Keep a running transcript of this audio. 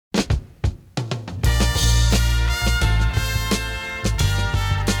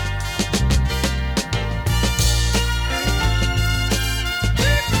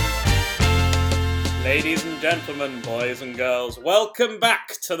Ladies and gentlemen, boys and girls, welcome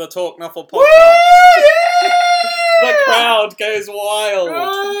back to the talkNUFFLE podcast. Woo! The crowd goes wild.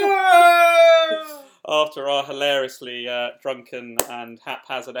 Oh! After our hilariously drunken and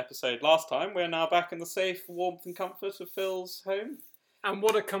haphazard episode last time, we're now back in the safe warmth and comfort of Phil's home. And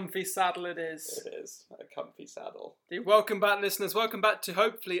what a comfy saddle it is. It is a comfy saddle. Welcome back, listeners. Welcome back to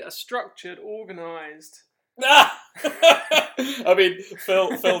hopefully a structured, organised. I mean, Phil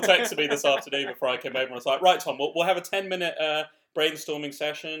texted me this afternoon before I came over and was like, right, Tom, we'll have a 10-minute brainstorming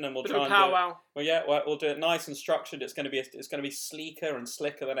session and we'll try and powwow. We'll do it nice and structured. It's going to be sleeker and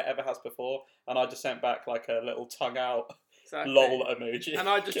slicker than it ever has before. And I just sent back like a little tongue out lol emoji. And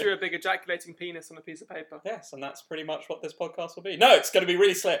I just drew a big ejaculating penis on a piece of paper. Yes, and that's pretty much what this podcast will be. No, it's going to be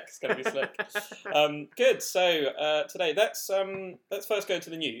really slick. It's going to be slick. Good. So today, let's first go into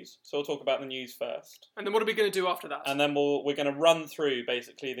the news. So we'll talk about the news first. And then what are we going to do after that? And then we're going to run through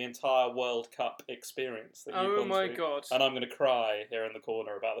basically the entire World Cup experience that you've gone through. Oh my God. And I'm going to cry here in the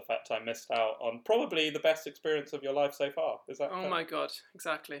corner about the fact I missed out on probably the best experience of your life so far. Is that fair? My God,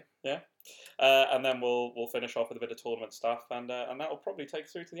 exactly. Yeah. And then we'll finish off with a bit of tournament stuff, and that will probably take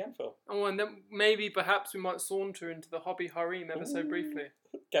us through to the Anfield. Oh, and then perhaps we might saunter into the hobby harem ever so briefly.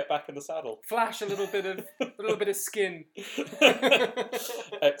 Get back in the saddle. Flash a little bit of skin.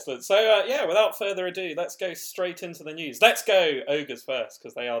 Excellent. So without further ado, let's go straight into the news. Let's go Ogres first,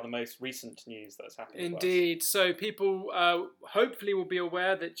 because they are the most recent news that's happened. Indeed. So people hopefully will be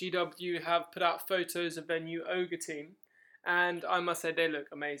aware that GW have put out photos of their new Ogre team. And I must say, they look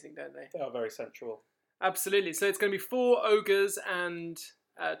amazing, don't they? They are very sensual. Absolutely. So it's going to be 4 Ogres and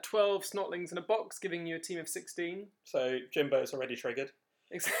 12 Snotlings in a box, giving you a team of 16. So Jimbo's already triggered.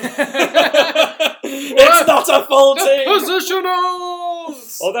 It's not a full team!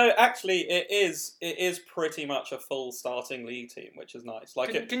 Positionals! Although, actually, it is pretty much a full starting league team, which is nice.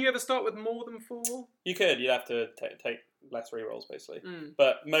 Can you ever start with more than 4? You could. You'd have to take less rerolls, basically.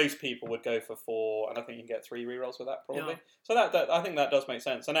 But most people would go for 4, and I think you can get 3 rerolls with that, probably. Yeah. So that I think that does make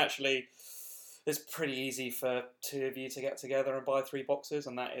sense. And actually, it's pretty easy for 2 of you to get together and buy 3 boxes,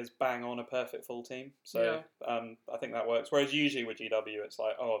 and that is bang on a perfect full team. So I think that works. Whereas usually with GW, it's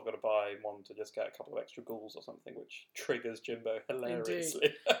like, I've got to buy 1 to just get a couple of extra ghouls or something, which triggers Jimbo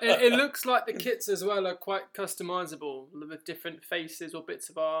hilariously. It looks like the kits as well are quite customizable with different faces or bits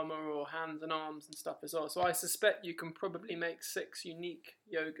of armor or hands and arms and stuff as well. So I suspect you can probably make 6 unique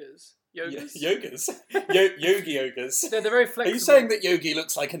Yogers. Yogers? Yogers? Yogi ogres. They're very flexible. Are you saying that Yogi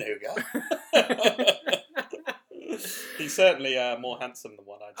looks like an ogre? He's certainly more handsome than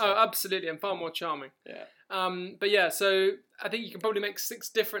one, I'd say. Oh, absolutely, and far more charming. Yeah. But yeah, so I think you can probably make 6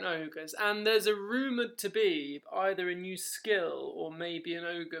 different ogres, and there's a rumoured to be either a new skill or maybe an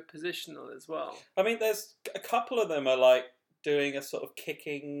ogre positional as well. I mean, there's a couple of them are like doing a sort of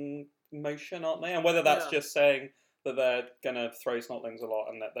kicking motion, aren't they? And whether that's just saying that they're going to throw Snotlings a lot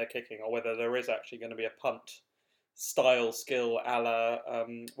and that they're kicking, or whether there is actually going to be a punt style skill a la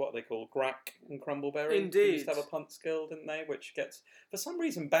what they call Grack and Crumbleberry. Indeed. They used to have a punt skill, didn't they? Which gets, for some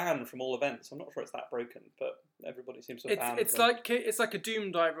reason, banned from all events. I'm not sure it's that broken, but everybody seems to have banned it's them. It's like a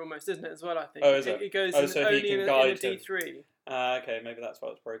Doom Diver almost, isn't it, as well, I think? Oh, is it? It goes so only he can in guide a D3. Okay, maybe that's why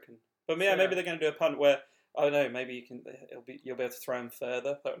it's broken. But yeah, maybe they're going to do a punt where, I don't know, maybe you'll be able to throw him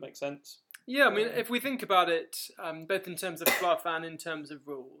further. That would make sense. Yeah, I mean, if we think about it, both in terms of fluff and in terms of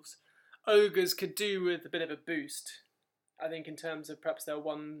rules, Ogres could do with a bit of a boost. I think in terms of perhaps their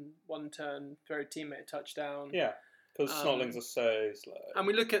one turn, throw a teammate a touchdown. Yeah, because Snotlings are so slow. And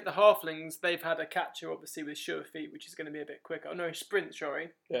we look at the Halflings, they've had a catcher, obviously, with sure feet, which is going to be a bit quicker. Oh, no, sprint, sorry.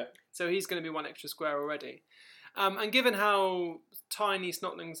 Yeah. So he's going to be 1 extra square already. And given how tiny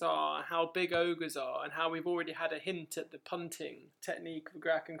Snotlings are, how big Ogres are, and how we've already had a hint at the punting technique of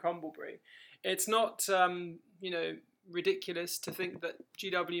Grack and Crumbleberry, it's not, ridiculous to think that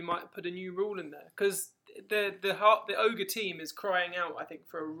GW might put a new rule in there. Because the Ogre team is crying out, I think,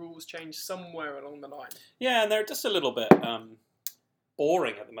 for a rules change somewhere along the line. Yeah, and they're just a little bit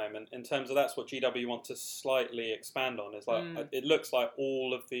boring at the moment in terms of that's what GW want to slightly expand on. Is like it looks like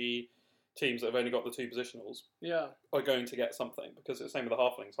all of the teams that have only got the 2 positionals are going to get something, because it's the same with the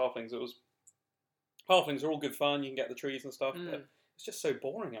Halflings. Halflings are all good fun, you can get the trees and stuff, but it's just so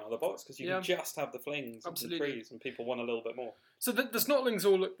boring out of the box because you can just have the flings and the trees and people want a little bit more. So the Snotlings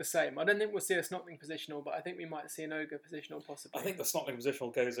all look the same. I don't think we'll see a Snotling positional, but I think we might see an Ogre positional possibly. I think the Snotling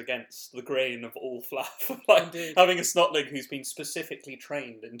positional goes against the grain of all fluff. Indeed. Having a Snotling who's been specifically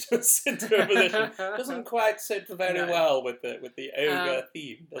trained into a position doesn't quite sit very well with the Ogre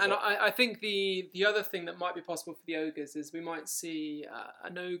theme. And I think the other thing that might be possible for the Ogres is we might see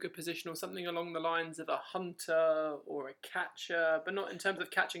an Ogre positional, something along the lines of a hunter or a catcher, but not in terms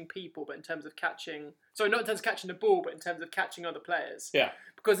of catching people, but in terms of catching... Sorry, not in terms of catching the ball, but in terms of catching other players. Yeah.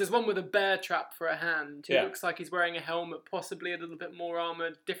 Because there's one with a bear trap for a hand who looks like he's wearing a helmet, possibly a little bit more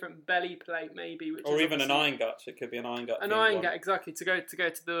armoured, different belly plate maybe. Or even an Iron Gut. It could be an Iron Gut. An Iron Gut, exactly, to go to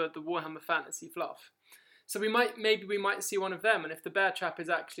the Warhammer Fantasy fluff. So maybe we might see one of them, and if the bear trap is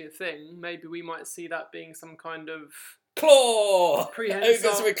actually a thing, maybe we might see that being some kind of... Claw!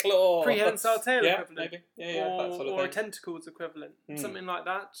 Prehensile, with claw! Prehensile tail equivalent. Maybe. Yeah, that sort of or thing. A tentacles equivalent. Something like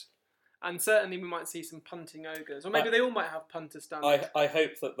that. And certainly we might see some punting ogres. Or maybe they all might have punter standards. I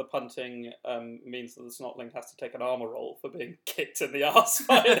hope that the punting means that the Snotling has to take an armour roll for being kicked in the arse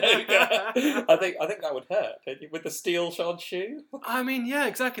by an ogre. I think that would hurt, don't you? With the steel shod shoe. I mean, yeah,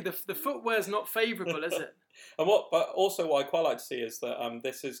 exactly. The footwear's not favourable, is it? But also what I quite like to see is that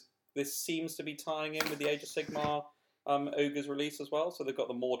this seems to be tying in with the Age of Sigmar Ogre's release as well. So they've got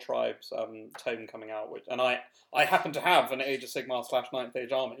the More Tribes tome coming out, and I happen to have an Age of Sigmar / 9th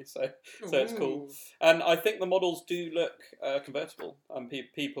Age army, so it's cool. And I think the models do look convertible.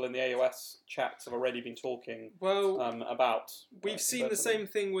 People in the AOS chats have already been talking about. We've seen the same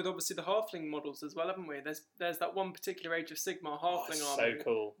thing with obviously the Halfling models as well, haven't we? There's that one particular Age of Sigmar Halfling army, so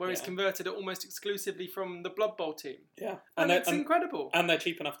cool, where he's converted it almost exclusively from the Blood Bowl team. Yeah, and it's incredible. And they're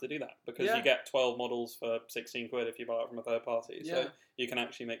cheap enough to do that because you get 12 models for 16 quid if you buy it from a third party. So you can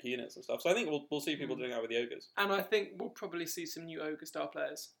actually make units and stuff. So I think we'll see people doing that with the ogres. And I think we'll probably see some new ogre star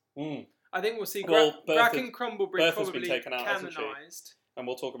players. Mm. I think we'll see Graken Crumblebridge probably taken out, canonised. And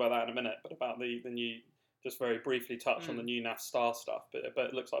we'll talk about that in a minute. But about the new, just very briefly touch on the new NAF star stuff. But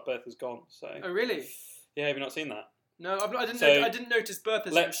it looks like Bertha's gone. So. Oh really? Yeah, have you not seen that? No, I didn't notice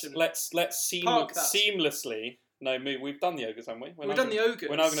Bertha's mention. Let's seamlessly. No, we've done the ogres, haven't we? We've done the ogres.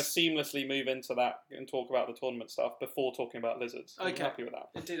 We're now going to seamlessly move into that and talk about the tournament stuff before talking about lizards. Okay. I'm happy with that.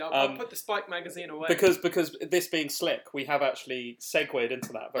 Indeed, I'll put the Spike magazine away. Because this being slick, we have actually segued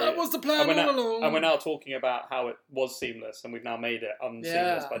into that. That was the plan all along. And we're now talking about how it was seamless, and we've now made it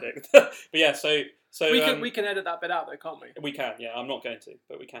unseamless by doing it. But yeah, so we can edit that bit out though, can't we? We can, yeah. I'm not going to,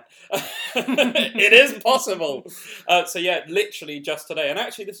 but we can. It is possible. So yeah, literally just today, and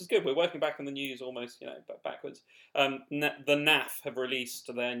actually this is good. We're working back in the news almost, backwards. The NAF have released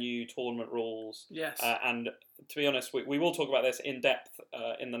their new tournament rules. Yes. And to be honest, we will talk about this in depth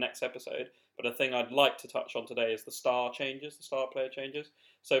in the next episode. But a thing I'd like to touch on today is the star changes, the star player changes.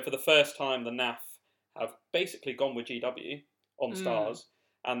 So for the first time, the NAF have basically gone with GW on stars.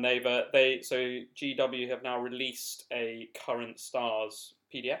 And so GW have now released a current stars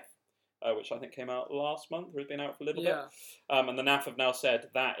PDF, which I think came out last month, or has been out for a little bit. And the NAF have now said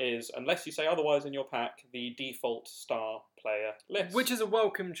that is, unless you say otherwise in your pack, the default star player list. Which is a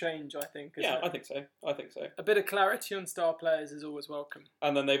welcome change, I think. Isn't it? I think so. A bit of clarity on star players is always welcome.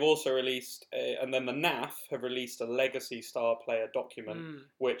 And then they've also released, and then the NAF have released a legacy star player document,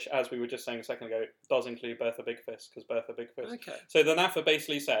 which, as we were just saying a second ago, does include Bertha Big Fist, because Bertha Big Fist. Okay. So the NAF have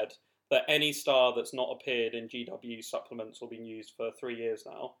basically said that any star that's not appeared in GW supplements or been used for 3 years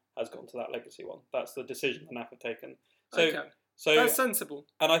now has gone to that legacy one. That's the decision the NAF have taken. So that's sensible.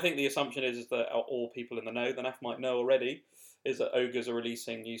 And I think the assumption is that all people in the know, the NAF might know already, is that ogres are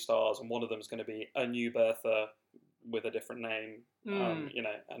releasing new stars, and one of them is going to be a new Bertha with a different name,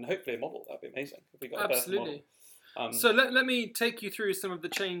 and hopefully a model. That'd be amazing if we got a Bertha model. So let me take you through some of the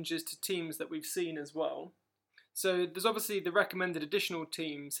changes to teams that we've seen as well. So there's obviously the recommended additional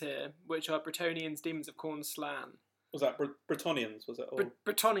teams here, which are Bretonnians, Demons of Khorne, Slan. Was that Bretonnians, was it?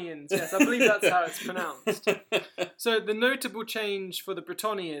 Bretonnians, yes, I believe that's how it's pronounced. So the notable change for the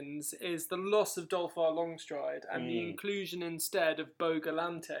Bretonnians is the loss of Dolfar Longstride and the inclusion instead of Bo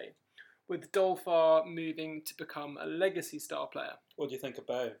Galante, with Dolfar moving to become a legacy star player. What do you think of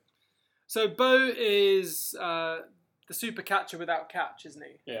Bo? So Bo is the super catcher without catch, isn't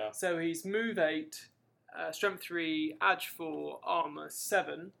he? Yeah. So he's move 8, strength 3, edge 4, armor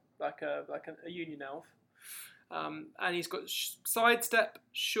 7, like a union elf. And he's got sidestep,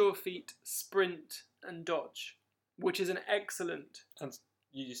 sure feet, sprint, and dodge, which is an excellent. And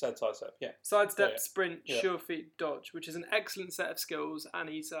you said sidestep, yeah. Sidestep, sprint, sure feet, dodge, which is an excellent set of skills, and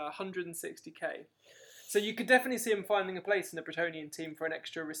he's 160k. So you could definitely see him finding a place in the Bretonnian team for an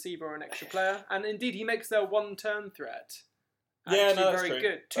extra receiver or an extra player, and indeed he makes their one turn threat. That's very true.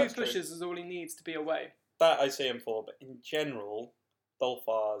 good. 2 pushes is all he needs to be away. that I see him for. But in general,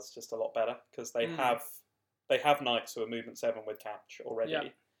 Dolphar is just a lot better because they have knights who are movement 7 with catch already. Yeah.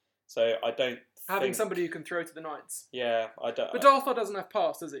 So I don't having somebody who can throw to the knights. Yeah, I don't. But Dolphar doesn't have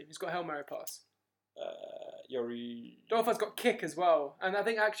pass, does he? He's got Hail Mary pass. Dolphar's got kick as well, and I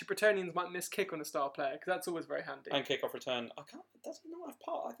think actually Bretonians might miss kick on a star player because that's always very handy. And kick off return. Does he not have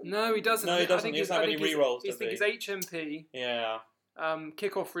pass? No, he doesn't. No, he doesn't. He doesn't have any rerolls. I think he's HMP. Yeah.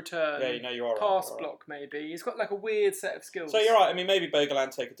 Kick off return. Yeah, you are right. Pass block maybe. He's got like a weird set of skills. So you're right. I mean, maybe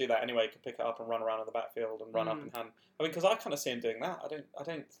Bogalante could do that anyway. He could pick it up and run around in the backfield and run up and hand. I mean, because I kind of see him doing that. I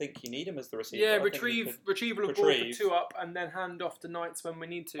don't think you need him as the receiver. Yeah, retrieval of ball for 2 up and then hand off to knights when we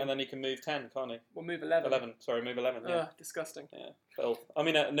need to. And then he can move 10, can't he? Well, move 11. Sorry, move 11. Yeah. Disgusting. Yeah. Filth. I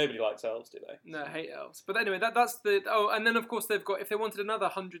mean, nobody likes elves, do they? No, I hate elves. But anyway, that's the... Oh, and then of course they've got... If they wanted another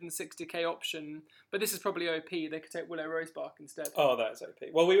 160k option, but this is probably OP, they could take Willow Rosebark instead. Oh, that is OP.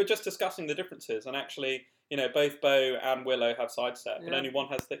 Well, we were just discussing the differences, and actually, both Bow and Willow have sidestep, but only one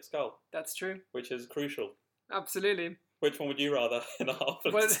has thick skull. That's true. Which is crucial. Absolutely. Which one would you rather in a half?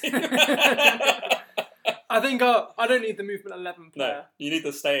 I think I don't need the movement 11 player. No, you need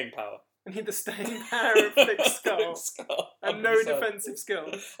the staying power. I need the staying power of thick skull. And no defensive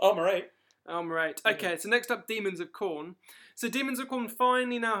skill. Armor 8. Armor 8. Okay, so next up, Demons of Khorne. So Demons of Khorne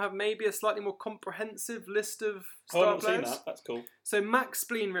finally now have maybe a slightly more comprehensive list of star players. I haven't seen that. That's cool. So Max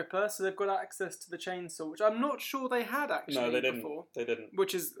Spleen Ripper, so they've got access to the chainsaw, which I'm not sure they had actually before. No, they didn't. They didn't.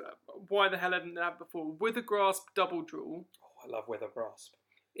 Which is why the hell haven't they had before? Wither Grasp Double Draw. Oh, I love Wither Grasp.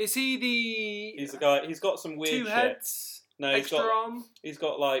 Is he the... He's the guy, he's got some weird 2 heads? No, extra arm. He's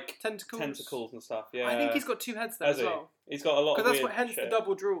got like tentacles and stuff. Yeah, I think he's got 2 heads there as well. He's got a lot. Because that's what hence the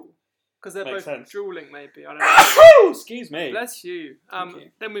double draw. Because they're Makes both sense. drooling, maybe. I don't know. Excuse me. Bless you.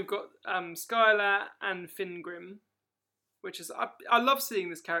 Then we've got Skylar and Fingrim, which is I love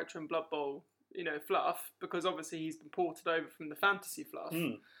seeing this character in Blood Bowl. Fluff, because obviously he's been ported over from the fantasy fluff.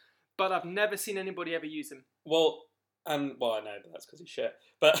 But I've never seen anybody ever use him. Well, I know, but that's because he's shit.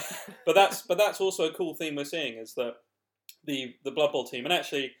 But that's also a cool theme we're seeing is that the Blood Bowl team, and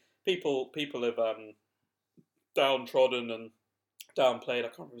actually people have downtrodden and downplayed. I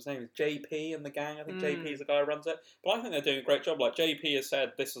can't remember his name. It's JP and the gang. I think JP is the guy who runs it. But I think they're doing a great job. Like JP has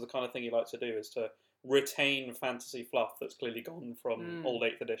said, this is the kind of thing he likes to do, is to retain fantasy fluff that's clearly gone from old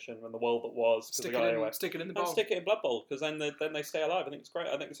 8th edition and the world that was. Stick it in the bowl. And stick it in Blood Bowl, because then they stay alive. I think it's great.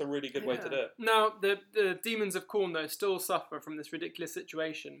 I think it's a really good way to do it. Now, the Demons of Khorne, though, still suffer from this ridiculous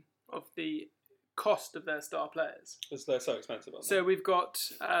situation of the cost of their star players. Because they're so expensive, aren't they? So we've got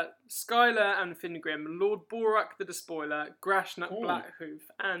Skylar and Fingrim, Lord Borak the Despoiler, Grashnut Blackhoof,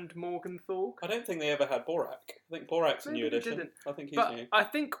 and Morgan Thorg. I don't think they ever had Borak. I think Borak's a new edition. Didn't. I think he's new. I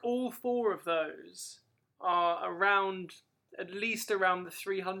think all 4 of those are at least around the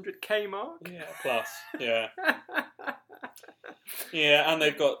 300k mark. Yeah, plus. Yeah. Yeah, and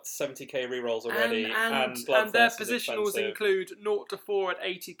they've got 70k rerolls already, and their positionals include 0 to 4 at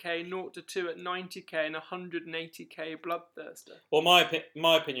 80k, 0 to 2 at 90k, and 180k Bloodthirster. Well,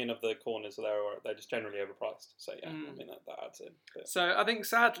 my opinion of the corners they're just generally overpriced. So yeah, I mean that adds in. But. So I think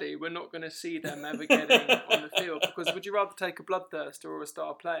sadly we're not going to see them ever getting on the field, because would you rather take a Bloodthirster or a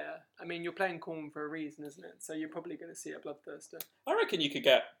star player? I mean, you're playing Khorne for a reason, isn't it? So you're probably going to see a Bloodthirster. I reckon you could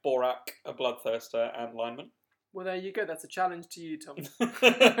get Borak, a Bloodthirster, and lineman. Well, there you go. That's a challenge to you, Tom.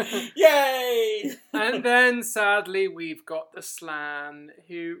 Yay! And then, sadly, we've got the Slan,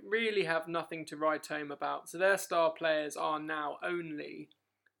 who really have nothing to write home about. So their star players are now only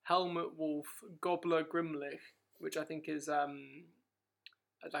Helmut Wolf, Gobbler Grimlich, which I think is like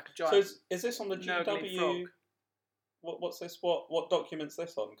a giant. So is this on the GW? Frog. What's this? What document's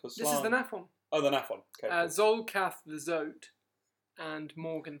this on? Because this is the NAF one. Oh, the NAF one. Okay, cool. Zolcath the Zote and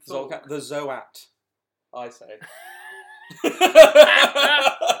Morgan Thorg. Zolcath the Zoat. I say.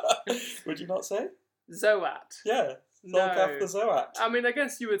 Would you not say? Zoat. Yeah. Zolcath the Zoat. I mean, I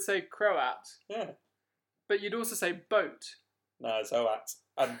guess you would say Croat. Yeah. But you'd also say boat. No, Zoat.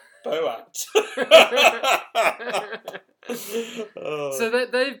 And Boat. So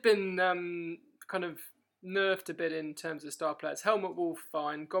they've been kind of nerfed a bit in terms of star players. Helmut Wolf,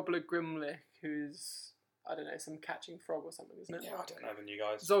 fine. Gobbler Grimlich, who's... I don't know, some catching frog or something, isn't it? Yeah, I don't know the new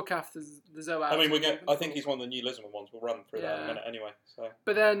guys. Zolcath, the Zoat. I mean, I think he's one of the new Lisbon ones. We'll run through that in a minute anyway. So.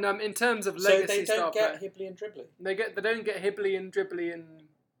 But then, in terms of legacy star player, they don't get Hibbly and Dribbly. They don't get Hibbly and Dribbly and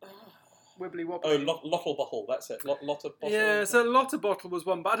Wibbly Wobbly. Oh, Lottle Bottle. That's it. Lotta Bottle. Yeah, so Lotta Bottle was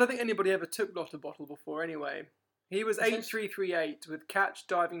one, but I don't think anybody ever took Lotta Bottle before. Anyway, he was 8-3-3-8 with catch,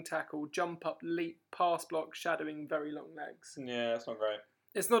 diving tackle, jump up, leap, pass block, shadowing, very long legs. Yeah, that's not great.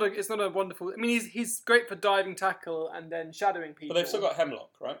 It's not a wonderful... I mean, he's great for diving tackle and then shadowing people. But they've still got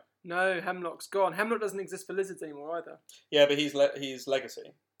Hemlock, right? No, Hemlock's gone. Hemlock doesn't exist for lizards anymore either. Yeah, but he's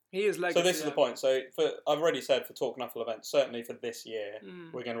legacy. He is legacy. So this is the point. So I've already said for talkNUFFLE events, certainly for this year,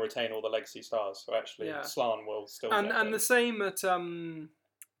 we're going to retain all the legacy stars. So actually, Slann will still. And the same at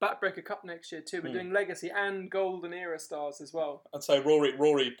Backbreaker Cup next year too. We're doing legacy and golden era stars as well. And so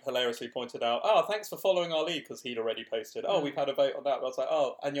Rory hilariously pointed out, thanks for following our lead, because he'd already posted, we've had a vote on that. I was like,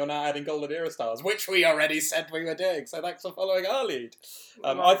 and you're now adding golden era stars, which we already said we were doing. So thanks for following our lead.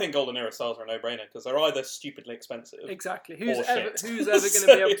 I think golden era stars are a no-brainer because they're either stupidly expensive. Exactly. Who's ever going to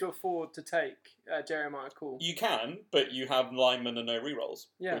be able to afford to take Jeremiah Call? You can, but you have linemen and no rerolls,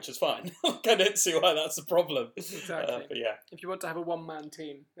 which is fine. I don't see why that's a problem. Exactly. But yeah, if you want to have a one-man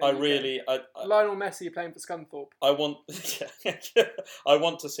team, Lionel Messi playing for Scunthorpe. I want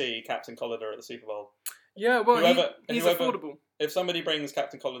to see Captain Collender at the Super Bowl. Yeah, well, he's affordable. If somebody brings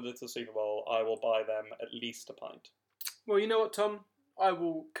Captain Collender to the Super Bowl, I will buy them at least a pint. Well, you know what, Tom? I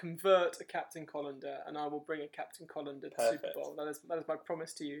will convert a Captain Collender and I will bring a Captain Collender to the Super Bowl. That is my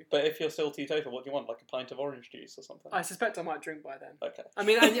promise to you. But if you're still teetotal, what do you want? Like a pint of orange juice or something? I suspect I might drink by then. Okay. I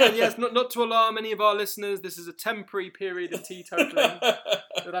mean, and yes, not to alarm any of our listeners, this is a temporary period of teetotaling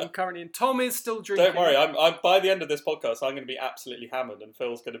that I'm currently in. Tom is still drinking. Don't worry, I'm by the end of this podcast, I'm going to be absolutely hammered and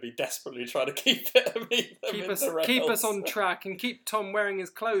Phil's going to be desperately trying to keep us on track and keep Tom wearing his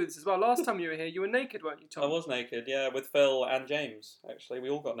clothes as well. Last time you were here, you were naked, weren't you, Tom? I was naked, yeah, with Phil and James. Actually, we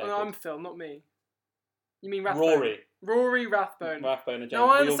all got naked. No, I'm Phil, not me. You mean Rathbone? Rory, Rathbone. Rathbone and James. No,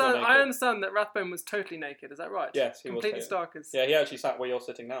 I understand that Rathbone was totally naked. Is that right? Yes, he completely was. Completely starkers. Yeah, he actually sat where you're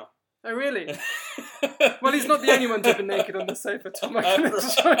sitting now. Oh, really? Well, he's not the only one to have been naked on the sofa, Tom. I can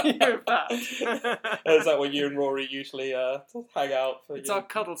assure you of that. Is that where you and Rory usually hang out? It's our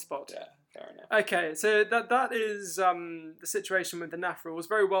cuddle spot. Yeah. Fair enough. Okay, so that is the situation with the NAF rules.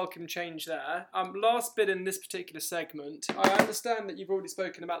 Very welcome change there. Last bit in this particular segment, I understand that you've already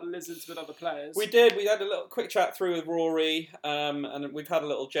spoken about the lizards with other players. We did. We had a little quick chat through with Rory, and we've had a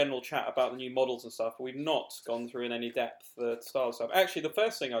little general chat about the new models and stuff, but we've not gone through in any depth the style stuff. Actually, the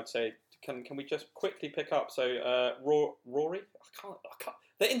first thing I'd say, can we just quickly pick up? So Rory, I can't.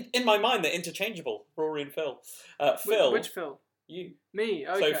 They're in my mind, they're interchangeable. Rory and Phil. Phil. Which Phil? You. Me,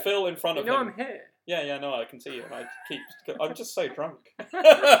 okay. So Phil in front of him. I'm here. Yeah, no, I can see you. I'm just so drunk.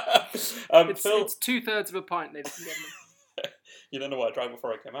 It's 2/3 of a pint, ladies and gentlemen. You don't know what I drank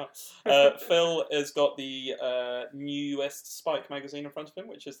before I came out. Phil has got the newest Spike magazine in front of him,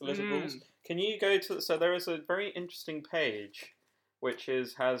 which is the Lizard Rules. Can you go to... So there is a very interesting page, which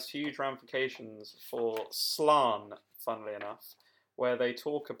has huge ramifications for Slann, funnily enough, where they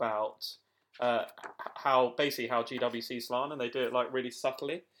talk about... how GW sees Slann, and they do it like really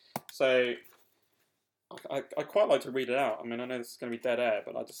subtly. So I quite like to read it out. I mean, I know this is going to be dead air,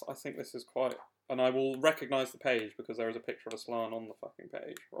 but I think this is quite... And I will recognise the page because there is a picture of a Slann on the fucking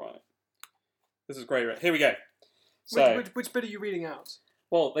page. Right. This is great. Here we go. So, which bit are you reading out?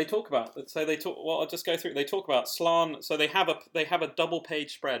 Well, they talk about... I'll just go through. They talk about Slann. So they have a double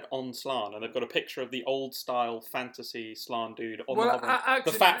page spread on Slann, and they've got a picture of the old style fantasy Slann dude on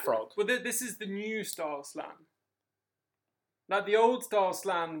the fat frog. Well, this is the new style Slann. Like the old style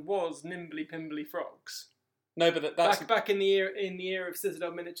Slann was nimbly pimbly frogs. No, but that's back in the era of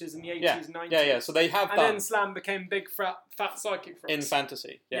Citadel miniatures in the 80s, 90s. Yeah. So they have, and then Slann became big fat psychic frogs in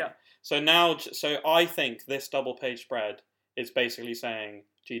fantasy. Yeah. So I think this double page spread is basically saying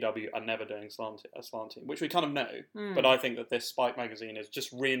GW are never doing a Slann team, which we kind of know. But I think that this Spike magazine is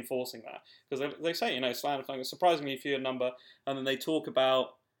just reinforcing that because they say Slann are surprisingly few in number, and then they talk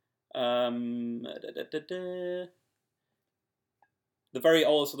about the very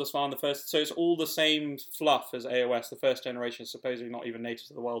oldest of the Slann, the first. So it's all the same fluff as AOS. The first generation is supposedly not even native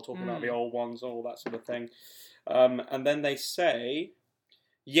to the world, talking about the old ones, all that sort of thing. And then they say,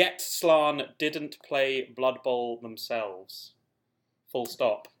 yet Slann didn't play Blood Bowl themselves. Full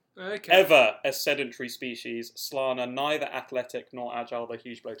stop. Okay. Ever a sedentary species, Slann are neither athletic nor agile, they're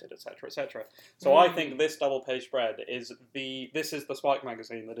huge bloated, etc., etc. So I think this double page spread is the Spike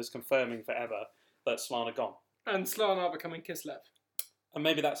magazine that is confirming forever that Slann are gone. And Slann are becoming Kislev. And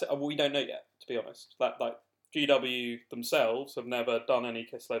maybe that's it. We don't know yet, to be honest. GW themselves have never done any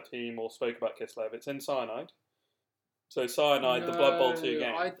Kislev team or spoke about Kislev. It's in Cyanide. So Cyanide, the Blood Bowl 2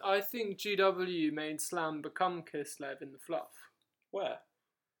 game. I think GW made Slann become Kislev in the fluff. Where?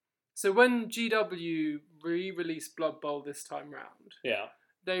 So when GW re-released Blood Bowl this time round,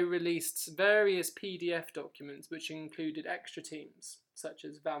 they released various PDF documents which included extra teams, such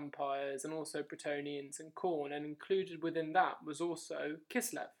as vampires and also Bretonnians and Khorne, and included within that was also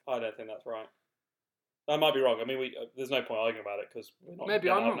Kislev. I don't think that's right. I might be wrong. I mean, there's no point arguing about it because we're not.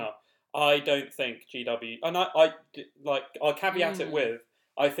 I'm wrong. Now. I don't think GW, and I'll caveat it with,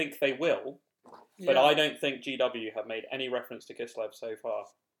 I think they will, but I don't think GW have made any reference to Kislev so far.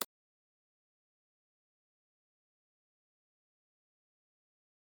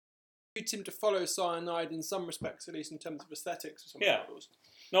 You seem to follow Cyanide in some respects, at least in terms of aesthetics or some models.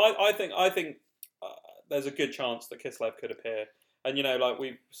 No, I think there's a good chance that Kislev could appear. And,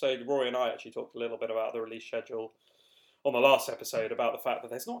 Rory and I actually talked a little bit about the release schedule on the last episode about the fact that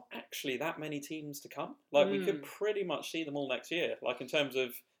there's not actually that many teams to come. We could pretty much see them all next year. In terms of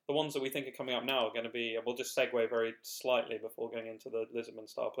the ones that we think are coming up now are going to be, and we'll just segue very slightly before going into the Lisbon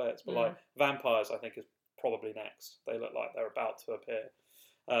star players, but Vampires I think is probably next. They look like they're about to appear.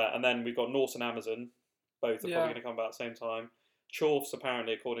 And then we've got Norse and Amazon, both are probably going to come about at the same time. Chorf's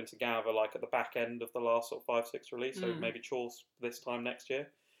apparently, according to Gava, at the back end of the last sort of 5-6 release, so maybe Chorf's this time next year.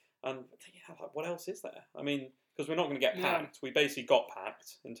 And what else is there? I mean, because we're not going to get packed. We basically got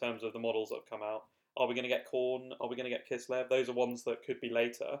packed in terms of the models that have come out. Are we going to get Khorne? Are we going to get Kislev? Those are ones that could be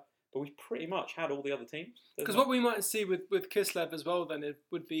later. But we pretty much had all the other teams. Because what we might see with Kislev as well, then, it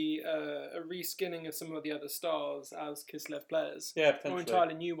would be a reskinning of some of the other stars as Kislev players. Yeah, potentially. Or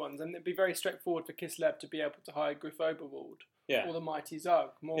entirely new ones. And it'd be very straightforward for Kislev to be able to hire Griff Oberwald. Yeah. Or the Mighty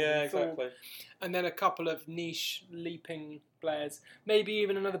Zug. Exactly. And then a couple of niche leaping players. Maybe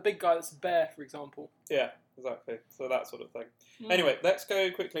even another big guy that's a bear, for example. Yeah, exactly. So that sort of thing. Anyway, let's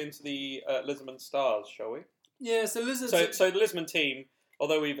go quickly into the Lisbon Stars, shall we? Yeah, so the Lisbon team,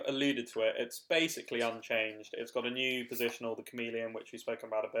 although we've alluded to it, it's basically unchanged. It's got a new positional, the Chameleon, which we've spoken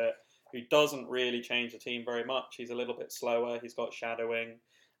about a bit, who doesn't really change the team very much. He's a little bit slower. He's got shadowing.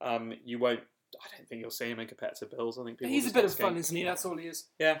 I don't think you'll see him in competitive builds. I think he's a bit of fun, isn't he? That's all he is.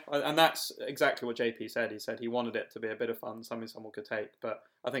 Yeah, and that's exactly what JP said. He said he wanted it to be a bit of fun, something someone could take. But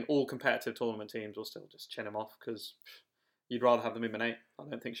I think all competitive tournament teams will still just chin him off because you'd rather have them eliminate. I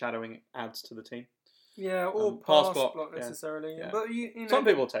don't think shadowing adds to the team. Yeah, or pass block necessarily. Yeah. But you know, some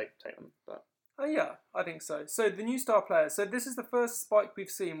people take them, but yeah, I think so. So the new star players. So this is the first spike we've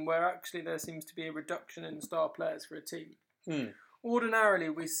seen where actually there seems to be a reduction in star players for a team. Ordinarily,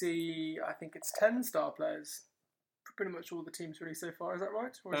 we see, I think it's 10 star players for pretty much all the teams released so far. Is that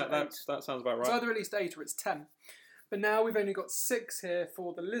right? Or is it 8? That sounds about right. It's either at least 8 or it's 10. But now we've only got 6 here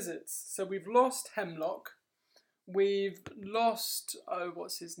for the Lizards. So we've lost Hemlock. We've lost,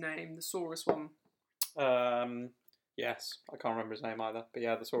 what's his name? The Saurus one. Yes, I can't remember his name either. But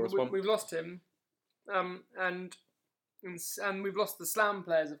yeah, the Saurus one. We've lost him. And we've lost the Slam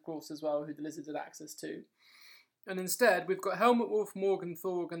players, of course, as well, who the Lizards had access to. And instead, we've got Helmut Wolf, Morgan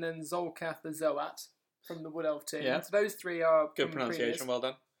Thorg, and then Zolkath the Zoat from the Wood Elf team. Yeah. So those 3 are good pronunciation, well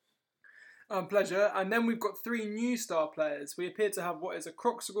done. Pleasure. And then we've got 3 new star players. We appear to have what is a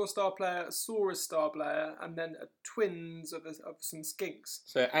Croxagore star player, a Saurus star player, and then a twins of some skinks.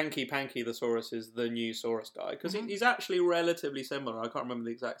 So Anki Panky the Saurus is the new Saurus guy because he's actually relatively similar. I can't remember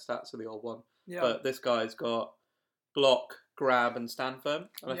the exact stats of the old one, but this guy's got block, grab, and stand firm.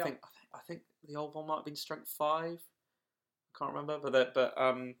 And I think the old one might have been strength 5. I can't remember, but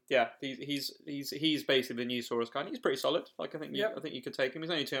he's basically the new Saurus guy. And he's pretty solid. I think you could take him.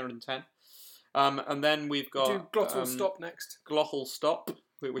 He's only 210. And then we've got do Glottal Stop next. Glottal Stop,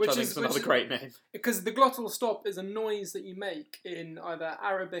 which I think is another great name. Because the Glottal Stop is a noise that you make in either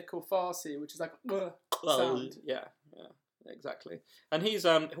Arabic or Farsi, which is like sound. Yeah, exactly. And he's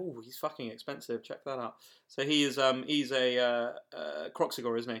fucking expensive. Check that out. So he's a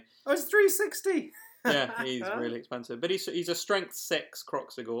Croxagore, isn't he? Oh, it's 360. Yeah, he's really expensive. But he's a strength 6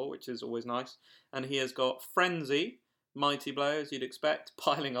 Croxagore, which is always nice. And he has got Frenzy, Mighty Blow, as you'd expect,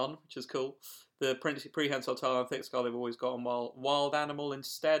 piling on, which is cool. The Prehensile Tail and Thick Skull they've always got on Wild Animal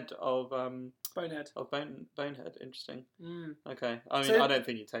instead of Bonehead. Bonehead, interesting. Okay, I mean, I don't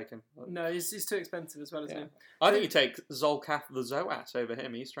think you take him. No, he's too expensive as well, isn't he? I think you take Zolkath the Zoat over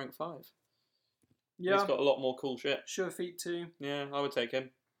him. He's strength 5. Yeah, he's got a lot more cool shit. Sure feet too. Yeah, I would take him.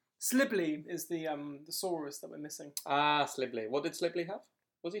 Slibley is the Saurus that we're missing. Ah, Slibley. What did Slibley have?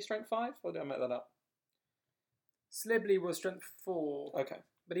 Was he strength 5, or did I make that up? Slibley was strength 4. Okay.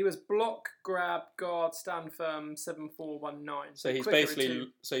 But he was block, grab, guard, stand firm, 7-4-1-9. So he's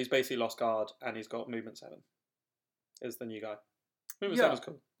basically lost guard and he's got movement 7. Is the new guy. Movement 7's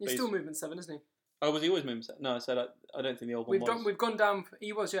cool. He's still movement 7, isn't he? Oh, was he always movement 7? No, I said I don't think the old one was. We've gone down.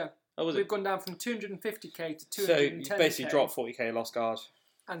 He was, yeah. Oh, was We've gone down from 250k to 210k. So he's basically dropped 40k, lost guard.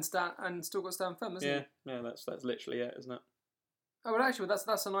 And still got stand firm, hasn't he? Yeah, that's literally it, isn't it? Oh, well, actually,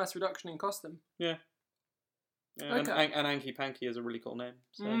 that's a nice reduction in cost then. Yeah. Okay. And Anki Panky is a really cool name,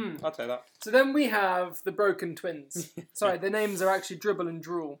 so I'll take that. So then we have the Broken Twins. Sorry, their names are actually Dribble and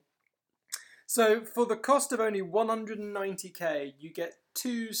Drool. So for the cost of only 190k, you get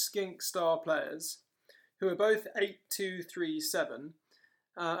 2 skink star players who are both 8-2-3-7.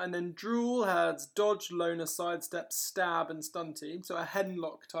 And then Drool has Dodge, Loner, Sidestep, Stab, and Stunty. So a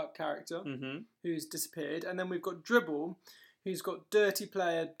Henlock type character who's disappeared. And then we've got Dribble, who's got Dirty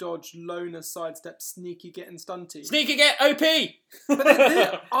Player, Dodge, Loner, Sidestep, Sneaky Get, and Stunty. Sneaky Get, OP! But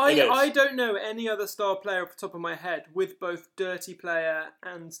I don't know any other star player off the top of my head with both Dirty Player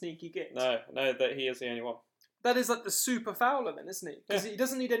and Sneaky Get. No, that he is the only one. That is like the super fouler then, isn't he? Because he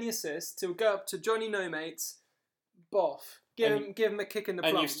doesn't need any assists. He'll go up to Johnny No Mates, boff. Give him a kick in the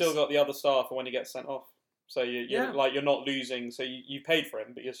plums. And you've still got the other star for when he gets sent off. So you're not losing. So you paid for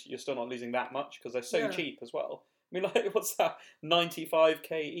him, but you're still not losing that much because they're so cheap as well. I mean, like, what's that?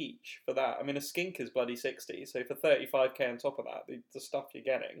 95k each for that. I mean, a skink is bloody 60. So for 35k on top of that, the stuff you're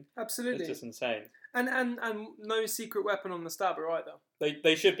getting, absolutely, it's just insane. And no secret weapon on the stabber either.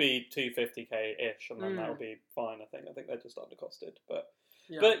 They should be 250k ish, and then that would be fine. I think they're just undercosted, but.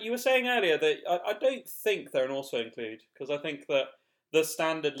 Yeah. But you were saying earlier that I don't think they're an auto-include, because I think that the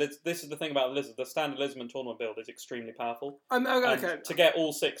standard... This is the thing about Lizard. The standard Lizardman tournament build is extremely powerful. Okay. To get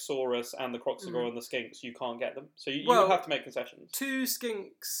all 6 Saurus and the Croxagore and the Skinks, you can't get them. So you would have to make concessions. 2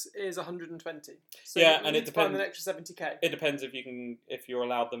 Skinks is 120. So and it depends... an extra 70k. It depends if you're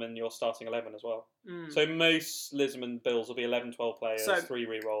allowed them in your starting 11 as well. So most Lizardman builds will be 11, 12 players, 3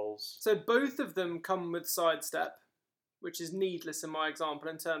 rerolls. So both of them come with Sidestep, which is needless in my example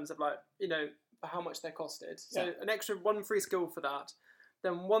in terms of how much they're costed. So an extra 1 free skill for that.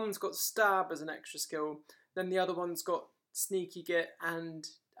 Then one's got Stab as an extra skill. Then the other one's got Sneaky Get and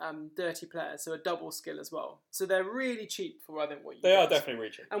Dirty Player, so a double skill as well. So they're really cheap for I think what you They are definitely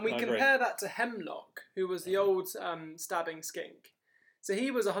reaching. And we compare that to Hemlock, who was the old stabbing skink. So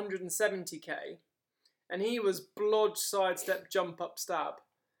he was 170k, and he was Blodge, Sidestep, Jump Up, Stab.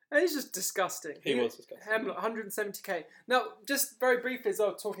 And he's just disgusting. He was disgusting. Hemlock, 170k. Now, just very briefly as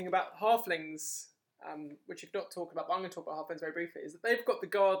well, talking about halflings, which you've not talked about, but I'm going to talk about halflings very briefly, is that they've got the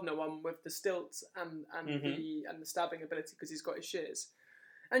Gardener one with the stilts and the stabbing ability because he's got his shears.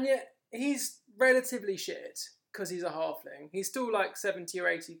 And yet, he's relatively shit because he's a halfling. He's still like 70 or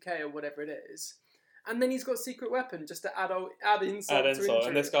 80k or whatever it is. And then he's got Secret Weapon just to add insult to injury.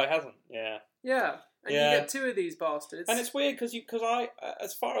 And this guy hasn't, Yeah. And you get 2 of these bastards. And it's weird because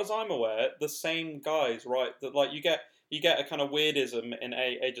as far as I'm aware, the same guys write that. Like you get a kind of weirdism in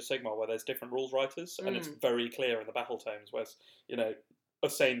Age of Sigmar where there's different rules writers, and it's very clear in the battle tomes where a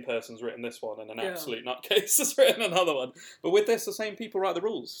sane person's written this one and an absolute nutcase has written another one. But with this, the same people write the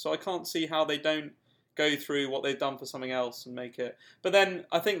rules, so I can't see how they don't go through what they've done for something else and make it. But then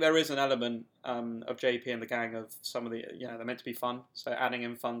I think there is an element of JP and the gang of some of the they're meant to be fun, so adding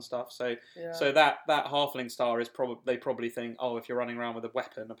in fun stuff. So that halfling star is they probably think, oh, if you're running around with a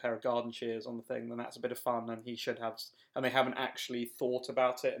weapon, a pair of garden shears on the thing, then that's a bit of fun, and he should have. And they haven't actually thought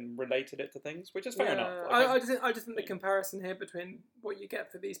about it and related it to things, which is fair enough. I just think the comparison here between what you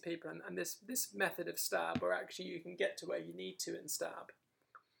get for these people and this method of stab, where actually you can get to where you need to in stab.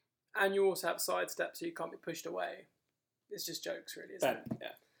 And you also have sidestep, so you can't be pushed away. It's just jokes, really, isn't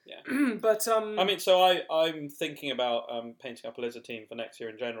it? Yeah. But I mean, so I'm thinking about painting up a Lizard team for next year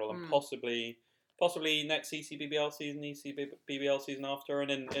in general, and possibly next ECBBL season, ECBBL season after,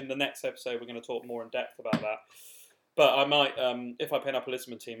 and in the next episode we're going to talk more in depth about that. But I might, if I paint up a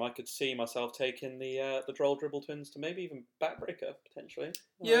Lizardman team, I could see myself taking the Droll Dribble twins to maybe even Backbreaker, potentially.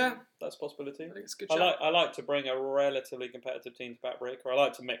 That's a possibility. I think it's a good I like to bring a relatively competitive team to Backbreaker. I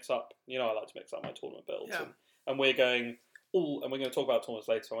like to mix up, I like to mix up my tournament builds. Yeah. And we're going and we're going to talk about tournaments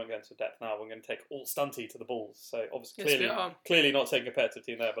later, so I won't go into depth now. We're going to take all Stunty to the Bulls. So obviously, clearly not taking a competitive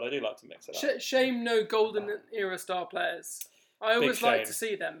team there, but I do like to mix it up. Shame no Golden Era star players. I always like to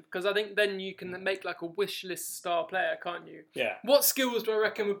see them, because I think then you can make like a wish list star player, can't you? Yeah. What skills do I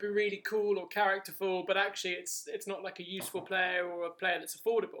reckon would be really cool or characterful, but actually it's not like a useful player or a player that's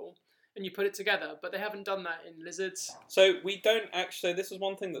affordable, and you put it together, but they haven't done that in Lizards. So we don't actually, this is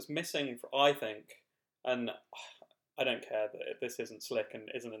one thing that's missing, I think, and I don't care that this isn't slick and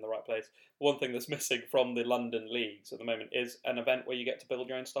isn't in the right place. One thing that's missing from the London leagues at the moment is an event where you get to build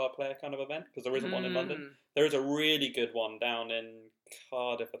your own star player kind of event, because there isn't one in London. There is a really good one down in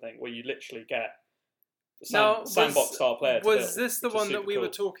Cardiff, I think, where you literally get sandbox star player to build. Was this the one that we were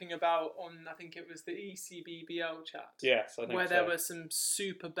talking about on, I think it was the ECBBL chat? Yes, I think where there were some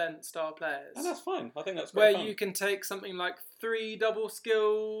super bent star players. And that's fine. I think that's great fun. You can take something like 3 double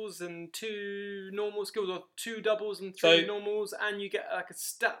skills and 2 normal skills, or 2 doubles and 3 normals, and you get like a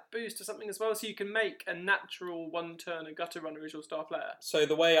stat boost or something as well, so you can make a natural one-turner gutter runner as your star player. So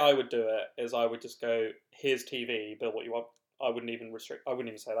the way I would do it is I would just go, here's TV, build what you want. I wouldn't even say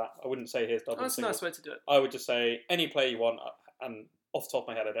that. I wouldn't say here's double. That's a nice way to do it. I would just say any player you want, and off the top of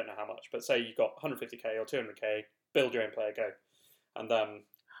my head I don't know how much, but say you've got 150k or 200k, build your own player, go. And I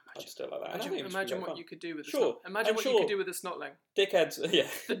just do it like that. Imagine what you could do with Imagine what you could do with a snotling. Dickheads, yeah.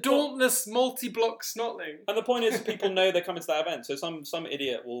 The dauntless multi-block snotling. And the point is, people know they're coming to that event. So some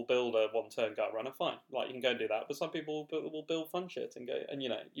idiot will build a one-turn gut runner. Fine, like you can go and do that. But some people will build fun shit and go. And you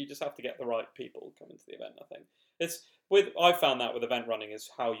just have to get the right people coming to the event. I think I found that with event running is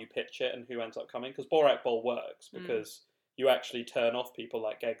how you pitch it and who ends up coming. Because Borak Bowl works because you actually turn off people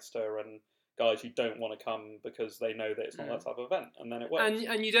like Gegster and guys who don't want to come because they know that it's not that type of event, and then it works.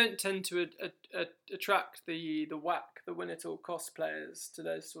 And you don't tend to attract the whack, the win-it-all cosplayers to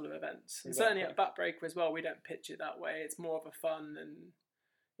those sort of events. And certainly at Backbreaker as well, we don't pitch it that way. It's more of a fun and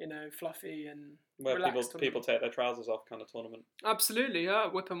fluffy and where relaxed people take their trousers off kind of tournament. Absolutely, yeah,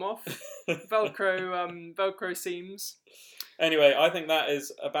 whip them off, Velcro seams. Anyway, I think that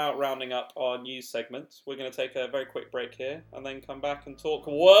is about rounding up our news segment. We're going to take a very quick break here and then come back and talk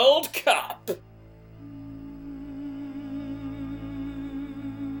World Cup.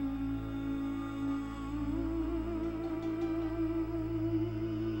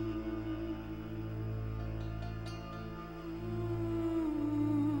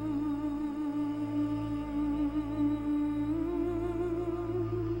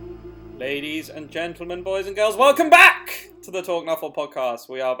 Ladies and gentlemen, boys and girls, welcome back to the talkNUFFLE podcast.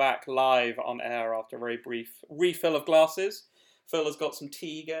 We are back live on air after a very brief refill of glasses. Phil has got some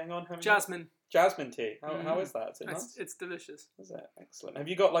tea going on, haven't you? Jasmine tea. How is that? Is it nice? It's delicious. Is it? Excellent. Have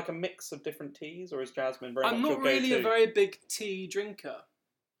you got like a mix of different teas, or is jasmine very much your go-to? I'm not really a very big tea drinker.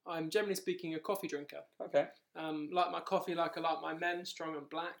 I'm generally speaking a coffee drinker. Okay. Like my coffee like I like my men, strong and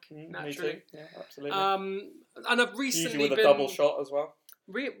black, naturally. Me too. Yeah, absolutely. And I've recently usually with a double shot as well.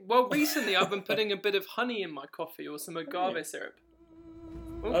 Recently I've been putting a bit of honey in my coffee or some agave syrup.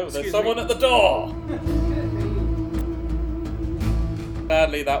 Oh, there's someone at the door!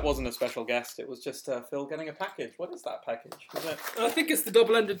 Sadly, that wasn't a special guest. It was just Phil getting a package. What is that package? Is it? I think it's the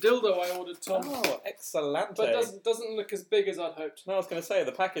double-ended dildo I ordered, Tom. Oh, excellent. But it doesn't look as big as I'd hoped. No, I was going to say,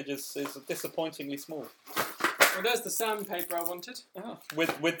 the package is disappointingly small. Well, there's the sandpaper I wanted. Oh,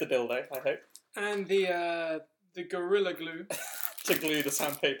 with the dildo, I hope. And the Gorilla Glue. To glue the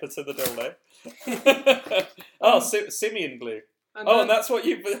sandpaper to the dildo. Simian glue. And that's what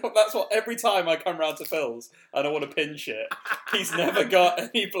every time I come round to Phil's and I want to pin shit, he's never got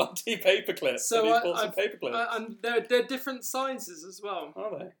any bloody paper clips. So he's bought some paper clips. And they're different sizes as well.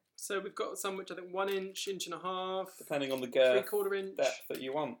 Are they? So we've got some which I think 1 inch, 1.5 inches. Depending on the girth, 3/4 inch depth that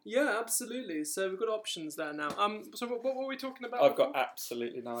you want. Yeah, absolutely. So we've got options there now. So what were we talking about? I've got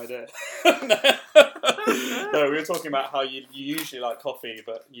absolutely no idea. No, we were talking about how you usually like coffee,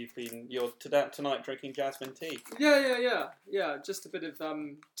 but you're tonight drinking jasmine tea. Yeah. Just a bit of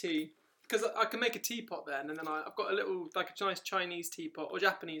tea. Because I can make a teapot then, and then I've got a little, like a nice Chinese teapot, or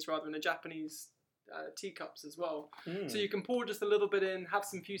Japanese rather, and a Japanese teacups as well. So you can pour just a little bit in, have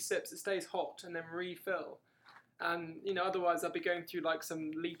some few sips, it stays hot, and then refill. And otherwise I'd be going through like some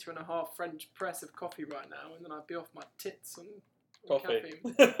 1.5 litre French press of coffee right now, and then I'd be off my tits on coffee.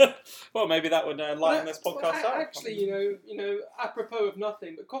 Well, maybe that would lighten this podcast up. Actually, apropos of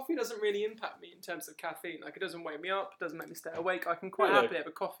nothing, but coffee doesn't really impact me in terms of caffeine. Like, it doesn't wake me up, it doesn't make me stay awake. I can quite happily have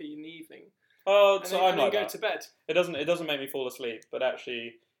a coffee in the evening. Oh, so I'm like go to bed. It doesn't make me fall asleep, but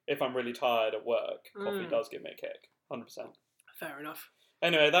actually, if I'm really tired at work, coffee does give me a kick. 100%. Fair enough.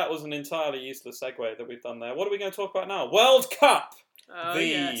 Anyway, that was an entirely useless segue that we've done there. What are we going to talk about now? World Cup!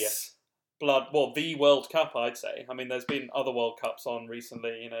 The World Cup, I'd say. I mean, there's been other World Cups on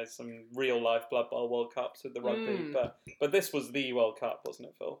recently, some real-life Blood Bowl World Cups with the rugby, but this was the World Cup, wasn't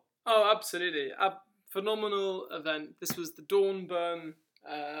it, Phil? Oh, absolutely. A phenomenal event. This was the Dawnburn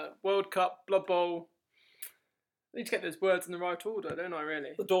World Cup Blood Bowl. I need to get those words in the right order, don't I,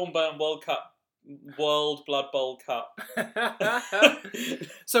 really? The Dawnburn World Cup. World Blood Bowl Cup.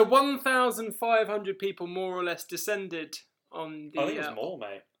 So 1,500 people more or less descended on the... I think it was more,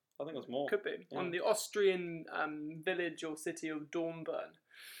 mate. I think it was more. Could be. Yeah. On the Austrian village or city of Dornbirn.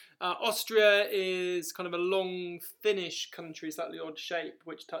 Austria is kind of a long, thinnish country, slightly odd shape,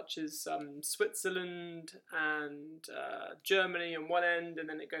 which touches Switzerland and Germany on one end, and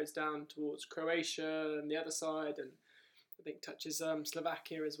then it goes down towards Croatia on the other side, and I think touches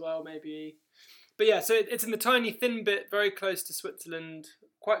Slovakia as well, maybe. But yeah, so it's in the tiny, thin bit, very close to Switzerland,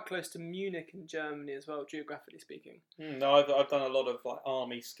 quite close to Munich in Germany as well, geographically speaking. No, I've done a lot of like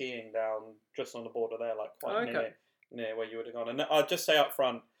army skiing down just on the border there, like quite near where you would have gone. And I'd just say up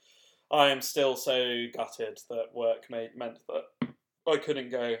front, I am still so gutted that work meant that I couldn't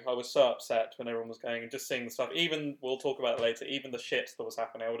go. I was so upset when everyone was going and just seeing the stuff. Even, we'll talk about it later, even the shit that was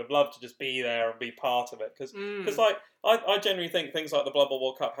happening. I would have loved to just be there and be part of it. Because, like, I genuinely think things like the Blood Bowl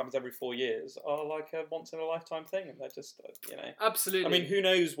World Cup happens every 4 years are like a once-in-a-lifetime thing. And they're just, you know... Absolutely. I mean, who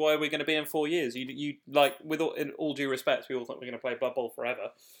knows why we're going to be in 4 years? You like, in all due respect, we all think we're going to play Blood Bowl forever.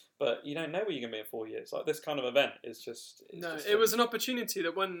 But you don't know where you're going to be in 4 years. Like, this kind of event is just... It was an opportunity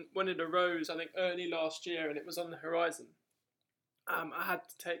that when it arose, I think, early last year, and it was on the horizon... I had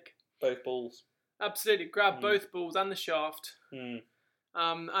to take both balls. Absolutely, grab both balls and the shaft,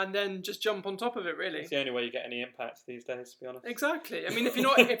 and then just jump on top of it. Really, it's the only way you get any impact these days, to be honest. Exactly. I mean, if you're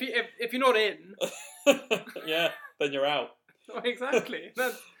not if you're not in, yeah, then you're out. Exactly.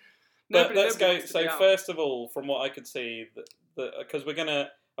 Let's go. So first of all, from what I could see, because we're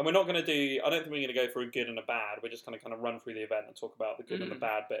gonna. And we're not going to do... I don't think we're going to go for a good and a bad. We're just going to kind of run through the event and talk about the good and the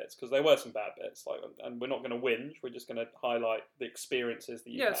bad bits. Because there were some bad bits. And we're not going to whinge. We're just going to highlight the experiences that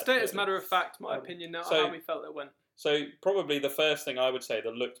you had. Yeah, state as matter of fact, my opinion, how we felt it went. So probably the first thing I would say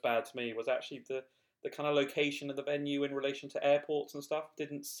that looked bad to me was actually the kind of location of the venue in relation to airports and stuff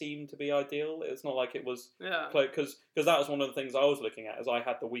didn't seem to be ideal. It's not like it was... Yeah. Because that was one of the things I was looking at, as I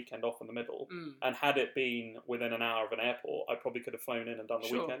had the weekend off in the middle. And had it been within an hour of an airport, I probably could have flown in and done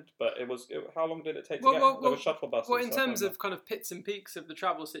the weekend. But how long did it take to get? There were shuttle buses. Well, in terms of kind of pits and peaks of the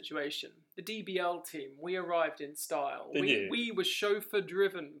travel situation, the DBL team, we arrived in style. We were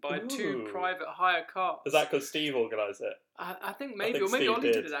chauffeur-driven by 2 private hire cars. Is that because Steve organised it? I think maybe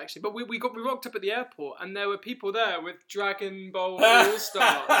Ollie did it actually. But we rocked up at the airport and there were people there with Dragon Ball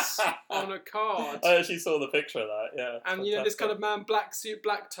All-Stars on a card. I actually saw the picture of that, yeah. And you know, this kind of man, black suit,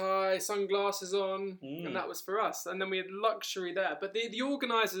 black tie, sunglasses on, and that was for us. And then we had luxury there. But the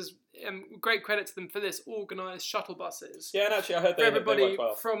organisers, great credit to them for this, organised shuttle buses. Yeah, and actually I heard for everybody worked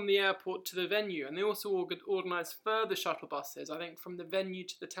well. From the airport to the venue. And they also organised further shuttle buses, I think, from the venue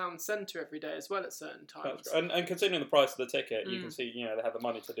to the town centre every day as well at certain times. And considering the price of the ticket, you can see, you know, they have the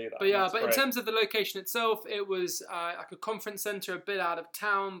money to do that. But yeah, but in terms of the location itself, it was like a conference centre a bit out of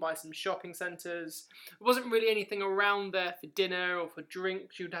town by some shopping centres. It wasn't really anything around there for dinner or for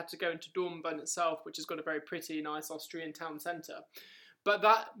drinks. You'd have to go into Dornbirn itself, which has got a very pretty, nice Austrian town centre. But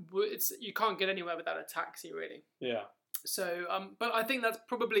you can't get anywhere without a taxi, really. Yeah. So, but I think that's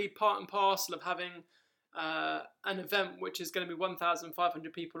probably part and parcel of having an event which is going to be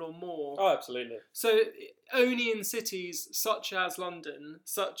 1,500 people or more. Oh, absolutely. So only in cities such as London,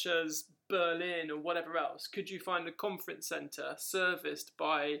 such as Berlin or whatever else, could you find a conference centre serviced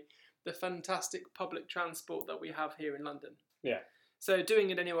by the fantastic public transport that we have here in London. Yeah. So doing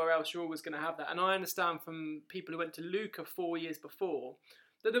it anywhere else, you're always going to have that. And I understand from people who went to Lucca 4 years before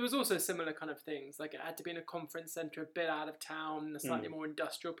that there was also similar kind of things. Like it had to be in a conference centre a bit out of town, in a slightly more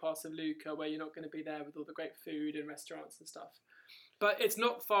industrial parts of Lucca where you're not going to be there with all the great food and restaurants and stuff. But it's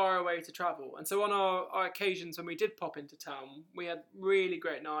not far away to travel. And so on our occasions when we did pop into town, we had really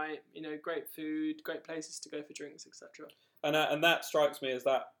great night, you know, great food, great places to go for drinks, etc. And that strikes me as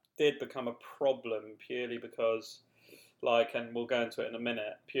that did become a problem purely because... and we'll go into it in a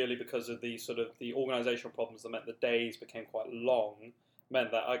minute, purely because of the sort of the organisational problems that meant the days became quite long, meant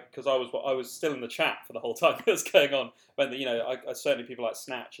that because I was still in the chat for the whole time it was going on, meant that, you know, I certainly people like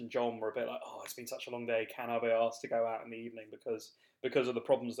Snatch and John were a bit like, oh, it's been such a long day, can I be asked to go out in the evening because of the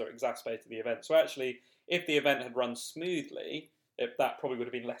problems that exacerbated the event. So actually, if the event had run smoothly, that probably would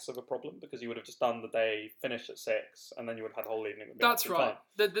have been less of a problem because you would have just done the day, finished at 6, and then you would have had the whole evening. That's right.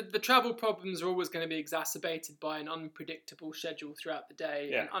 The travel problems are always going to be exacerbated by an unpredictable schedule throughout the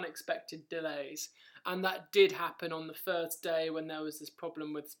day and unexpected delays. And that did happen on the first day when there was this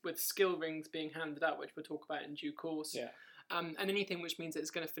problem with skill rings being handed out, which we'll talk about in due course. Yeah. And anything which means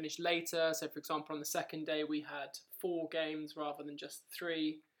it's going to finish later. So, for example, on the second day we had 4 games rather than just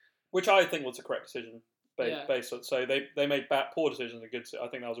 3. Which I think was a correct decision. Based on, so they made poor decisions and good. I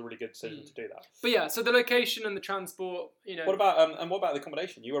think that was a really good decision to do that. But yeah, so the location and the transport, you know. What about the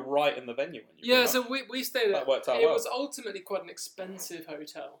accommodation? You were right in the venue when you. Yeah, so we stayed there. That worked out well. It was ultimately quite an expensive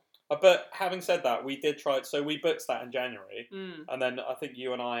hotel. But having said that, we did try. So we booked that in January, and then I think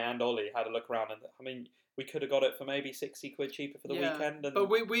you and I and Ollie had a look around, and I mean, we could have got it for maybe 60 quid cheaper for the weekend. And but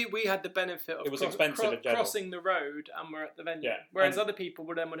we had the benefit of it was expensive in general. Crossing the road and we're at the venue. Yeah. Whereas other people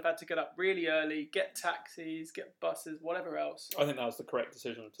would have had to get up really early, get taxis, get buses, whatever else. I think that was the correct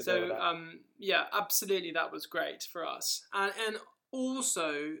decision to go with that. So, yeah, absolutely that was great for us. And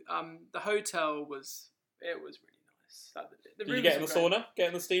also, the hotel was really nice. Did you get in the sauna? Get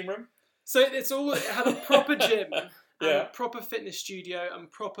in the steam room? So it had a proper gym. And a proper fitness studio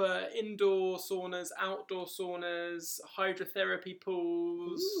and proper indoor saunas, outdoor saunas, hydrotherapy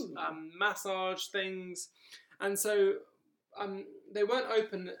pools, massage things. And so they weren't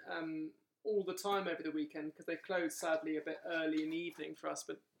open all the time over the weekend because they closed sadly a bit early in the evening for us,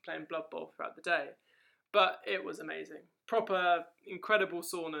 but playing Blood Bowl throughout the day. But it was amazing. Proper, incredible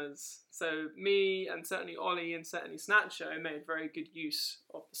saunas. So me and certainly Ollie and certainly Snatcho made very good use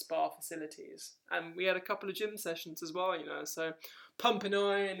of the spa facilities. And we had a couple of gym sessions as well, so pumping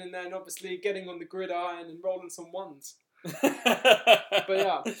iron and then obviously getting on the gridiron and rolling some ones. But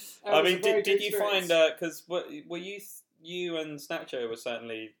yeah. I mean, did you find, because were you and Snatcho were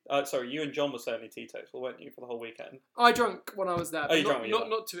certainly, you and John were certainly teetotal, weren't you, for the whole weekend? I drank when I was there, but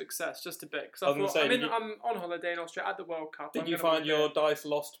not to excess, just a bit. Because I'm on holiday in Austria at the World Cup. Did you find your dice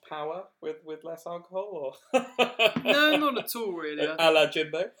lost power with less alcohol? Or? No, not at all, really. A la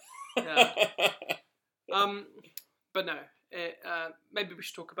Jimbo? Yeah. But no, maybe we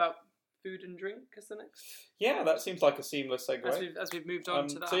should talk about food and drink as the next. Yeah, that seems like a seamless segue. As we've moved on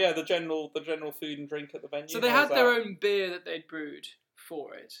to that. So yeah, the general food and drink at the venue. So they had their own beer that they'd brewed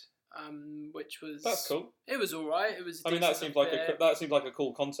for it, which was that's cool. It was all right. It was. That seems like a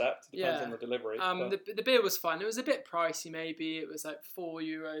cool concept. Depends on the delivery. The beer was fun. It was a bit pricey, maybe. It was like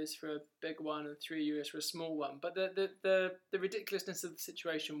 €4 for a big one and €3 for a small one. But the ridiculousness of the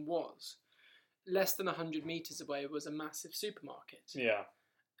situation was, less than 100 meters away was a massive supermarket. Yeah.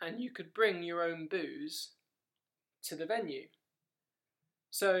 And you could bring your own booze to the venue.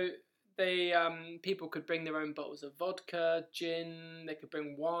 So people could bring their own bottles of vodka, gin, they could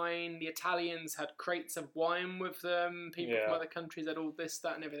bring wine. The Italians had crates of wine with them. People from other countries had all this,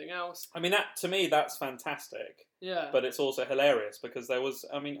 that and everything else. I mean, to me, that's fantastic. Yeah. But it's also hilarious because there was,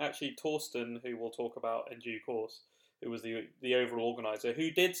 actually Torsten, who we'll talk about in due course, who was the overall organizer, who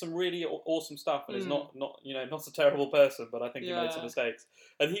did some really awesome stuff and is not a terrible person, but I think he made some mistakes.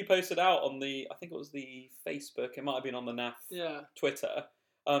 And he posted out on I think it was the Facebook, it might have been on the NAF Twitter.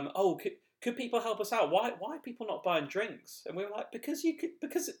 Could people help us out? Why are people not buying drinks? And we were like, because you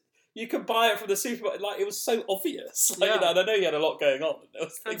could buy it from the supermarket. Like, it was so obvious. And I know you had a lot going on.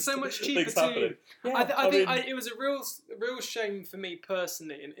 And so much cheaper too. Yeah, I think it was a real shame for me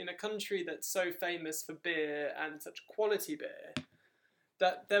personally, in a country that's so famous for beer and such quality beer,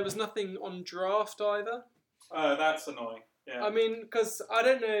 that there was nothing on draft either. Oh, that's annoying. Yeah. I mean, because I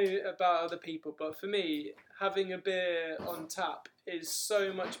don't know about other people, but for me, having a beer on tap is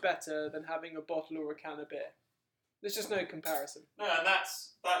so much better than having a bottle or a can of beer. There's just no comparison. No, and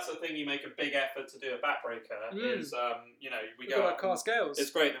that's the thing you make a big effort to do at Backbreaker is, we go out cask ales.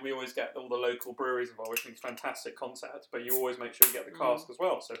 It's great that we always get all the local breweries involved, which means fantastic concept, but you always make sure you get the cask as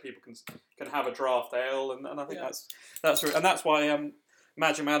well, so people can have a draft ale, and I think that's why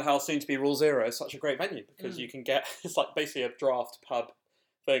Magic Madhouse, soon to be Rule Zero, is such a great venue, because you can get, it's like basically a draft pub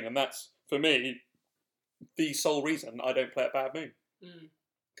thing, and that's, for me, the sole reason I don't play at Bad Moon.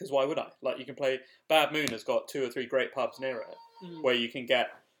 Because why would I? Like, you can play... Bad Moon has got 2 or 3 great pubs near it where you can get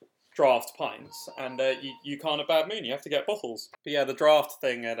draft pints, and you can't at Bad Moon. You have to get bottles. But yeah, the draft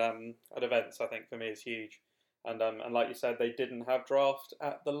thing at events, I think, for me, is huge. And like you said, they didn't have draft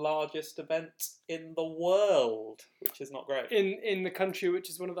at the largest event in the world, which is not great. In the country, which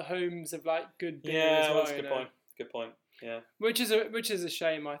is one of the homes of, like, good beer as well. That's a good point. Good point, yeah. Which is a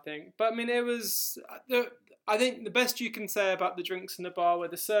shame, I think. But, I mean, it was... I think the best you can say about the drinks in the bar were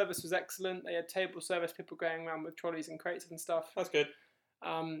the service was excellent. They had table service, people going around with trolleys and crates and stuff. That's good.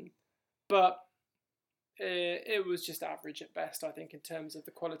 But it was just average at best, I think, in terms of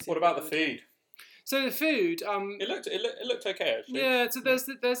the quality. What about the food? So the food, it looked okay, actually. Yeah, so there's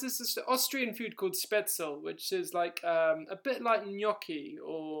this Austrian food called Spätzle, which is like a bit like gnocchi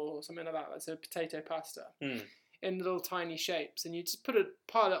or something like that. That's a potato pasta in little tiny shapes, and you just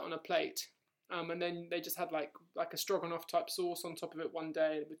pile it on a plate. And then they just had like a stroganoff type sauce on top of it one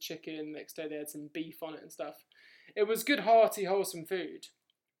day with chicken. The next day they had some beef on it and stuff. It was good, hearty, wholesome food.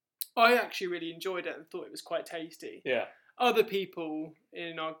 I actually really enjoyed it and thought it was quite tasty. Yeah. Other people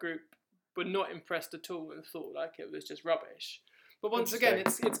in our group were not impressed at all and thought like it was just rubbish. But once again,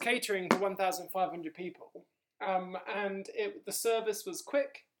 it's catering for 1,500 people, and the service was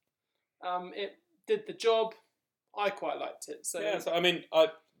quick. It did the job. I quite liked it. So yeah. So I mean,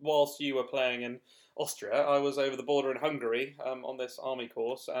 whilst you were playing in Austria, I was over the border in Hungary on this army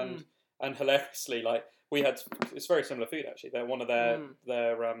course, and hilariously, like, it's very similar food actually. They're one of their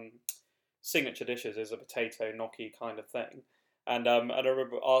signature dishes is a potato gnocchi kind of thing, and I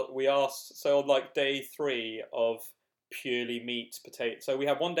remember we asked, so on like day 3 of purely meat potato. So we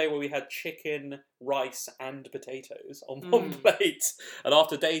had one day where we had chicken, rice, and potatoes on one plate, and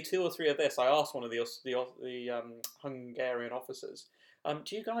after day 2 or 3 of this, I asked one of the Hungarian officers.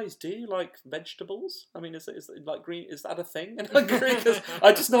 do you guys do like vegetables? I mean, is it like green? Is that a thing in Hungary? Because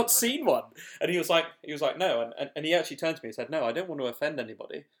I just not seen one. And he was like, no. And he actually turned to me and said, no, I don't want to offend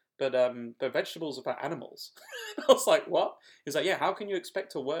anybody, but vegetables are about animals. I was like, what? He was like, yeah. How can you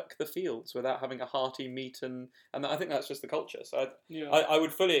expect to work the fields without having a hearty meat and I think that's just the culture. So I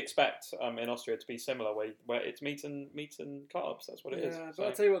would fully expect in Austria to be similar, where it's meat and carbs. That's what it is. Yeah, but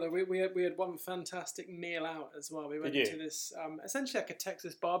I'll tell you what, though, we had one fantastic meal out as well. We went to this essentially like a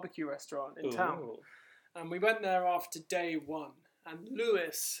Texas barbecue restaurant in town, and we went there after day one. And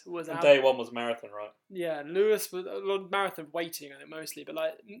Lewis was out. Day one was marathon, right? Yeah, Lewis was a lot of marathon waiting on it mostly, but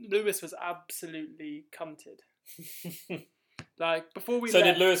like Lewis was absolutely cunted. Like before we. So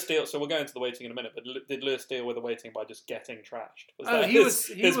did Lewis deal? So we'll go into the waiting in a minute. But did Lewis deal with the waiting by just getting trashed? He was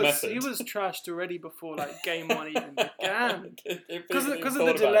trashed already before like game one even began. Because of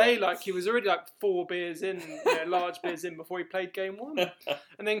the delay, like he was already like 4 beers in, large beers in before he played game one,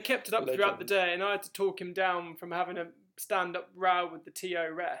 and then kept it up throughout the day. And I had to talk him down from having a stand-up row with the TO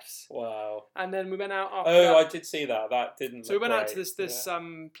refs. Wow. And then we went out after that. I did see that. That didn't. So we went out to this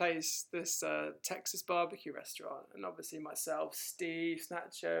place, this Texas barbecue restaurant, and obviously myself, Steve,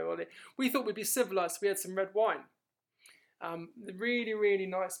 Snatcho, Ollie. We thought we'd be civilized. So we had some red wine, really, really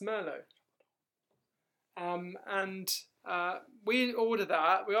nice Merlot. And we ordered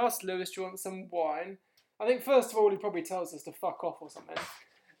that. We asked Lewis, do you want some wine? I think first of all he probably tells us to fuck off or something.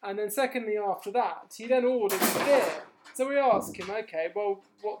 And then secondly, after that, he then ordered beer. So we ask him, okay, well,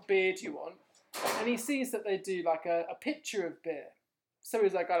 what beer do you want? And he sees that they do like a pitcher of beer. So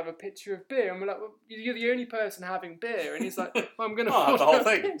he's like, I have a pitcher of beer. And we're like, well, you're the only person having beer. And he's like, well, I'm going to order the whole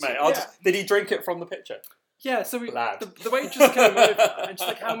thing, pitcher. mate. Did he drink it from the pitcher? Yeah, so the waitress came over and she's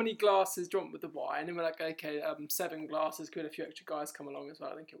like, how many glasses do you want with the wine? And we're like, okay, 7 glasses. Could a few extra guys come along as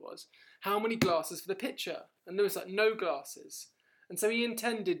well, I think it was. How many glasses for the pitcher? And there was like, no glasses. And so he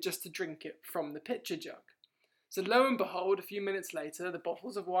intended just to drink it from the pitcher jug. So lo and behold, a few minutes later, the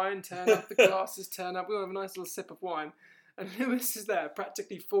bottles of wine turn up, the glasses turn up, we all have a nice little sip of wine. And Lewis is there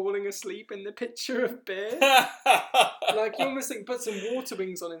practically falling asleep in the pitcher of beer. Like you almost think put some water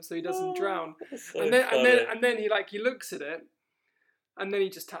wings on him so he doesn't drown. So and then he looks at it and then he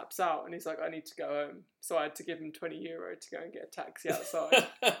just taps out and he's like, I need to go home. So I had to give him €20 to go and get a taxi outside.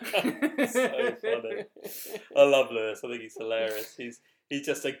 So funny. I love Lewis. I think he's hilarious. He's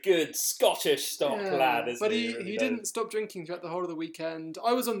just a good Scottish stock lad, isn't he? But he didn't stop drinking throughout the whole of the weekend.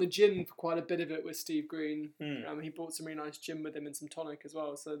 I was on the gin for quite a bit of it with Steve Green. He brought some really nice gin with him and some tonic as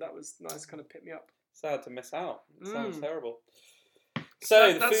well. So that was nice, kind of pick me up. Sad to miss out. It sounds terrible.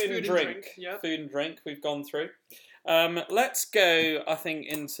 So the food and drink. Yeah. Food and drink we've gone through. Let's go, I think,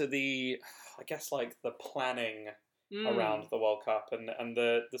 into the planning around the World Cup and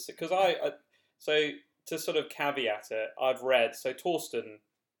the because so to sort of caveat it, I've read, so Torsten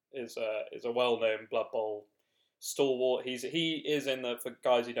is a well-known Blood Bowl stalwart. He is in the, for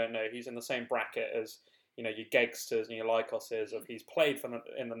guys who don't know, he's in the same bracket as your Gegsters and your Lycoses. He's played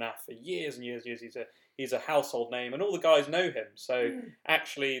in the NAF for years and years. He's a household name, and all the guys know him. So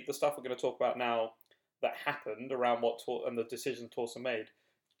actually, the stuff we're going to talk about now that happened around and the decision Torsten made,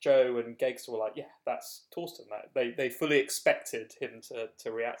 Joe and Gegster were like, yeah, that's Torsten. They fully expected him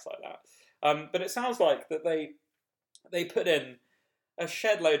to react like that. But it sounds like that they put in a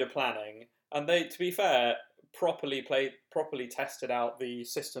shed load of planning, and they, to be fair, properly tested out the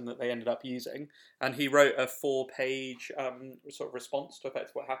system that they ended up using. And he wrote a 4-page sort of response to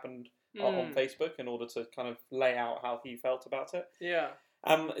affect what happened on Facebook in order to kind of lay out how he felt about it. Yeah.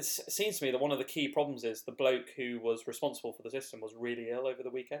 It seems to me that one of the key problems is the bloke who was responsible for the system was really ill over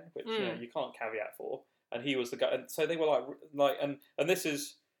the weekend, which you can't caveat for. And he was the guy, and so they were like, and this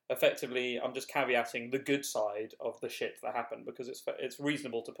is effectively, I'm just caveating the good side of the shit that happened because it's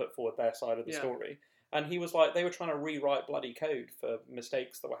reasonable to put forward their side of the story. And he was like, they were trying to rewrite bloody code for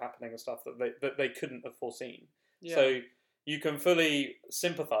mistakes that were happening and stuff that they couldn't have foreseen. Yeah. So you can fully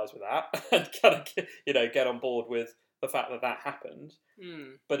sympathise with that and kind of get on board with the fact that happened,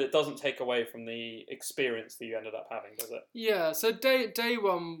 but it doesn't take away from the experience that you ended up having, does it? Yeah. So day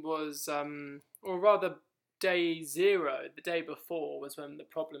one was, or rather, day 0, the day before, was when the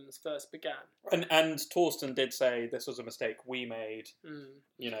problems first began. And Torsten did say this was a mistake we made.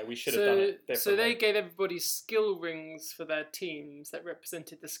 We should have done it differently. So they gave everybody skill rings for their teams that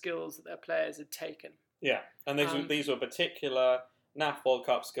represented the skills that their players had taken. Yeah, and these were particular NAF World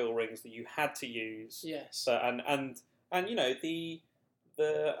Cup skill rings that you had to use. Yes. So, and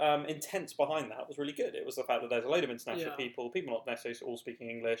intent behind that was really good. It was the fact that there's a load of international people not necessarily all speaking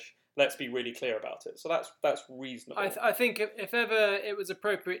English. Let's be really clear about it. So that's reasonable. I think if ever it was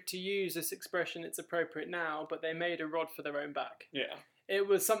appropriate to use this expression, it's appropriate now. But they made a rod for their own back. Yeah, it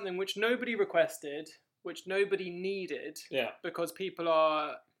was something which nobody requested, which nobody needed. Yeah, because people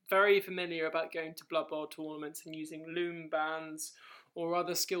are very familiar about going to Blood Bowl tournaments and using loom bands or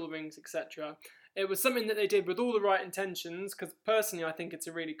other skill rings, etc. It was something that they did with all the right intentions, because personally I think it's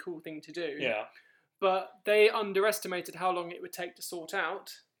a really cool thing to do. Yeah. But they underestimated how long it would take to sort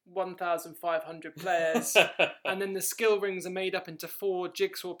out 1,500 players, and then the skill rings are made up into 4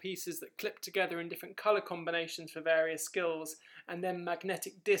 jigsaw pieces that clip together in different colour combinations for various skills, and then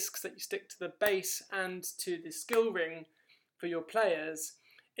magnetic discs that you stick to the base and to the skill ring for your players.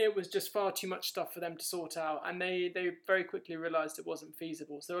 It was just far too much stuff for them to sort out, and they very quickly realised it wasn't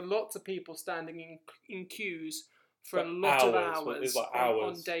feasible. So there were lots of people standing in queues for a lot of hours,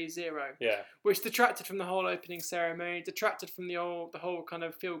 on day 0, which detracted from the whole opening ceremony, detracted from the whole kind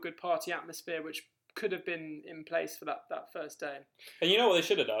of feel-good party atmosphere, which could have been in place for that first day. And you know what they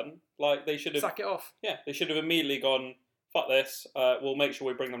should have done? Like, they should have... Sack it off. Yeah, they should have immediately gone, fuck this, we'll make sure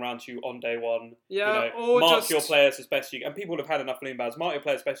we bring them around to you on day 1. Yeah, you know, mark your players as best you can. And people would have had enough balloon bands. Mark your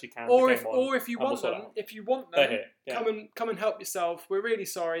players as best you can. Or if you want them, yeah. come and help yourself. We're really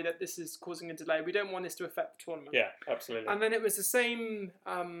sorry that this is causing a delay. We don't want this to affect the tournament. Yeah, absolutely. And then it was the same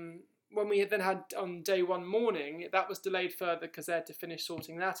when we then had on day 1 morning. That was delayed further because they had to finish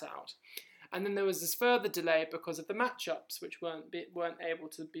sorting that out. And then there was this further delay because of the matchups, which weren't able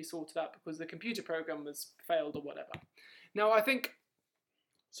to be sorted out because the computer program was failed or whatever. Now, I think...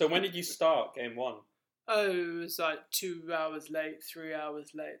 So when did you start game 1? Oh, it was like 2 hours late, 3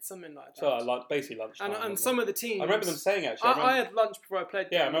 hours late, something like that. So basically lunchtime. And some of the teams... I remember them saying, actually. I had lunch before I played.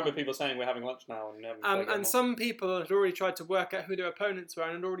 Yeah, I remember people saying we're having lunch now. And some people had already tried to work out who their opponents were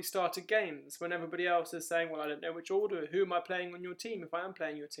and had already started games when everybody else is saying, well, I don't know which order. Who am I playing on your team if I am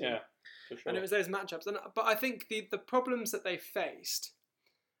playing your team? Yeah, for sure. And it was those matchups. But I think the problems that they faced...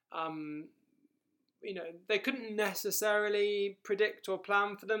 they couldn't necessarily predict or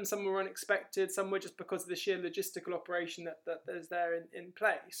plan for them. Some were unexpected, some were just because of the sheer logistical operation that is there in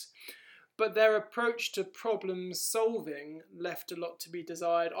place. But their approach to problem solving left a lot to be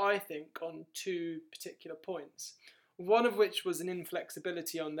desired, I think, on 2 particular points. One of which was an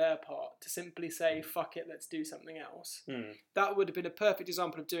inflexibility on their part to simply say, fuck it, let's do something else. That would have been a perfect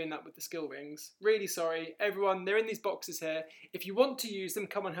example of doing that with the skill rings. Really sorry, everyone, they're in these boxes here. If you want to use them,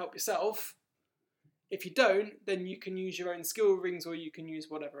 come and help yourself. If you don't, then you can use your own skill rings or you can use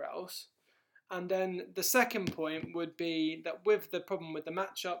whatever else. And then the second point would be that with the problem with the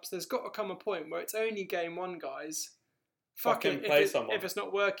matchups, there's got to come a point where it's only game 1, guys. Fuck it, if it's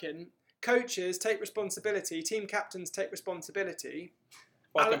not working. Coaches take responsibility, team captains take responsibility.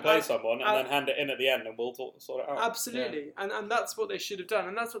 Fucking play someone and then hand it in at the end and we'll sort it out. Absolutely. Yeah. And that's what they should have done.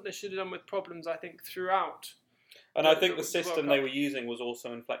 And that's what they should have done with problems, I think, throughout. And I think the system they were using was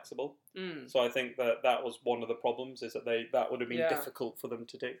also inflexible. So I think that was one of the problems, is that that would have been difficult for them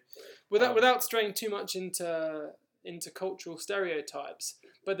to do. Without straying too much into cultural stereotypes,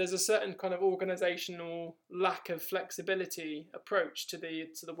 but there's a certain kind of organisational lack of flexibility approach to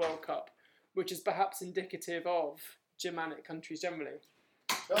the World Cup, which is perhaps indicative of Germanic countries generally.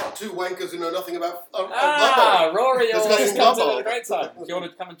 Oh, 2 wankers who know nothing about Rory always comes in at a great time. Do you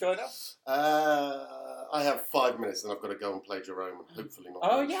want to come and join us? I have 5 minutes, and I've got to go and play Jerome, and hopefully not.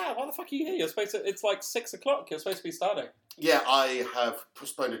 Oh yeah, why the fuck are you here? You're supposed to. It's like 6 o'clock. You're supposed to be starting. Yeah, I have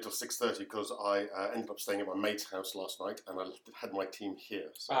postponed it till 6:30 because I ended up staying at my mate's house last night, and I had my team here.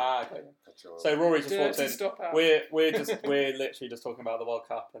 So okay. So Rory just walked in. We're literally just talking about the World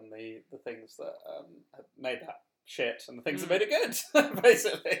Cup and the things that have made that shit and the things that made it good.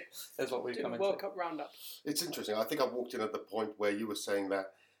 Basically, is what we've come into. World Cup roundup. It's interesting. I think I walked in at the point where you were saying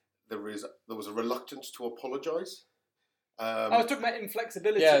that there was a reluctance to apologise. I was talking about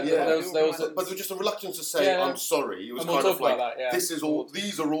inflexibility. But there was just a reluctance to say I'm sorry. It was kind of like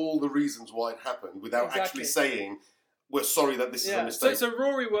these are all the reasons why it happened, without actually saying we're sorry that this is a mistake. So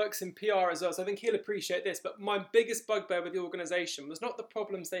Rory works in PR as well, so I think he'll appreciate this. But my biggest bugbear with the organisation was not the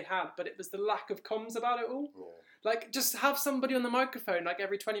problems they had, but it was the lack of comms about it all. Yeah. Like, just have somebody on the microphone, like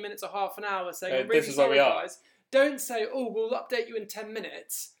every 20 minutes or half an hour, saying, I'm really sorry, guys. Don't say, we'll update you in 10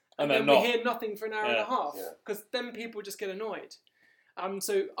 minutes. And then we hear nothing for an hour and a half, because then people just get annoyed.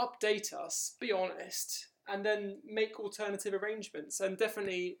 So update us, be honest, and then make alternative arrangements. And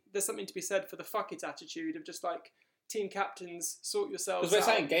definitely there's something to be said for the fuck it attitude of just like, team captains, sort yourselves out. Because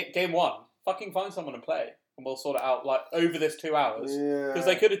we're saying game 1, fucking find someone to play, and we'll sort it out like over this 2 hours. Because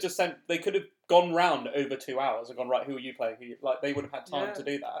they could have gone round over 2 hours and gone, right, who are you playing? Like, they would have had time to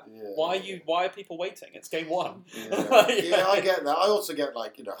do that. Yeah. Why are people waiting? It's game one. Yeah, I get that. I also get,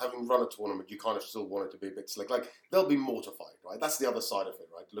 like, having run a tournament, you kind of still want it to be a bit slick. Like, they'll be mortified, right? That's the other side of it,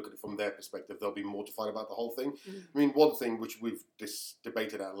 right? Look at it from their perspective. They'll be mortified about the whole thing. I mean, one thing which we've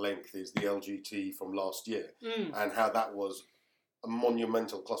debated at length is the LGT from last year and how that was a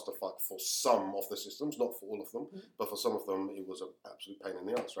monumental clusterfuck for some of the systems, not for all of them, but for some of them it was an absolute pain in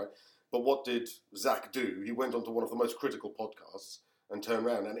the ass, right? But what did Zach do? He went onto one of the most critical podcasts and turned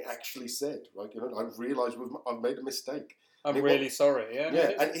around and he actually said, right, I've realised I've made a mistake. I'm really sorry.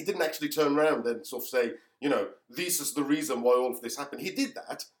 Yeah, and he didn't actually turn around and sort of say, this is the reason why all of this happened. He did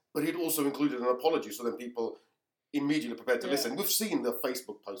that, but he'd also included an apology so then people immediately prepared to listen. We've seen the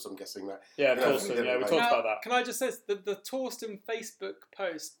Facebook post, I'm guessing that. Yeah, Torsten, we talked about that. Can I just say, the Torsten Facebook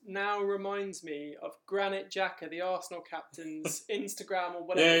post now reminds me of Granit Xhaka, the Arsenal captain's Instagram or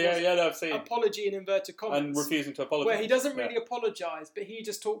whatever I've seen. Apology in inverted commas. And refusing to apologise. Where he doesn't really apologise, but he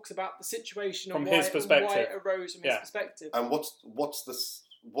just talks about the situation from and his perspective. why it arose from his perspective. And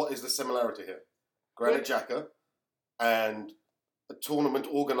what is the similarity here? Granit Xhaka and a tournament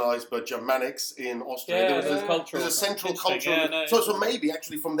organised by Germanics in Austria. There's a central culture. So maybe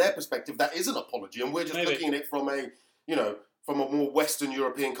actually from their perspective that is an apology, and we're just looking at it from from a more Western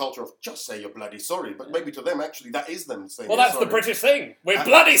European culture of just say you're bloody sorry. But maybe to them actually that is them saying. Well, that's the British thing. We're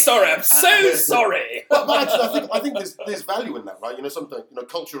bloody sorry. I'm so sorry. But actually, I think there's value in that, right? Something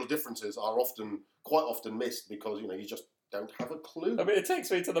cultural differences are quite often missed because you just don't have a clue. I mean, it takes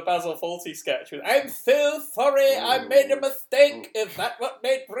me to the Basil Fawlty sketch with "I'm so sorry, I made a mistake. Is that what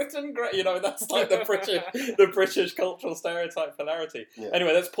made Britain great?" That's like the British cultural stereotype polarity. Yeah.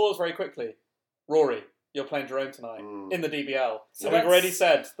 Anyway, let's pause very quickly. Rory, you're playing Jerome tonight in the DBL. So we've already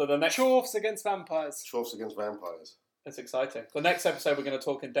said that the next Chorfs against Vampires. Chorfs against Vampires. It's exciting. The next episode, we're going to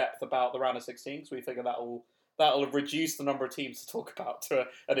talk in depth about the round of 16. So we figure that'll reduce the number of teams to talk about to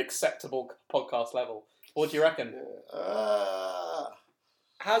an acceptable podcast level. What do you reckon?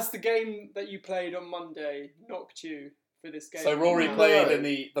 Has the game that you played on Monday knocked you for this game? So Rory played in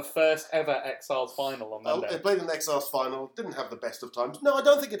the first ever Exiles final on Monday. I played in the Exiles final, didn't have the best of times. No, I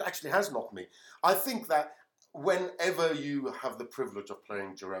don't think it actually has knocked me. I think that whenever you have the privilege of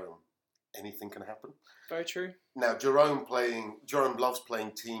playing Jerome, anything can happen. Very true. Now, Jerome loves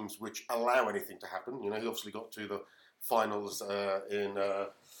playing teams which allow anything to happen. He obviously got to the finals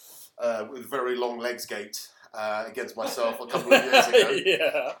with very long legs gate against myself a couple of years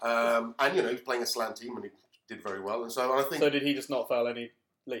ago. And he was playing a slant team and he did very well. And so I think. So did he just not fail any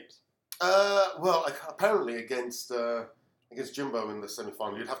leaps? Well, apparently against Jimbo in the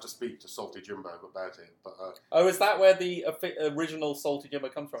semi-final, you'd have to speak to Salty Jimbo about it. But is that where the original Salty Jimbo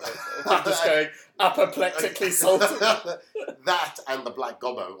comes from? Just going apoplectically salty. That and the Black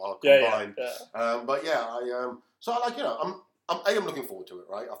Gobbo are combined. But so I'm looking forward to it.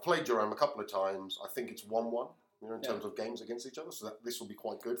 Right, I've played Jerome a couple of times. I think it's 1-1. In terms of games against each other, so this will be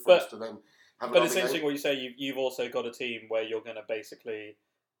quite good for us to then have. But it's interesting what you say. You've also got a team where you're going to basically,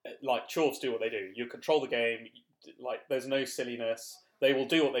 like Chorfs do what they do. You control the game. Like there's no silliness. They will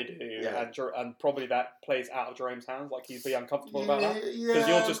do what they do, and probably that plays out of Jerome's hands. Like he'd be uncomfortable about that because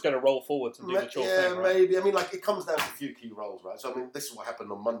you're just going to roll forwards and do the Chorfs thing. Right? Maybe. I mean, like it comes down to a few key roles, right? So I mean, this is what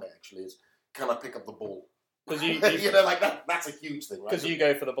happened on Monday. Actually, is can I pick up the ball? Because you that's a huge thing, right? Because you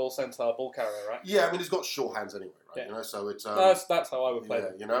go for the ball centre, ball carrier, right? Yeah, I mean, he's got sure hands anyway, right? Yeah. So it's that's how I would play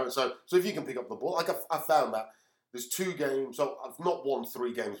them. So if you can pick up the ball, like I found that there's 2 games. So I've not won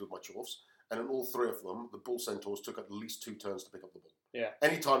 3 games with my Chorfs, and in all 3 of them, the bull centaurs took at least 2 turns to pick up the ball. Yeah.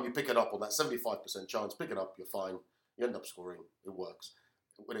 Anytime you pick it up on that 75% chance, pick it up, you're fine. You end up scoring. It works.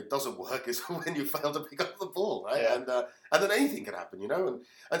 When it doesn't work is when you fail to pick up the ball, right? Yeah. And then anything can happen, and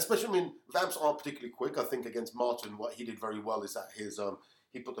especially, I mean, Vamps aren't particularly quick. I think against Martin, what he did very well is that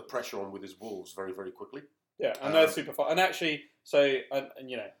he put the pressure on with his wolves very, very quickly. Yeah, and they're super fun. And actually, I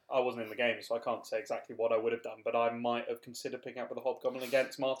wasn't in the game, so I can't say exactly what I would have done, but I might have considered picking up with a Hobgoblin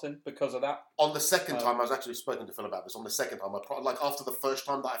against Martin because of that. On the second time, I was actually speaking to Phil about this. On the second time, after the first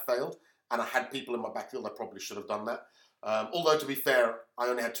time that I failed, and I had people in my backfield, I probably should have done that. Although, to be fair, I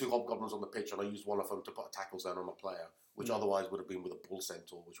only had 2 Hobgoblins on the pitch and I used one of them to put a tackle zone on a player, which otherwise would have been with a Bull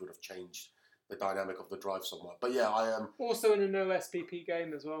Centaur, which would have changed the dynamic of the drive somewhat. But yeah, I am... Also in a no SPP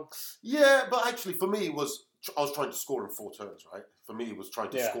game as well. Yeah, but actually for me, I was trying to score in 4 turns, right? For me, it was trying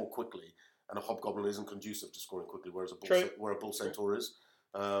to score quickly, and a Hobgoblin isn't conducive to scoring quickly, whereas a Bull Centaur is.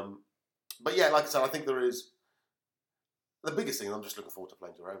 But yeah, like I said, I think there is... The biggest thing, I'm just looking forward to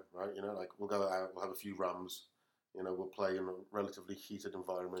playing Jerome, right? We'll go out, we'll have a few rums. we'll play in a relatively heated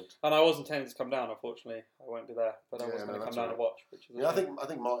environment. And I was intending to come down, unfortunately. I won't be there, but I was going to come down and watch. Which is I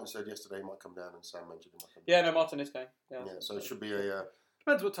think Martin said yesterday he might come down, and Sam mentioned he might come down. Yeah, no, Martin is going. Yeah, so it should be a...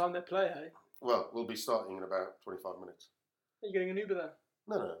 Depends what time they play, eh? Well, we'll be starting in about 25 minutes. Are you getting an Uber there?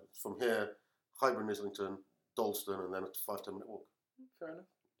 No. From here, Highbury, Islington, Dalston, and then a 5-10 minute walk. Fair enough.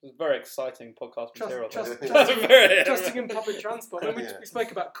 It's very exciting podcast material. Trusting in public transport. And we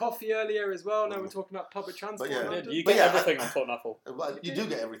spoke about coffee earlier as well. Now we're talking about public transport. You get everything on talkNUFFLE. You do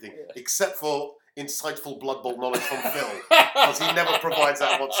get everything, except for insightful Blood Bowl knowledge from Phil, because he never provides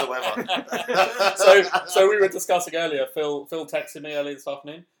that whatsoever. so we were discussing earlier. Phil texted me earlier this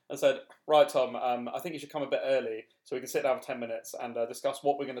afternoon and said, "Right, Tom, I think you should come a bit early so we can sit down for 10 minutes and discuss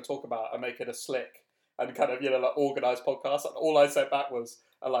what we're going to talk about and make it a slick and kind of organised podcast." And all I said back was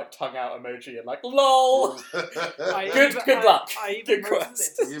a tongue out emoji and lol. Good luck. Good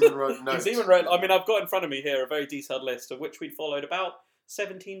quest. He even wrote notes. He's even wrote. I mean, I've got in front of me here a very detailed list of which we'd followed about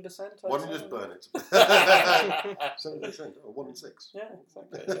 17%. Why don't you just burn it? 7%. 1 in 6. Yeah,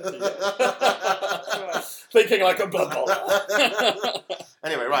 exactly. Thinking like a Blood Bowl.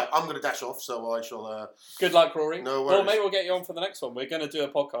 Anyway, right, I'm going to dash off, so I shall... Good luck, Rory. No worries. Well, maybe we'll get you on for the next one. We're going to do a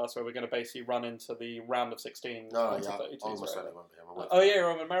podcast where we're going to basically run into the round of 16. No, yeah, I almost certainly won't be here. Oh, yeah, you're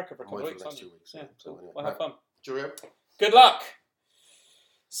in America for a couple of weeks, aren't you? 2 weeks. Yeah, so anyway, we'll have fun. Cheerio. Good luck.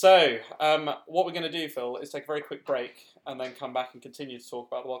 So, what we're going to do, Phil, is take a very quick break and then come back and continue to talk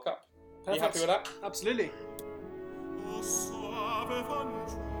about the World Cup. Are you happy with that? Absolutely.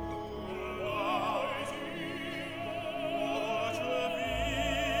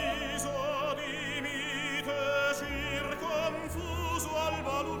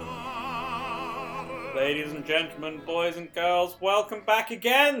 Ladies and gentlemen, boys and girls, welcome back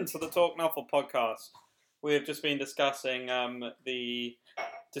again to the talkNUFFLE podcast. We have just been discussing the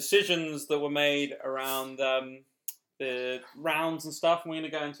decisions that were made around the rounds and stuff, and we're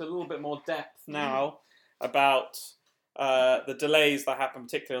going to go into a little bit more depth now about the delays that happened,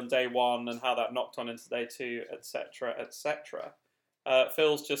 particularly on day one, and how that knocked on into day two, etc., etc.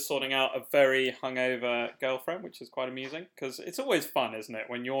 Phil's just sorting out a very hungover girlfriend, which is quite amusing, because it's always fun, isn't it,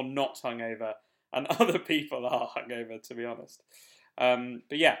 when you're not hungover and other people are hungover, to be honest.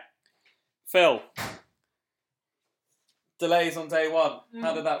 But yeah, Phil, delays on day one.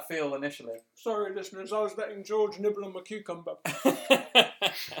 How did that feel initially? Sorry, listeners, I was letting George nibble on my cucumber.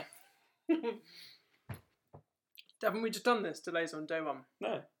 Haven't we just done this, delays on day one?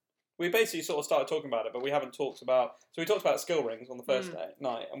 No. We basically sort of started talking about it, but we haven't talked about... So we talked about skill rings on the first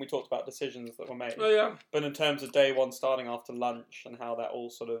night, and we talked about decisions that were made. Oh, yeah. But in terms of day one starting after lunch and how that all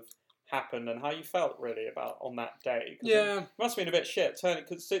sort of happened and how you felt really about on that day. Yeah. It must have been a bit shit.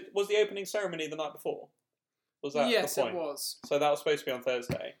 Because was the opening ceremony the night before? Was that yes, the point? It was. So that was supposed to be on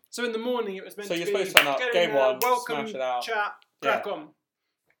Thursday. So in the morning it was meant to be... So you're supposed to turn up, game one, welcome, smash it out. Chat, crack on.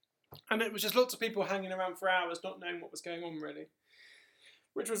 And it was just lots of people hanging around for hours not knowing what was going on really.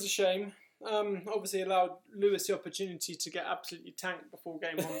 Which was a shame. Obviously allowed Lewis the opportunity to get absolutely tanked before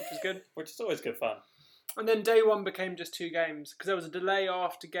game one, which was good. Which is always good fun. And then day one became just 2 games, because there was a delay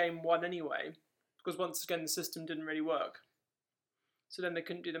after game one anyway, because once again the system didn't really work. So then they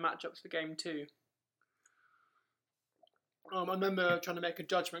couldn't do the matchups for game 2. I remember trying to make a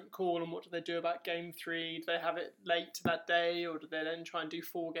judgment call on what do they do about game 3. Do they have it late that day, or do they then try and do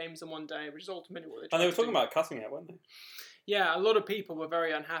 4 games in one day, which is ultimately what they tried. And they were talking about cutting it, weren't they? Yeah, a lot of people were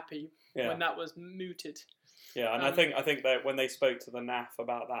very unhappy when that was mooted. Yeah, and I think that when they spoke to the NAF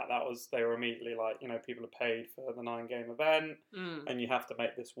about that, they were immediately like, people are paid for the 9-game event, and you have to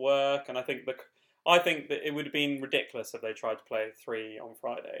make this work. And I think that it would have been ridiculous if they tried to play 3 on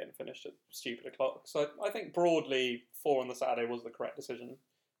Friday and finished at stupid o'clock. So I think broadly 4 on the Saturday was the correct decision,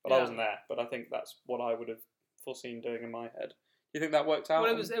 but I wasn't there. But I think that's what I would have foreseen doing in my head. Do you think that worked out?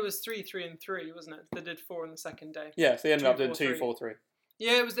 Well, it was 3, 3, and 3, wasn't it? They did 4 on the second day. Yeah, so they ended up doing 2, 4, 3.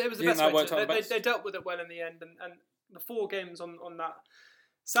 Yeah, it was the best way. They dealt with it well in the end, and the 4 games on that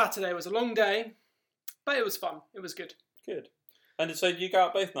Saturday was a long day, but it was fun. It was good. Good. And so did you go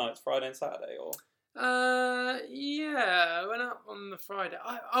out both nights, Friday and Saturday, or? Yeah, I went out on the Friday.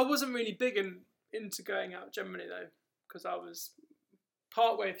 I wasn't really big into going out generally though, because I was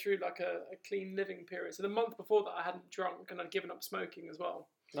partway through like a clean living period. So the month before that I hadn't drunk and I'd given up smoking as well.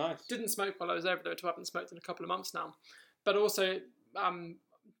 Nice. Didn't smoke while I was over there, too. I haven't smoked in a couple of months now. But also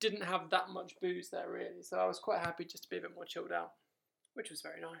didn't have that much booze there really. So I was quite happy just to be a bit more chilled out, which was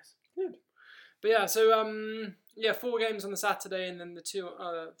very nice. Good. But yeah, so 4 games on the Saturday and then the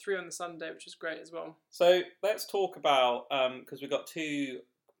 3 on the Sunday, which was great as well. So let's talk about, because we've got 2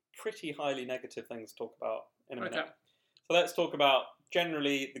 pretty highly negative things to talk about in a minute. Okay. So let's talk about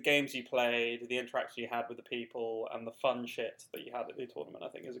generally the games you played, the interaction you had with the people, and the fun shit that you had at the tournament, I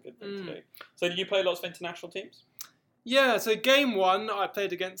think is a good thing to do. So did you play lots of international teams? Yeah, so game 1, I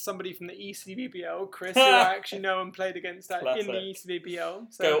played against somebody from the ECBBL, Chris, who I actually know and played against in the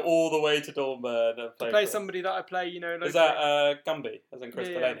ECBBL. So go all the way to Dornbirn and play somebody that I play, locally. Is that Gumby, as in Chris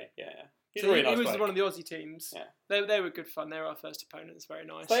Delaney? Yeah. He's a really nice He was bloke. one of the Aussie teams. Yeah. They were good fun. They were our first opponents. Very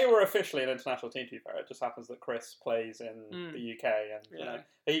nice. They were officially an international team, to be fair. It just happens that Chris plays in the UK, and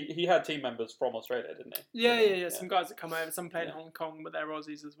he had team members from Australia, didn't he? Yeah. Some guys that come over. Some play in Hong Kong, but they're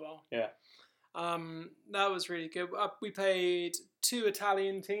Aussies as well. Yeah. That was really good. We played 2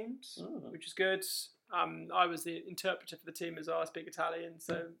 Italian teams, which is good. I was the interpreter for the team as well. I speak Italian,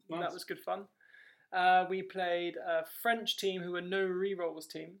 so that was good fun. We played a French team who were no rerolls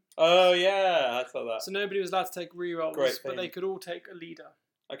team. Oh yeah, I saw that. So nobody was allowed to take rerolls, but they could all take a leader.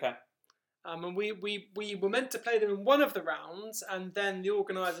 Okay. And we were meant to play them in one of the rounds, and then the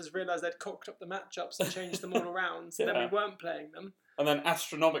organisers realised they'd cocked up the matchups and changed them all around, so then we weren't playing them. And then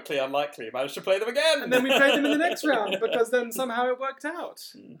astronomically unlikely managed to play them again. And then we played them in the next round because then somehow it worked out.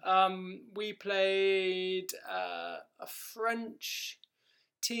 We played a French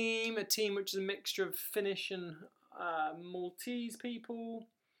team, a team which is a mixture of Finnish and Maltese people.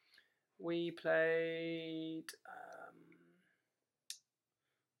 We played...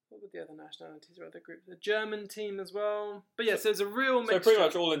 what were the other nationalities or other groups? The German team as well. But yeah, so it's a real mixture. So pretty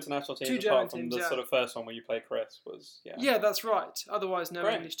much all international teams apart from the sort of first one where you played Chris was... Yeah, that's right. Otherwise, no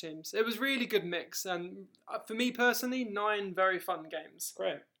English teams. It was really good mix. And for me personally, 9 very fun games.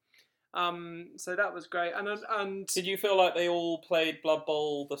 Great. So that was great. And did you feel like they all played Blood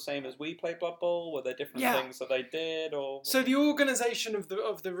Bowl the same as we played Blood Bowl? Were there different things that they did, or? So the organisation of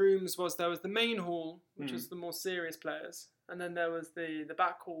the rooms was there was the main hall, which was the more serious players, and then there was the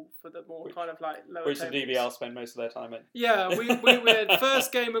back hall for the more kind of like lower. Which tables. the DBL spend most of their time in. Yeah, we had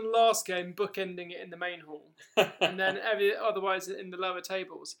first game and last game bookending it in the main hall, and then otherwise in the lower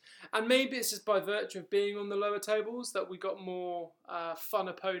tables. And maybe it's just by virtue of being on the lower tables that we got more fun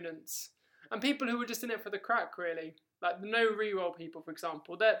opponents and people who were just in it for the crack, really. Like the no reroll people, for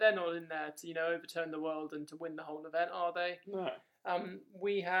example, they're not in there to overturn the world and to win the whole event, are they? No.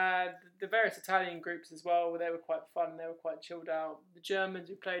 We had the various Italian groups as well, where they were quite fun, they were quite chilled out. The Germans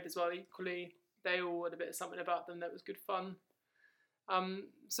who played as well equally, they all had a bit of something about them that was good fun.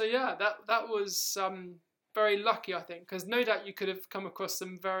 So yeah, that was very lucky, I think, because no doubt you could have come across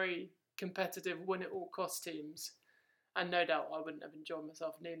some very competitive win-at-all-cost teams, and no doubt I wouldn't have enjoyed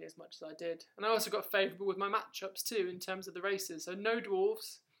myself nearly as much as I did. And I also got favourable with my matchups too in terms of the races, so no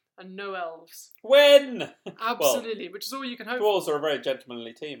dwarves and no elves. When? Absolutely, which is all you can hope dwarves for. are a very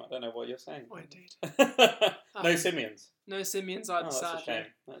gentlemanly team. I don't know what you're saying. Oh, indeed. No simians. No simians either, that's sadly. A shame.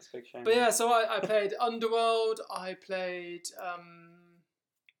 That's a big shame. But yeah, so I played Underworld, I played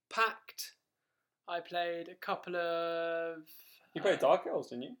Pact, I played a couple of... You played Dark Elves,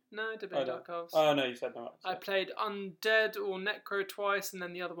 didn't you? No, I didn't play Dark Elves. Oh, no, you said no. I played Undead or Necro twice, and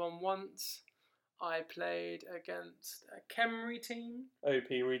then the other one once. I played against a Khemri team. OP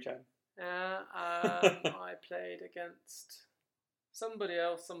regen. Yeah, I played against somebody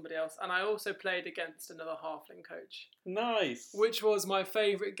else, and I also played against another Halfling coach. Nice. Which was my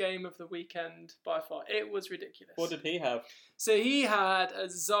favourite game of the weekend by far. It was ridiculous. What did he have? So he had a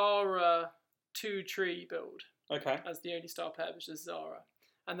Zara 2-tree build. Okay. As the only star player, which is Zara.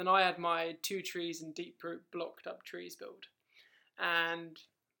 And then I had my 2 trees and deep root blocked up trees build. And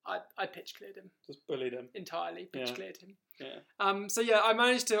I pitch cleared him. Just bullied him. Entirely pitch cleared him. Yeah. So yeah, I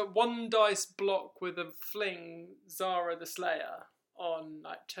managed to 1 dice block with a fling Zara the Slayer on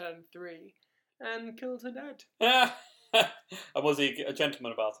like turn 3 and killed her dead. And was he a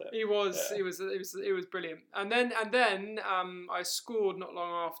gentleman about it? He was. Yeah. It was brilliant. And then I scored not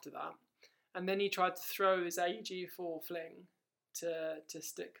long after that. And then he tried to throw his AG4 fling to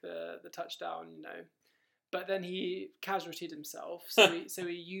stick the touchdown, But then he casualtied himself, so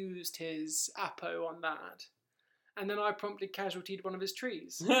he used his Apo on that. And then I promptly casualtied one of his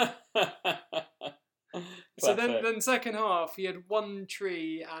trees. So then second half, he had 1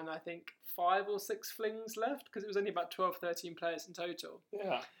 tree and I think 5 or 6 flings left, because it was only about 12, 13 players in total.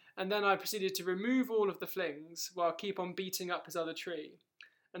 Yeah. And then I proceeded to remove all of the flings while keep on beating up his other tree.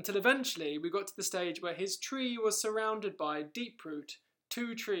 Until eventually we got to the stage where his tree was surrounded by deep root,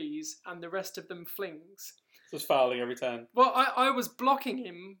 2 trees, and the rest of them flings. Just fouling every turn. Well, I was blocking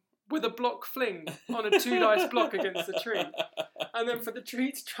him with a block fling on a 2 dice block against the tree. And then for the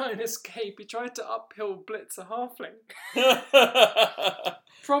tree to try and escape, he tried to uphill blitz a halfling.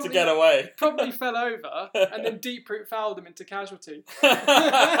 probably, to get away. Probably fell over, and then Deeproot fouled him into casualty.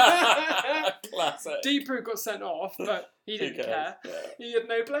 Classic. Deeproot got sent off, but he didn't care. Yeah. He had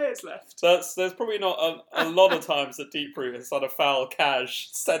no players left. There's probably not a lot of times that Deeproot has had a foul cash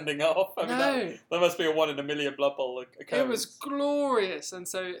sending off. I mean, that must be a 1 in a million Blood Bowl occurrence. It was glorious, and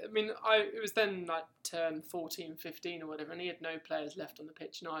so I mean, it was then like turn 14, 15 or whatever, and he had no players left on the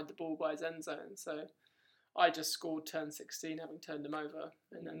pitch, and I had the ball by his end zone, so I just scored turn 16, having turned him over,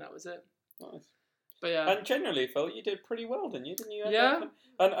 and then that was it. Nice. But yeah. And generally, Phil, you did pretty well, didn't you? Yeah.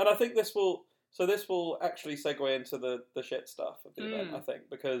 And I think this will actually segue into the shit stuff of the event, I think,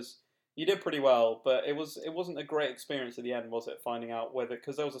 because you did pretty well, but it wasn't a great experience at the end, was it? Finding out whether,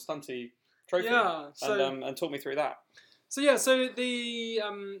 because there was a stunty trophy. Yeah. So, and talk me through that. So yeah, so the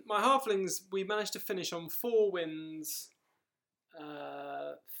my halflings, we managed to finish on 4 wins,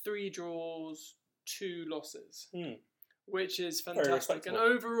 3 draws, 2 losses, which is fantastic. And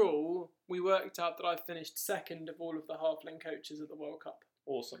overall, we worked out that I finished second of all of the halfling coaches at the World Cup.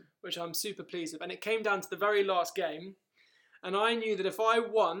 Awesome. Which I'm super pleased with. And it came down to the very last game, and I knew that if I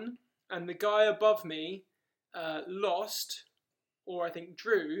won and the guy above me lost, or I think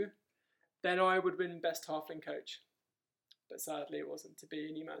drew, then I would win best halfling coach. But sadly it wasn't to be,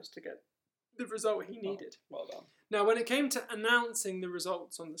 and he managed to get the result he needed. Well done. Now when it came to announcing the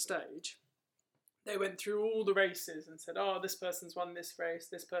results on the stage, they went through all the races and said, oh, this person's won this race,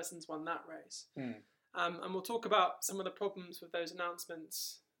 this person's won that race. And we'll talk about some of the problems with those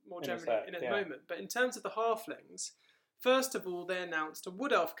announcements more generally in a moment. But in terms of the halflings, first of all, they announced a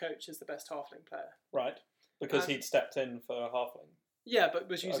Wood Elf coach as the best halfling player. Right, because he'd stepped in for halfling. Yeah, but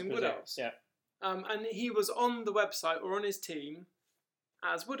was using Wood Elves. Yeah. And he was on the website or on his team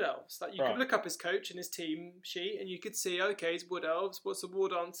as Wood Elves. Like you could look up his coach and his team sheet, and you could see, okay, he's Wood Elves. What's the War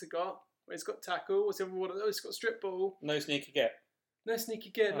Dancer got? Well, he's got tackle. What's the other War Dancer? Oh, he's got strip ball. No sneaky get. No sneaky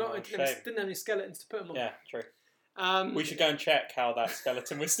get. Didn't have any skeletons to put him on. Yeah, true. We should go and check how that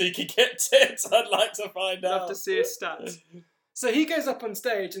skeleton with sneaky get did. I'd like to find out. Love to see his stats. So he goes up on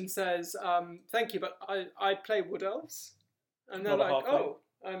stage and says, thank you, but I play Wood Elves. And they're like, oh.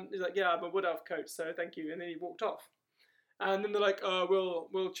 He's like, yeah, I'm a Wood Elf coach, so thank you. And then he walked off. And then they're like,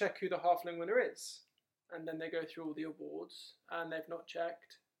 we'll check who the halfling winner is. And then they go through all the awards, and they've not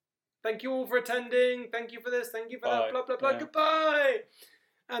checked. Thank you all for attending. Thank you for this. Thank you for that. Blah, blah, blah. Yeah. Goodbye.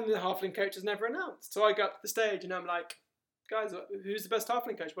 And the halfling coach is never announced. So I go up to the stage, and I'm like, guys, who's the best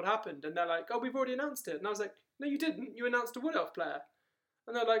halfling coach? What happened? And they're like, oh, we've already announced it. And I was like, no, you didn't. You announced a Wood Elf player.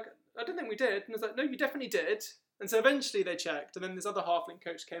 And they're like, I don't think we did. And I was like, no, you definitely did. And so eventually they checked, and then this other halfling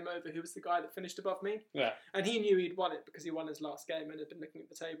coach came over, who was the guy that finished above me. Yeah. And he knew he'd won it because he won his last game and had been looking at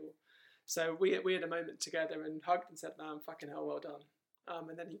the table. So we had a moment together and hugged and said, "Man, fucking hell, well done."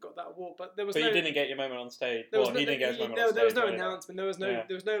 And then he got that award, but there was. But you didn't get your moment on stage. He didn't get his moment on stage. There was no announcement. There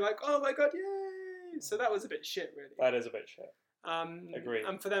was no like, "Oh my god, yay!" So that was a bit shit, really. That is a bit shit. Agreed.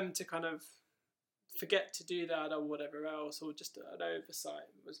 And for them to kind of forget to do that or whatever else, or just an oversight,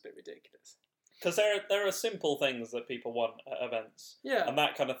 was a bit ridiculous. Because there are simple things that people want at events. Yeah. And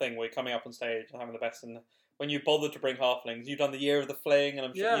that kind of thing, where you're coming up on stage and having the best. And when you bother to bring halflings, you've done the year of the fling, and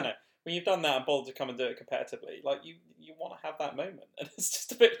I'm sure, you know, when you've done that and bothered to come and do it competitively, like, you want to have that moment. And it's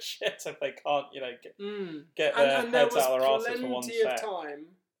just a bit shit if they can't, you know, get their heads out of their asses for one set. And there was plenty of time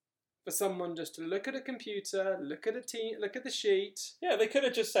for someone just to look at a computer, look at a team, look at the sheet. Yeah, they could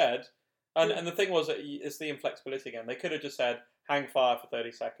have just said, and the thing was, it's the inflexibility again, they could have just said, hang fire for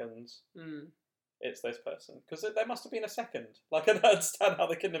 30 seconds. It's this person. Because there must have been a second. Like, I don't understand how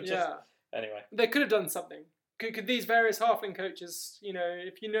they couldn't have just... Anyway. They could have done something. Could these various halfling coaches, you know,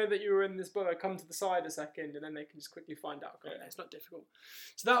 if you know that you were in this book, come to the side a second, and then they can just quickly find out. Yeah. It's not difficult.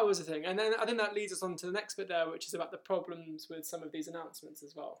 So that was the thing. And then I think that leads us on to the next bit there, which is about the problems with some of these announcements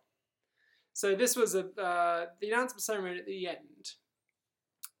as well. So this was the announcement ceremony at the end,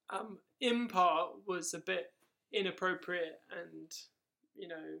 in part, was a bit inappropriate and, you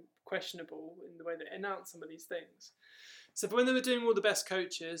know, questionable in the way they announced some of these things. So when they were doing all the best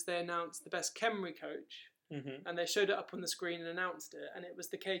coaches, they announced the best Khemri coach, and they showed it up on the screen and announced it, and it was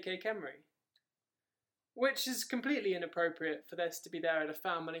the KK Khemri, which is completely inappropriate for this to be there at a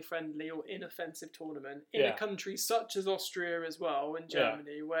family-friendly or inoffensive tournament in a country such as Austria as well, in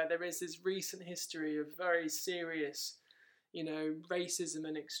Germany, where there is this recent history of very serious, you know, racism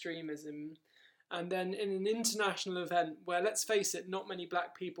and extremism. And then in an international event where, let's face it, not many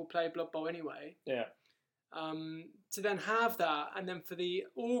black people play Blood Bowl anyway. Yeah. To then have that, and then for the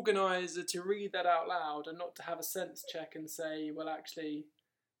organiser to read that out loud and not to have a sense check and say, well, actually,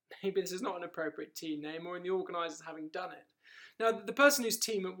 maybe this is not an appropriate team name, or in the organisers having done it. Now, the person whose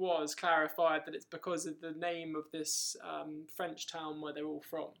team it was clarified that it's because of the name of this French town where they're all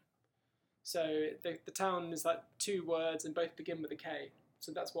from. So the town is like 2 words and both begin with a K.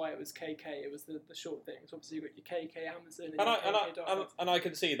 So that's why it was KK. It was the short thing. So obviously you've got your KK Amazon and I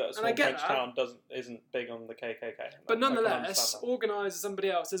can see that a small French town isn't big on the KKK. But nonetheless, organised as somebody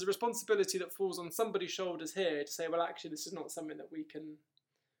else, there's a responsibility that falls on somebody's shoulders here to say, well, actually, this is not something that we can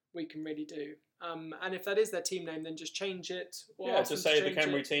really do. And if that is their team name, then just change it. Or to say the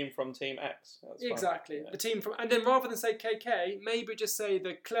Khemri team from Team X. That's exactly. fine. Yeah. The team from, and then rather than say KK, maybe just say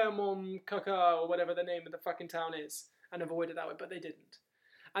the Clermont Caca or whatever the name of the fucking town is, and avoid it that way. But they didn't.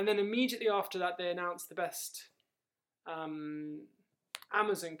 And then immediately after that, they announced the best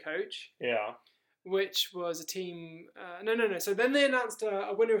Amazon coach. Yeah. Which was a team... No. So then they announced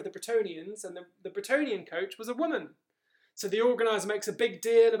a winner of the Bretonians, and the Bretonian coach was a woman. So the organiser makes a big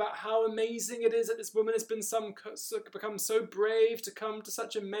deal about how amazing it is that this woman has become so brave to come to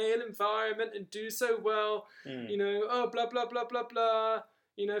such a male environment and do so well. You know, oh, blah, blah, blah, blah, blah.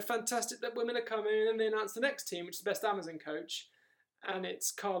 You know, fantastic that women are coming. And they announced the next team, which is the best Amazon coach. And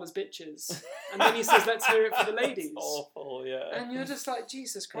it's Carla's bitches. And then he says, let's hear it for the ladies. That's awful, yeah. And you're just like,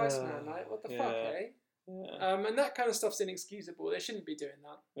 Jesus Christ, man, like, what the fuck, eh? Yeah. And that kind of stuff's inexcusable. They shouldn't be doing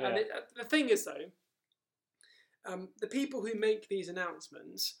that. Yeah. And the thing is, though, the people who make these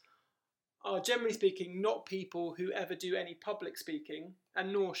announcements are, generally speaking, not people who ever do any public speaking,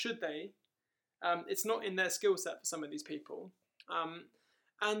 and nor should they. It's not in their skill set for some of these people.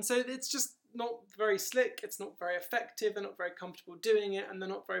 And so it's just not very slick, it's not very effective, they're not very comfortable doing it, and they're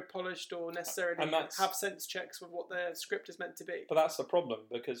not very polished or necessarily have sense checks with what their script is meant to be. But that's the problem,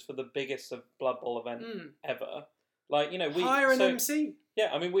 because for the biggest of Blood Bowl event ever, like, you know, we hire an MC.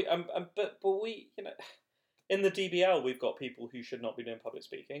 Yeah, I mean, but we, you know, in the DBL we've got people who should not be doing public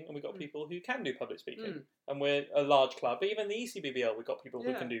speaking, and we've got people who can do public speaking, and we're a large club. But even the ECBBL, we've got people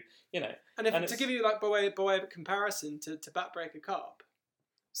who can do, you know. And to give you like by way of comparison to Backbreaker Cup.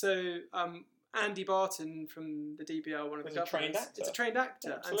 So Andy Barton from the DBL, one of the governors, it's a trained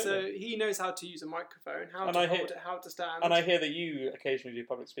actor, and so he knows how to use a microphone, how to hold it, how to stand. And I hear that you occasionally do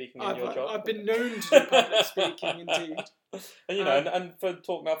public speaking in your job. I've been known to do public speaking, indeed. And you know, and for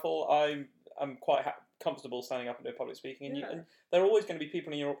talkNUFFLE, I'm quite comfortable standing up and doing public speaking, and there are always going to be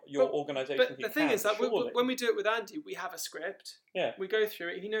people in your organisation who can. But the thing is that when we do it with Andy, we have a script. Yeah. We go through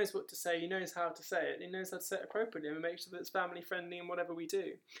it. He knows what to say. He knows how to say it. He knows how to say it appropriately, and we make sure that it's family friendly in whatever we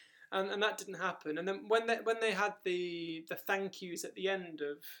do. And that didn't happen. And then when they had the thank yous at the end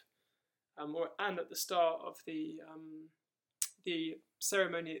of, and at the start of the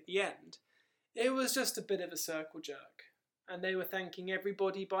ceremony at the end, it was just a bit of a circle jerk. And they were thanking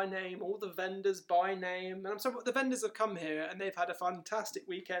everybody by name, all the vendors by name. And I'm sorry, the vendors have come here and they've had a fantastic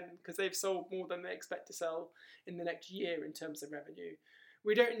weekend because they've sold more than they expect to sell in the next year in terms of revenue.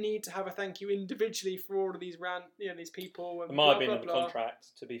 We don't need to have a thank you individually for all of these these people. And it might have been in the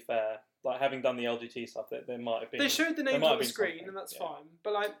contract, to be fair. Like, having done the LGT stuff, there might have been. They showed the names on the screen, and that's fine.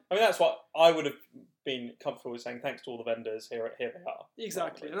 But I mean, that's what I would have been comfortable with saying. Thanks to all the vendors. Here they are.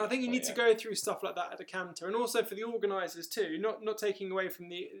 Exactly, and I think you need to go through stuff like that at a canter, and also for the organisers too. Not taking away from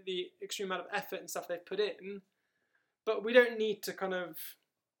the extreme amount of effort and stuff they've put in, but we don't need to kind of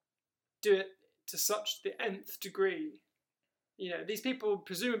do it to such the nth degree. You know, these people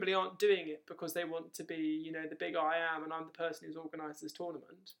presumably aren't doing it because they want to be, you know, the big I am and I'm the person who's organised this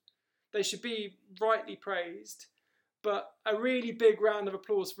tournament. They should be rightly praised, but a really big round of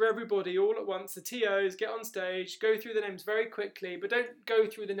applause for everybody all at once. The TOs get on stage, go through the names very quickly, but don't go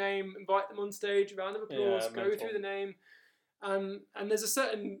through the name, invite them on stage, round of applause, go through the name. And there's a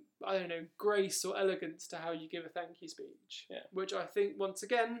certain, I don't know, grace or elegance to how you give a thank you speech, which I think, once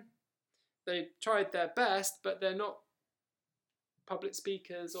again, they tried their best, but they're not public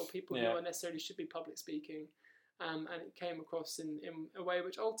speakers or people who are necessarily should be public speaking, and it came across in a way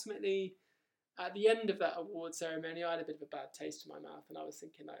which ultimately, at the end of that award ceremony, I had a bit of a bad taste in my mouth, and I was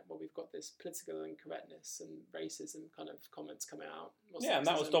thinking, like, well, we've got this political incorrectness and racism kind of comments coming out. And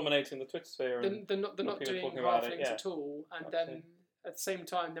that was dominating the Twitter sphere. They're not doing hard things at all, and then at the same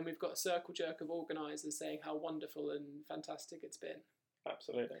time, then we've got a circle jerk of organisers saying how wonderful and fantastic it's been.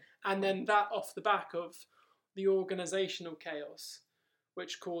 Absolutely. And then that off the back of the organisational chaos,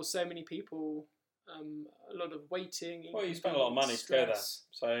 which caused so many people a lot of waiting. Well, you spend a lot of money to go there,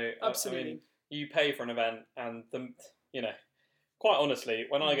 so absolutely. I mean, you pay for an event, and quite honestly,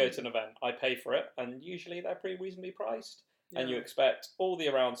 when I go to an event, I pay for it, and usually they're pretty reasonably priced, and you expect all the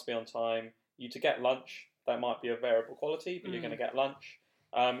arounds to be on time. You to get lunch, that might be of variable quality, but you're going to get lunch.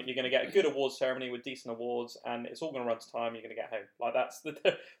 You're going to get a good awards ceremony with decent awards, and it's all going to run to time. You're going to get home. Like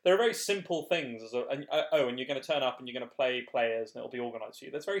there are very simple things. And you're going to turn up and you're going to play players, and it'll be organised for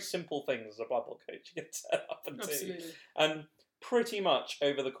you. There's very simple things as a Blood Bowl coach you can turn up and do. And pretty much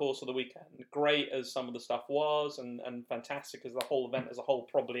over the course of the weekend, great as some of the stuff was, and fantastic as the whole event as a whole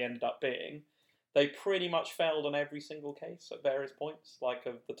probably ended up being, they pretty much failed on every single case at various points, like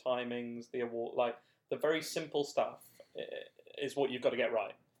of the timings, the award, like the very simple stuff is what you've got to get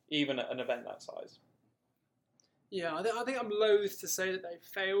right, even at an event that size. Yeah, I think I'm loath to say that they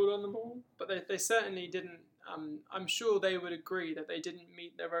failed on them all, but they certainly didn't. I'm sure they would agree that they didn't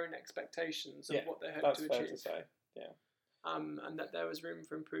meet their own expectations of what they hoped to achieve. That's fair to say, yeah. And that there was room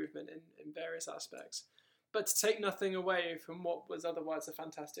for improvement in various aspects. But to take nothing away from what was otherwise a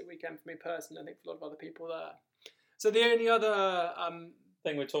fantastic weekend for me personally, I think for a lot of other people there. So the only other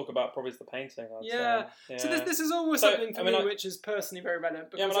thing we talk about probably is the painting. Yeah. So this is always something for me which is personally very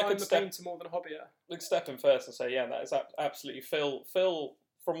relevant, because I'm a painter more than a hobbyer. Let's step in first and say, that is absolutely Phil. Phil,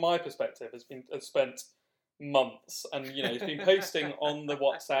 from my perspective, has spent months, and he's been posting on the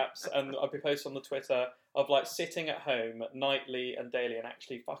WhatsApps, and I've been posting on the Twitter of like sitting at home nightly and daily and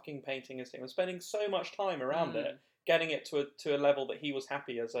actually fucking painting his team and spending so much time around it, getting it to a level that he was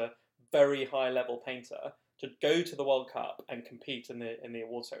happy as a very high level painter to go to the World Cup and compete in the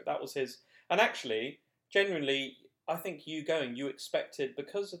awards show. That was his. And actually, genuinely, I think you expected,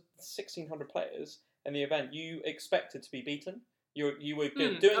 because of 1,600 players in the event, you expected to be beaten. You were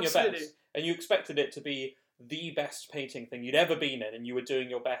doing your best, and you expected it to be the best painting thing you'd ever been in, and you were doing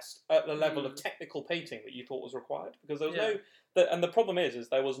your best at the level of technical painting that you thought was required, because there was and the problem is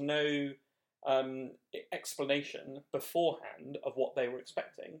there was no explanation beforehand of what they were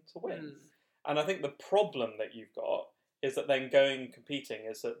expecting to win. And I think the problem that you've got is that then competing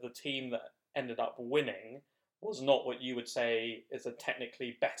is that the team that ended up winning was not what you would say is a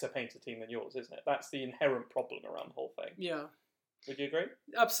technically better painter team than yours, isn't it? That's the inherent problem around the whole thing. Yeah. Would you agree?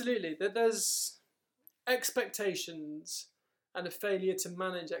 Absolutely. There's expectations, and a failure to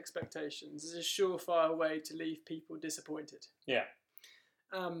manage expectations is a surefire way to leave people disappointed. Yeah.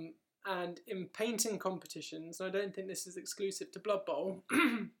 And in painting competitions, and I don't think this is exclusive to Blood Bowl,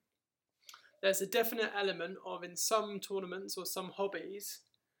 there's a definite element of, in some tournaments or some hobbies,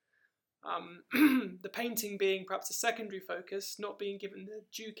 the painting being perhaps a secondary focus, not being given the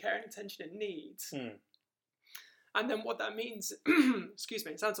due care and attention it needs. And then what that means, excuse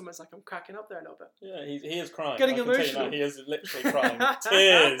me, it sounds almost like I'm cracking up there a little bit. Yeah, he is crying. Getting emotional. He is literally crying.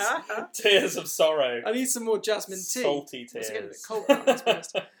 Tears of sorrow. I need some more jasmine tea. Salty tears. It's getting a bit cold now, let's be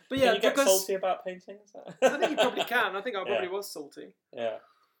honest. But yeah, can you get salty about painting? I think you probably can. I think I probably was salty. Yeah.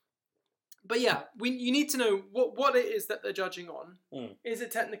 But yeah, you need to know what it is that they're judging on. Is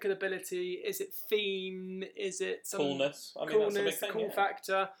it technical ability? Is it theme? Is it some coolness? I mean, coolness, that's a big thing, cool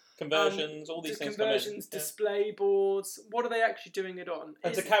factor. Conversions, all these things. Conversions, display boards. What are they actually doing it on?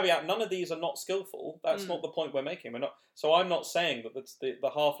 And to caveat, none of these are not skillful. That's not the point we're making. So I'm not saying that the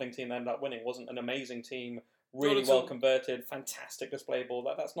halfling team that ended up winning wasn't an amazing team, really well converted, fantastic display board.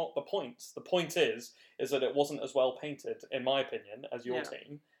 That's not the point. The point is that it wasn't as well painted, in my opinion, as your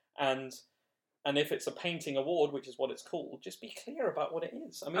team. And if it's a painting award, which is what it's called, just be clear about what it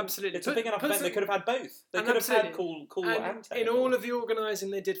is. I mean, absolutely. It's a big enough event. They could have had both. They could have had cool and technical. In all of the organising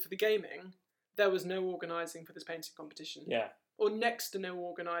they did for the gaming, there was no organising for this painting competition. Yeah. Or next to no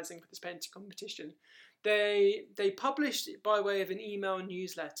organising for this painting competition. They published it by way of an email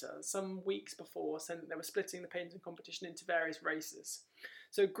newsletter some weeks before, saying that they were splitting the painting competition into various races.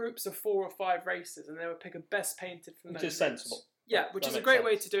 So groups of 4 or 5 races, and they would pick a best painted from those. Which is sensible. Yeah, which is a great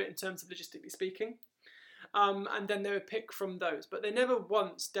way to do it in terms of logistically speaking. And then they would pick from those. But they never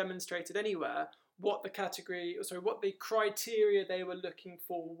once demonstrated anywhere what the criteria they were looking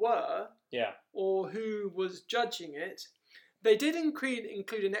for were. Yeah. Or who was judging it. They did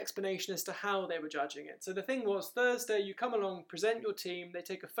include an explanation as to how they were judging it. So the thing was, Thursday you come along, present your team, they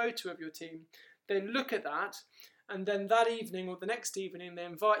take a photo of your team, they look at that, and then that evening or the next evening they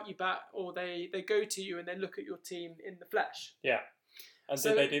invite you back, or they go to you and they look at your team in the flesh. Yeah. And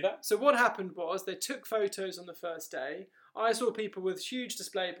did they do that? So what happened was they took photos on the first day. I saw people with huge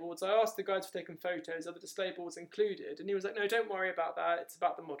display boards. I asked the guys for taking photos. Are the display boards included? And he was like, no, don't worry about that. It's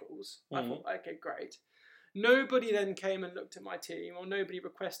about the models. I thought, okay, great. Nobody then came and looked at my team, or nobody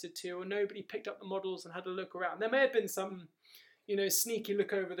requested to, or nobody picked up the models and had a look around. There may have been some, sneaky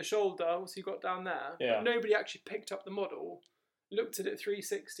look over the shoulder, what's he got down there? Yeah. But nobody actually picked up the model, looked at it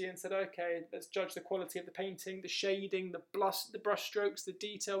 360 and said, okay, let's judge the quality of the painting, the shading, the brush strokes, the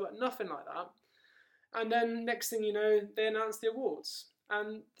detail, but nothing like that. And then next thing you know, they announced the awards.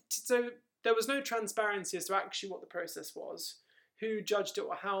 And so there was no transparency as to actually what the process was, who judged it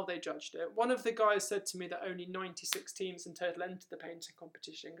or how they judged it. One of the guys said to me that only 96 teams in total entered the painting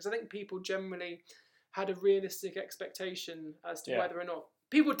competition, because I think people generally had a realistic expectation as to whether or not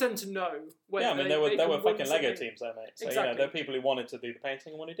people tend to know whether there were fucking Lego teams there, mate. So exactly. there were people who wanted to do the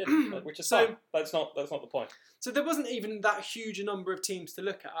painting and one who didn't, which is fine. That's not the point. So there wasn't even that huge a number of teams to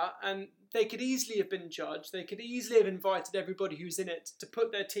look at, and they could easily have been judged. They could easily have invited everybody who's in it to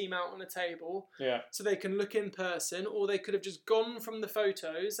put their team out on a table, so they can look in person, or they could have just gone from the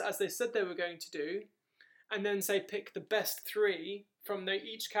photos as they said they were going to do, and then say pick the best 3 from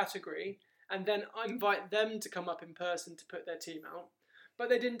each category, and then invite them to come up in person to put their team out. But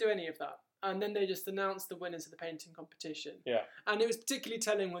they didn't do any of that. And then they just announced the winners of the painting competition. Yeah. And it was particularly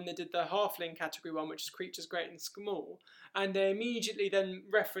telling when they did the halfling category one, which is creatures great and small. And they immediately then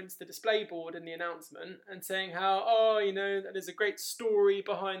referenced the display board in the announcement and saying how, there's a great story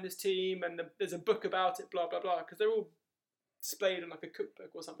behind this team and there's a book about it, blah, blah, blah. Because they're all displayed in like a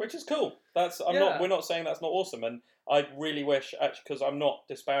cookbook or something. Which is cool. We're not saying that's not awesome. And I really wish, actually, because I'm not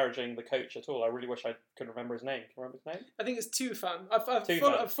disparaging the coach at all, I really wish I could remember his name. Can you remember his name? I think it's Tufan.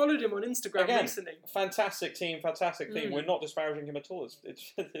 I've followed him on Instagram recently. Fantastic team. We're not disparaging him at all.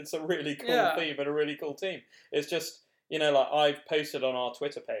 It's a really cool theme and a really cool team. It's just, I've posted on our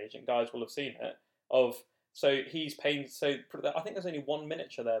Twitter page, and guys will have seen it, so he's painted, I think there's only one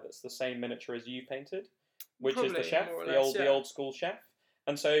miniature there that's the same miniature as you painted, which is the chef, the old school chef.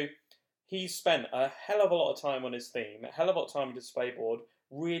 And so he's spent a hell of a lot of time on his theme, a hell of a lot of time on the display board,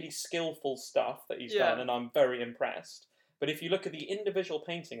 really skillful stuff that he's done, and I'm very impressed. But if you look at the individual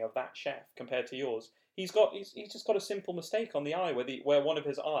painting of that chef compared to yours, he's just got a simple mistake on the eye where one of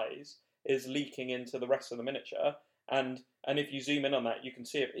his eyes is leaking into the rest of the miniature. And if you zoom in on that, you can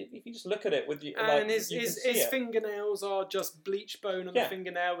see it. If you just look at it with you, and his fingernails are just bleach bone on the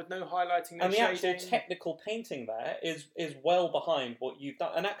fingernail with no highlighting, no and the shading. actual technical painting there is well behind what you've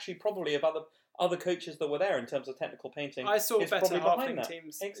done, and actually probably of other coaches that were there in terms of technical painting. I saw better halfling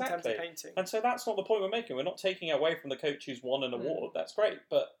teams exactly. in terms of painting, and so that's not the point we're making. We're not taking it away from the coach who's won an award. That's great,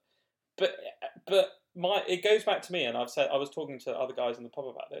 but it goes back to me, and I was talking to other guys in the pub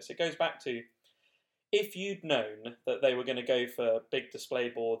about this. It goes back to, if you'd known that they were going to go for big display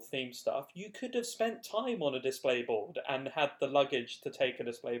board theme stuff, you could have spent time on a display board and had the luggage to take a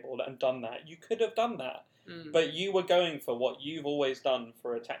display board and done that. You could have done that. But you were going for what you've always done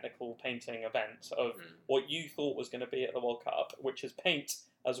for a technical painting event of what you thought was going to be at the World Cup, which is paint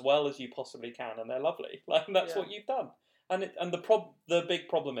as well as you possibly can, and they're lovely. That's what you've done. And the big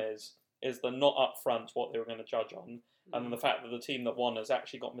problem is they're not upfront what they were going to judge on. And the fact that the team that won has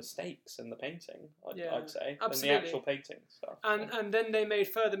actually got mistakes in the painting, I'd say, absolutely. in the actual painting stuff. And then they made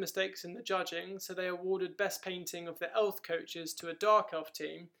further mistakes in the judging, so they awarded best painting of the elf coaches to a dark elf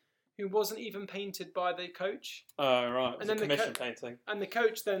team who wasn't even painted by the coach. Oh, right. It was a commission painting. And the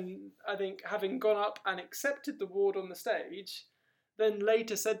coach then, I think, having gone up and accepted the award on the stage, then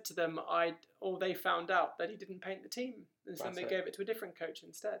later said to them, they found out that he didn't paint the team, and so they gave it to a different coach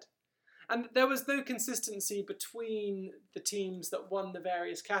instead. And there was no consistency between the teams that won the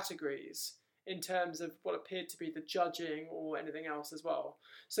various categories in terms of what appeared to be the judging or anything else as well.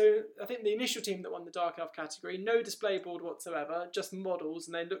 So I think the initial team that won the Dark Elf category, no display board whatsoever, just models,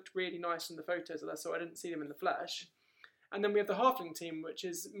 and they looked really nice in the photos that I saw. I didn't see them in the flesh. And then we have the Halfling team, which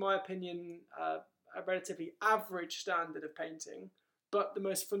is, in my opinion, a relatively average standard of painting, but the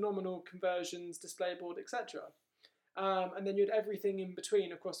most phenomenal conversions, display board, etc. And then you had everything in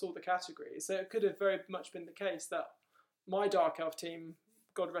between across all the categories. So it could have very much been the case that my Dark Elf team,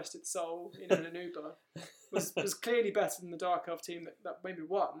 God rest its soul, in an Uber, was clearly better than the Dark Elf team that maybe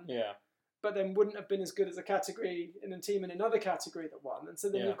won. Yeah. But then wouldn't have been as good as a category in a team in another category that won. And so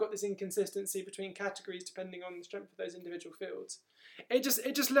then you've got this inconsistency between categories depending on the strength of those individual fields. It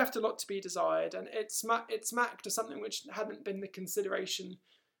just left a lot to be desired, and it smacked of something which hadn't been the consideration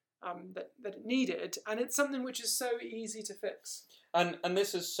that it needed, and it's something which is so easy to fix. And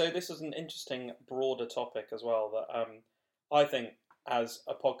this is an interesting broader topic as well that I think as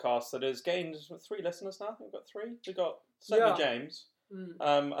a podcast that has gained 3 listeners now. We've got 3. We've got certainly James.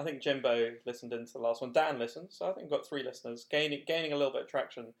 I think Jimbo listened into the last one. Dan listened, so I think we've got 3 listeners, gaining a little bit of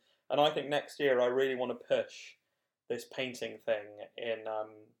traction. And I think next year I really want to push this painting thing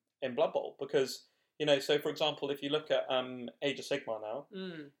in Blood Bowl, because so for example, if you look at Age of Sigmar now,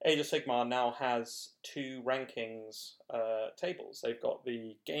 Age of Sigmar now has 2 rankings tables. They've got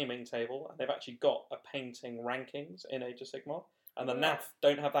the gaming table, and they've actually got a painting rankings in Age of Sigmar, and the NAF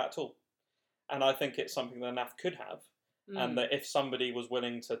don't have that at all. And I think it's something the NAF could have, and that if somebody was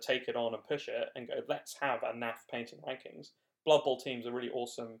willing to take it on and push it and go, let's have a NAF painting rankings. Blood Bowl teams are really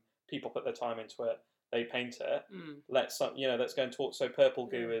awesome. People put their time into it. they paint it. Let's go and talk. So Purple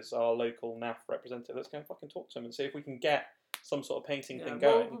Goo is our local NAF representative. Let's go and fucking talk to him and see if we can get some sort of painting thing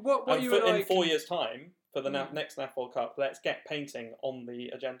going. In 4 years' time, for the next NAF World Cup, let's get painting on the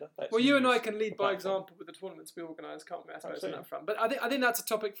agenda. You and I can lead by example with the tournaments we organise, can't we? I suppose on that front. But I think that's a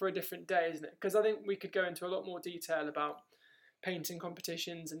topic for a different day, isn't it? Because I think we could go into a lot more detail about painting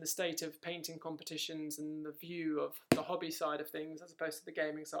competitions and the state of painting competitions and the view of the hobby side of things as opposed to the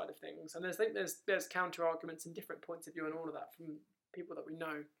gaming side of things. And I think there's counter arguments and different points of view and all of that from people that we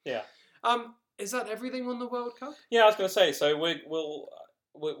know. Yeah. Is that everything on the World Cup? Yeah, I was going to say. So we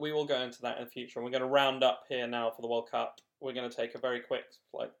will go into that in the future. And we're going to round up here now for the World Cup. We're going to take a very quick,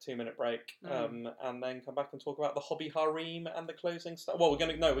 2-minute break, and then come back and talk about the hobby harem and the closing stuff. Well, we're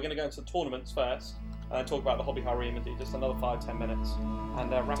going to go into the tournaments first, and then talk about the hobby harem and do just another 5-10 minutes,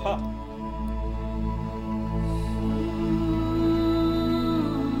 and wrap up.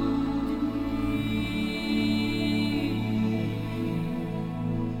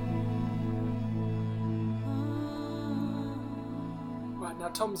 Right, now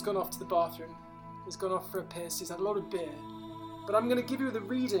Tom's gone off to the bathroom. He's gone off for a piss. He's had a lot of beer. But I'm going to give you the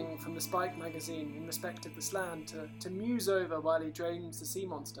reading from the Spike magazine in respect of the Slan to muse over while he drains the sea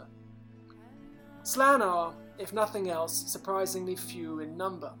monster. Slan are, if nothing else, surprisingly few in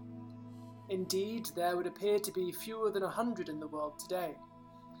number. Indeed, there would appear to be fewer than 100 in the world today.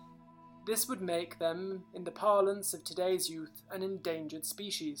 This would make them, in the parlance of today's youth, an endangered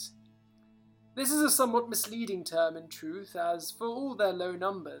species. This is a somewhat misleading term in truth, as, for all their low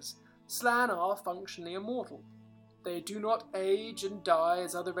numbers, Slan are functionally immortal. They do not age and die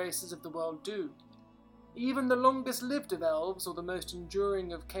as other races of the world do. Even the longest lived of elves, or the most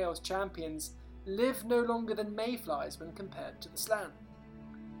enduring of Chaos champions, live no longer than mayflies when compared to the Slan.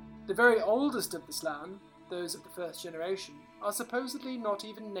 The very oldest of the Slan, those of the first generation, are supposedly not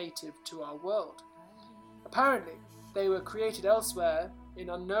even native to our world. Apparently, they were created elsewhere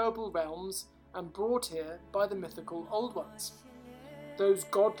in unknowable realms and brought here by the mythical Old Ones. Those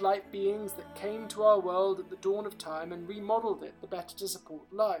godlike beings that came to our world at the dawn of time and remodelled it the better to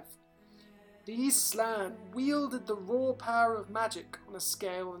support life. These Slan wielded the raw power of magic on a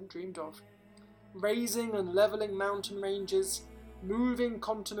scale undreamed of, raising and levelling mountain ranges, moving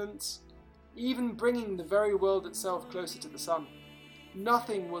continents, even bringing the very world itself closer to the sun.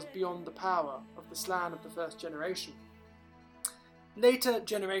 Nothing was beyond the power of the Slan of the first generation. Later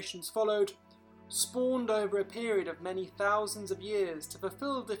generations followed, spawned over a period of many thousands of years to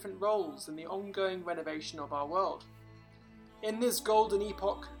fulfill different roles in the ongoing renovation of our world. In this golden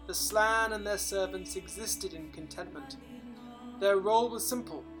epoch, the Slan and their servants existed in contentment. Their role was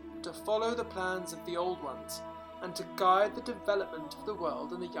simple, to follow the plans of the Old Ones, and to guide the development of the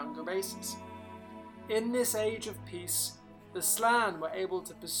world and the younger races. In this age of peace, the Slan were able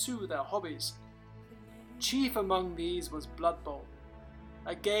to pursue their hobbies. Chief among these was Blood Bowl,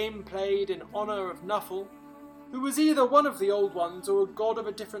 a game played in honour of Nuffle, who was either one of the Old Ones or a god of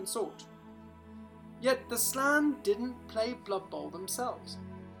a different sort. Yet the Slan didn't play Blood Bowl themselves.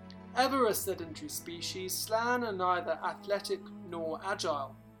 Ever a sedentary species, Slan are neither athletic nor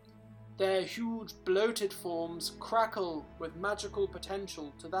agile. Their huge bloated forms crackle with magical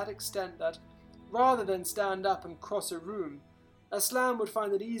potential to that extent that, rather than stand up and cross a room, a Slan would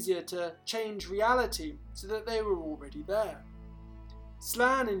find it easier to change reality so that they were already there.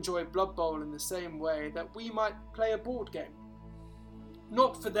 Slan enjoy Blood Bowl in the same way that we might play a board game.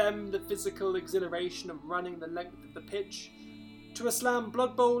 Not for them the physical exhilaration of running the length of the pitch. To a Slan,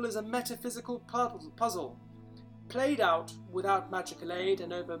 Blood Bowl is a metaphysical puzzle, played out without magical aid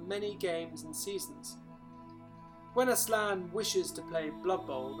and over many games and seasons. When a Slan wishes to play Blood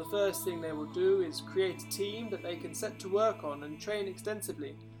Bowl, the first thing they will do is create a team that they can set to work on and train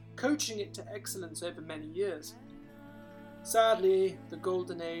extensively, coaching it to excellence over many years. Sadly, the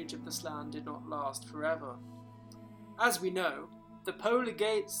golden age of the Slan did not last forever. As we know, the polar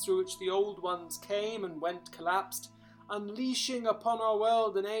gates through which the Old Ones came and went collapsed, unleashing upon our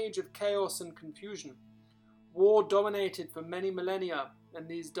world an age of chaos and confusion. War dominated for many millennia. In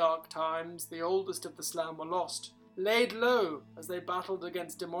these dark times, the oldest of the Slan were lost, laid low as they battled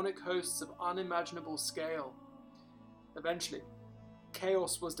against demonic hosts of unimaginable scale. Eventually,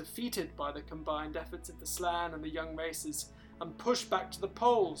 chaos was defeated by the combined efforts of the Slan and the young races and pushed back to the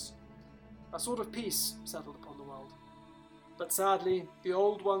poles. A sort of peace settled upon the world. But sadly, the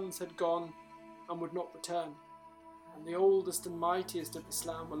Old Ones had gone and would not return, and the oldest and mightiest of the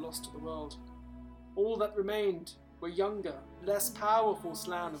Slan were lost to the world. All that remained were younger, less powerful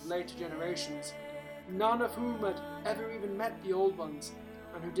Slan of later generations, none of whom had ever even met the Old Ones,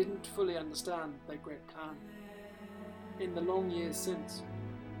 and who didn't fully understand their great plan. In the long years since,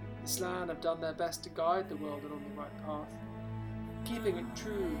 The Slan have done their best to guide the world along the right path, keeping it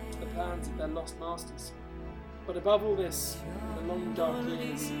true to the plans of their lost masters. But above all this, in the long dark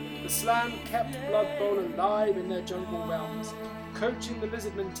years, the Slan kept Blood Bowl alive in their jungle realms, coaching the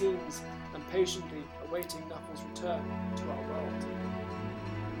Lizardmen teams and patiently awaiting Knuffle's return to our world.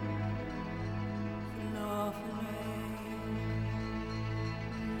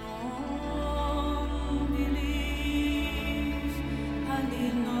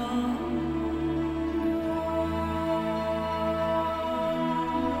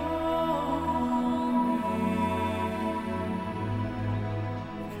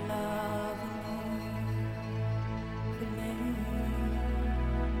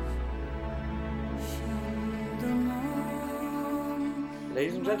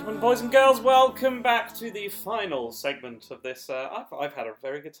 Ladies and gentlemen, boys and girls, welcome back to the final segment of this. I've had a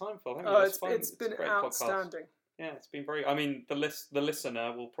very good time, Phil. It's been outstanding. Podcast. Yeah, it's been very. I mean, the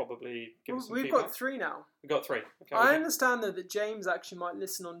listener will probably give us some We've feedback. got 3 now. We've got 3. Okay, I understand though that James actually might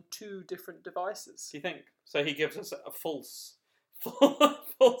listen on 2 different devices. Do you think? So he gives us a false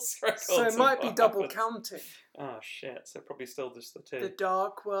record. So it might be double counting. Oh shit! So probably still just the 2. The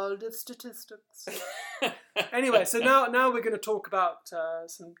dark world of statistics. Anyway, so now we're going to talk about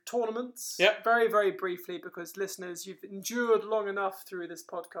some tournaments. Yep. Very, very briefly, because listeners, you've endured long enough through this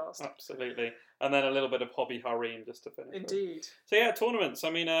podcast. Absolutely. And then a little bit of hobby harem just to finish. Indeed. So yeah, tournaments.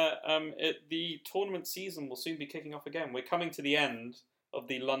 I mean, the tournament season will soon be kicking off again. We're coming to the end of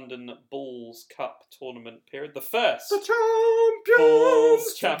the London Bulls Cup tournament period. The first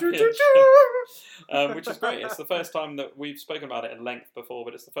Bulls Championship. Which is great. It's the first time that we've spoken about it in length before,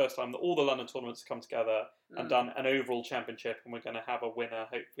 but it's the first time that all the London tournaments have come together and done an overall championship, and we're going to have a winner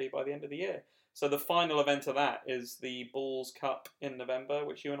hopefully by the end of the year. So the final event of that is the Bulls Cup in November,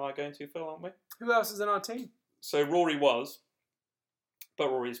 which you and I are going to, Phil, aren't we? Who else is in our team? So Rory was, but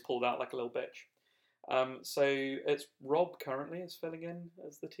Rory's pulled out like a little bitch. So it's Rob currently is filling in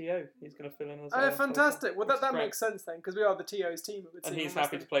as the TO. He's going to fill in as. Oh, fantastic! Well, that makes sense then, because we are the TO's team. And he's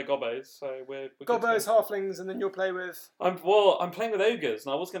happy to play Gobbos, so we're Gobbos, halflings, and then you'll play with. I'm playing with ogres,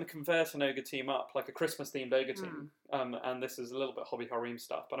 and I was going to convert an ogre team up, like a Christmas-themed ogre team. And this is a little bit hobby harem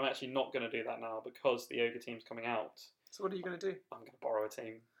stuff, but I'm actually not going to do that now because the ogre team's coming out. So what are you going to do? I'm going to borrow a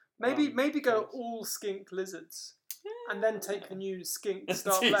team. Maybe go all skink lizards. And then take the new skink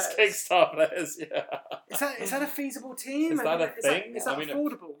star players. Skink star players, yeah. Is that a feasible team? Is that a thing? Is that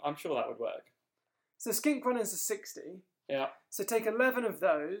affordable? I'm sure that would work. So skink runners are 60. Yeah. So take 11 of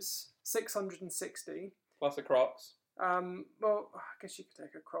those, 660. Plus a Crocs. Well, I guess you could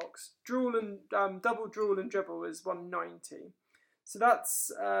take a Crocs. Drool and double drool and dribble is 190. So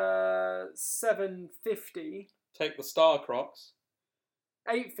that's 750. Take the star Crocs.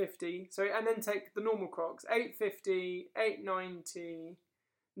 850, sorry, and then take the normal Crocs. 850, 890,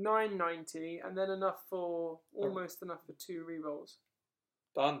 990, and then almost enough for 2 rerolls.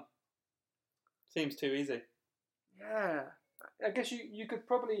 Done. Seems too easy. Yeah. I guess you could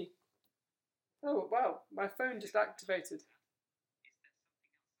probably... Oh, wow, my phone just activated.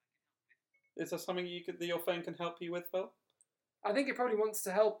 Is there something that your phone can help you with, Phil? I think it probably wants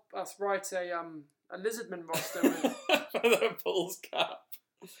to help us write a Lizardman roster with... for the Bulls Cup.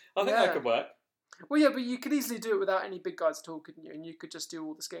 I think that could work. Well, yeah, but you could easily do it without any big guys at all, couldn't you? And you could just do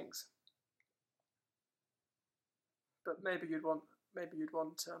all the skinks. But maybe you'd want a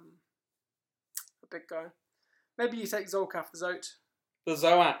big guy. Maybe you take Zolkaf the Zoat. The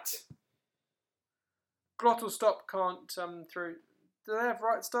Zoat. Glottal Stop can't throw. Do they have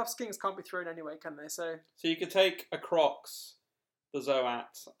right stuff? Skinks can't be thrown anyway, can they? So you could take a Crocs, the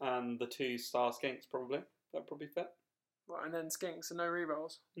Zoat, and the 2 star skinks probably. That'd probably fit. Well, and then skinks and no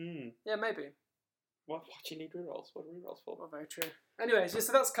rerolls. Yeah, maybe. What do you need rerolls? What are rerolls for? Well, very true. Anyways,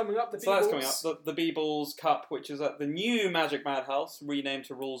 so that's coming up. That's coming up. The B-Balls Cup, which is at the new Magic Madhouse, renamed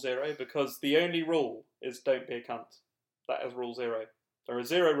to Rule 0, because the only rule is don't be a cunt. That is Rule 0. There are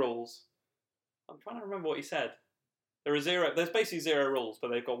 0 rules. I'm trying to remember what he said. There's basically 0 rules,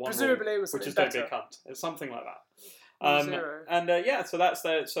 but they've got one Presumably rule, which is don't be a cunt. It's something like that. 0. And so that's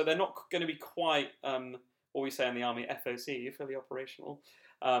so they're not going to be quite what we say in the army, FOC, fully operational,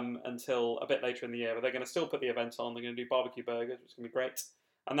 until a bit later in the year. But they're going to still put the event on. They're going to do barbecue burgers, which is going to be great.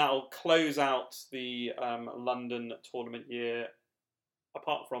 And that'll close out the London tournament year,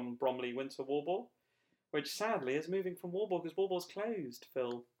 apart from Bromley Winter Warball, which sadly is moving from Warball because Warball's closed,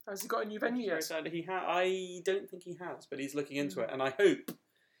 Phil. Has he got a new venue yet? I don't think he has, but he's looking into it. And I hope,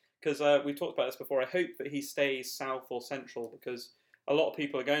 because we've talked about this before, I hope that he stays south or central, because a lot of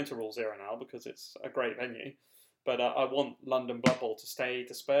people are going to Rule 0 now because it's a great venue. But I want London Blood Bowl to stay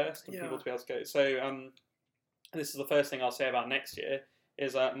dispersed and people to be able to go. So this is the first thing I'll say about next year,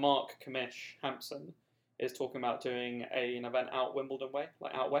 is Mark Kamish Hampson is talking about doing an event out Wimbledon way,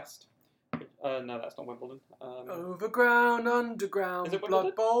 like out west. No, that's not Wimbledon. Overground, underground, Is it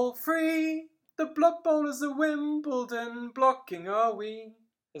Blood Bowl free. The Blood Bowl is a Wimbledon, blocking are we?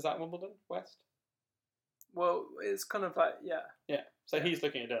 Is that Wimbledon West? Well, it's kind of like, yeah. Yeah, so he's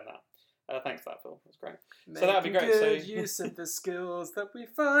looking at doing that. Thanks for that, Phil. That's great. Making so that'd be great. Good use of the skills that we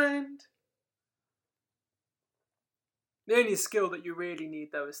find. The only skill that you really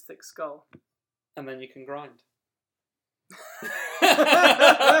need, though, is thick skull. And then you can grind.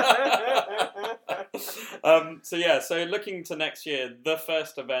 So looking to next year, the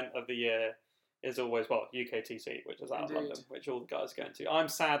first event of the year is always, UKTC, which is out of London, which all the guys are going to. I'm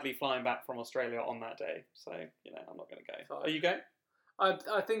sadly flying back from Australia on that day, so, I'm not going to go. Fine. Are you going?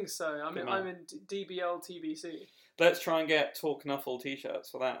 I think so. I'm in DBL TBC. Let's try and get talkNUFFLE t-shirts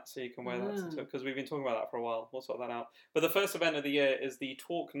for that, so you can wear that, because we've been talking about that for a while. We'll sort that out. But the first event of the year is the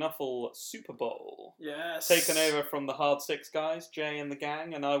talkNUFFLE Super Bowl. Yes. Taken over from the Hard Six guys, Jay and the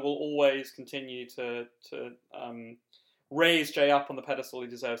gang, and I will always continue to raise Jay up on the pedestal he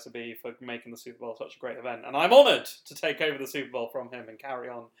deserves to be for making the Super Bowl such a great event. And I'm honoured to take over the Super Bowl from him and carry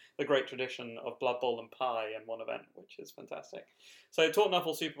on the great tradition of Blood Bowl and pie in one event, which is fantastic. So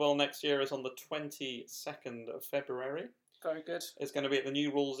talkNUFFLE Super Bowl next year is on the 22nd of February. Very good. It's going to be at the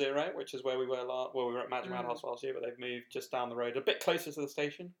new Rule Zero, which is where we were we were at Magic Madhouse last year, but they've moved just down the road, a bit closer to the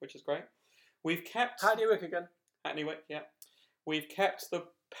station, which is great. We've kept... Hackney Wick again. Hackney Wick, yeah. We've kept the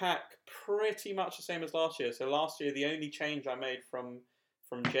pack pretty much the same as last year. So last year, the only change I made from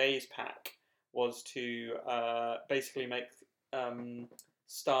Jay's pack was to basically make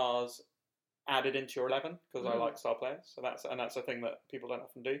stars added into your 11, because I like star players. So that's a thing that people don't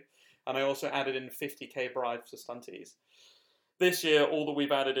often do. And I also added in 50k bribes for stunties. This year, all that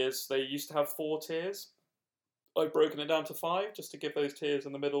we've added is they used to have 4 tiers. I've broken it down to 5 just to give those tiers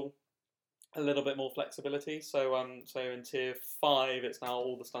in the middle a little bit more flexibility. So in tier 5, it's now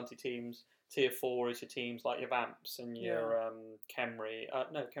all the stunty teams. Tier 4 is your teams like your Vamps and your Khemri.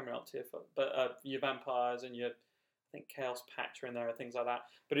 No, Khemri aren't tier 4, but your Vampires and your, I think, Chaos Pact are in there and things like that.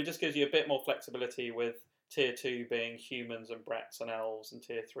 But it just gives you a bit more flexibility with tier 2 being humans and Bretts and elves, and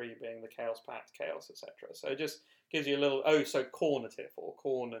tier 3 being the Chaos Pact, Chaos, etc. So it just gives you a little... so Khorne are tier 4,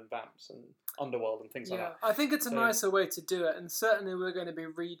 Khorne and Vamps and Underworld and things like that. I think it's a nicer way to do it, and certainly we're going to be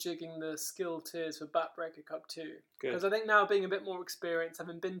rejigging the skill tiers for Backbreaker Cup 2. Because I think now, being a bit more experienced,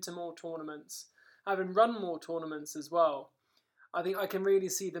 having been to more tournaments, having run more tournaments as well, I think I can really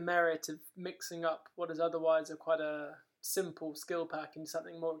see the merit of mixing up what is otherwise quite a simple skill pack into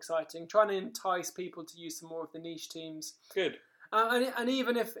something more exciting, trying to entice people to use some more of the niche teams. Good. And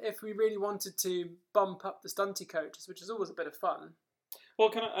even if we really wanted to bump up the stunty coaches, which is always a bit of fun. Well,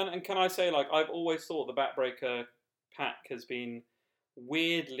 can I say, like, I've always thought the Backbreaker pack has been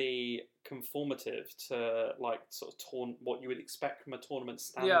weirdly conformative to, like, sort of what you would expect from a tournament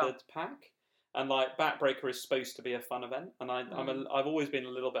standard pack. And, like, Backbreaker is supposed to be a fun event, and I've always been a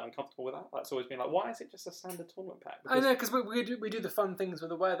little bit uncomfortable with that. That's always been like, why is it just a standard tournament pack? I know, because we do the fun things with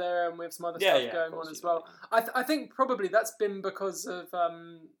the weather, and we have some other stuff going on as well. I think probably that's been because of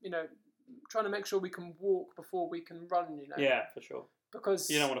trying to make sure we can walk before we can run. Yeah, for sure. Because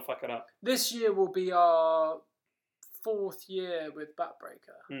you don't want to fuck it up. This year will be our 4th year with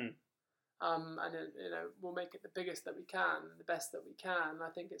Backbreaker. Mm. And we'll make it the biggest that we can, the best that we can. I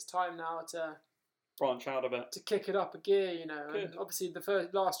think it's time now to branch out a bit, to kick it up a gear, And obviously,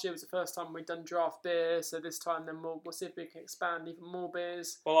 last year was the first time we'd done draft beer, so this time then we'll see if we can expand even more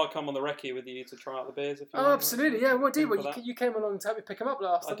beers. Well, I'll come on the recce with you to try out the beers if you want. Oh, absolutely, yeah. Well, you came along to help me pick them up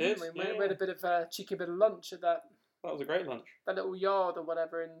last time, didn't we? Yeah, we had a bit of a cheeky bit of lunch at that. That was a great lunch. That little yard or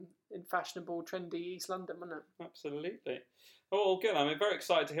whatever in fashionable, trendy East London, wasn't it? Absolutely. Oh, good. I'm very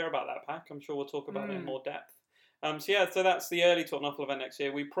excited to hear about that pack. I'm sure we'll talk about it in more depth. So that's the early talkNUFFLE event next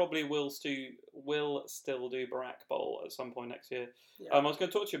year. We probably will still do Barack Bowl at some point next year. Yeah. I was going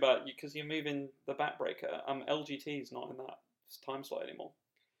to talk to you about, because you're moving the Backbreaker. LGT is not in that time slot anymore.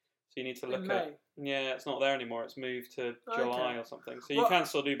 So you need to look at... Yeah, it's not there anymore. It's moved to July or something. So you can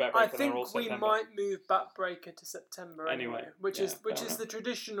still do Backbreaker. I think we might move Backbreaker to September anyway, which is the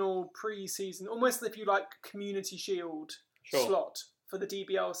traditional pre-season, almost, if you like, Community Shield slot for the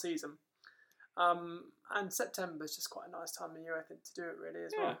DBL season. And September is just quite a nice time of year, I think, to do it really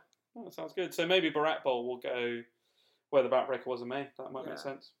as well. Oh, that sounds good. So maybe Barack Bowl will go where the Backbreaker was in May. That might make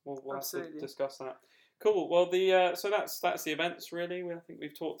sense. We'll have to discuss that. Cool. Well, so that's the events really. I think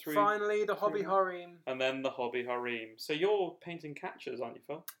we've talked through. Finally, the Hobby Harem. And then the Hobby Harem. So you're painting catchers, aren't you,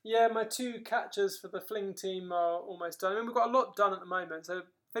 Phil? Yeah, my 2 catchers for the Fling team are almost done. I mean, we've got a lot done at the moment. So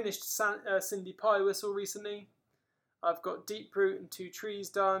finished Cindy Pie Whistle recently. I've got Deep Root and 2 Trees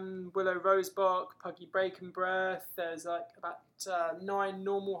done, Willow Rosebark, Puggy Break and Breath. There's like about 9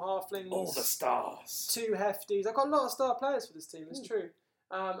 normal halflings. All the stars. 2 hefties. I've got a lot of star players for this team, it's true.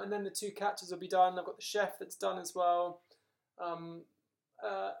 And then the 2 catchers will be done. I've got the chef that's done as well. And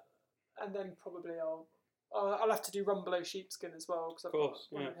then probably I'll have to do Rumbelow Sheepskin as well, because I've got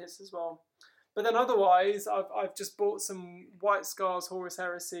one of his as well. But then otherwise, I've just bought some White Scars Horus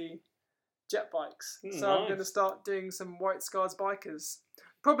Heresy jet bikes. So I'm going to start doing some White Scars bikers.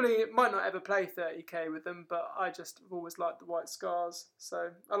 Probably might not ever play 30k with them, but I just have always liked the White Scars. So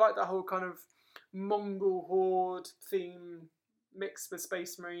I like that whole kind of Mongol horde theme mixed with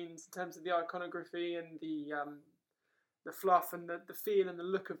Space Marines in terms of the iconography and the fluff and the feel and the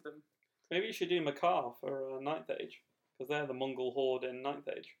look of them. Maybe you should do Makar for 9th Age, because they're the Mongol horde in 9th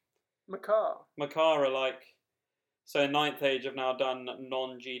Age. Makar are like... So in 9th Age have now done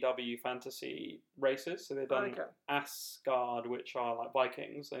non-GW fantasy races. So they've done Asgard, which are like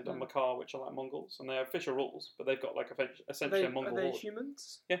Vikings. They've done Makar, which are like Mongols. And they're official rules, but they've got like essentially a Mongol horde. Are they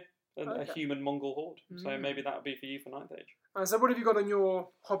humans? Yeah, a human Mongol horde. So maybe that would be for you for 9th Age. So what have you got on your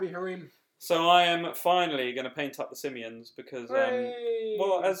hobby harem? So I am finally going to paint up the Simians because,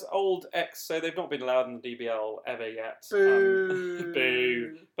 well, as old so they've not been allowed in the DBL ever yet. Boo.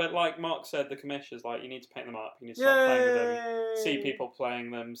 Boo. But like Mark said, the commission is like, you need to paint them up, you need to start playing with them, see people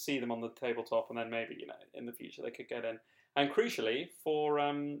playing them, see them on the tabletop, and then maybe, in the future they could get in. And crucially, for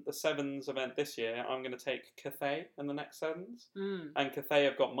the Sevens event this year, I'm going to take Cathay in the next Sevens. And Cathay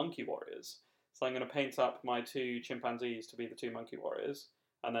have got Monkey Warriors. So I'm going to paint up my 2 chimpanzees to be the 2 Monkey Warriors.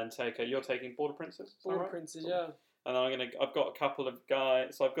 And then you're taking Border Princes? Border Princes, yeah. And I've got a couple of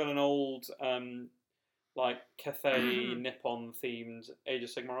guys, so I've got an old, Cathay Nippon themed Age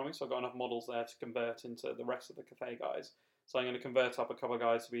of Sigmar army, so I've got enough models there to convert into the rest of the Cathay guys. So I'm going to convert up a couple of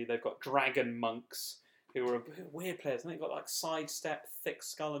guys they've got Dragon Monks, who are weird players, and they've got like Sidestep, Thick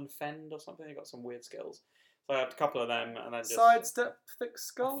Skull and Fend or something, they've got some weird skills. So I have a couple of them, and then just... Sidestep, Thick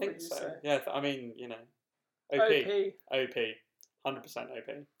Skull? I think so. Say? Yeah, OP. 100%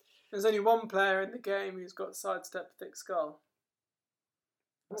 OP. There's only one player in the game who's got Sidestep Thick Skull.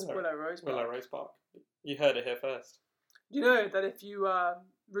 That's Willow Rosebark. Willow Rosebark. You heard it here first. You know that if you,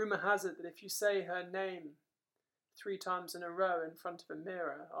 rumour has it that if you say her name 3 times in a row in front of a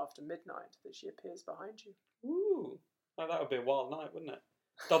mirror after midnight, that she appears behind you. Ooh. Oh, that would be a wild night, wouldn't it?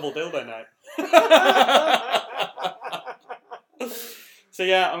 Double dildo night. So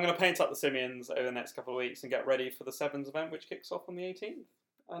yeah, I'm going to paint up the Simians over the next couple of weeks and get ready for the Sevens event, which kicks off on the 18th.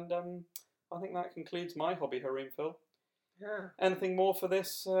 And I think that concludes my hobby harem, Phil. Yeah. Anything more for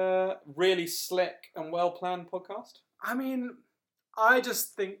this really slick and well-planned podcast? I mean, I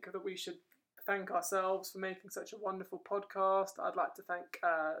just think that we should thank ourselves for making such a wonderful podcast. I'd like to thank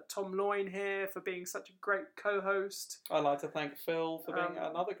Tom Loyne here for being such a great co-host. I'd like to thank Phil for being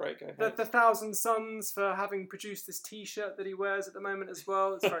another great co-host. The Thousand Suns for having produced this T-shirt that he wears at the moment as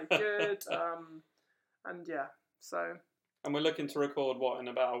well. It's very good. And yeah, so... And we're looking to record, in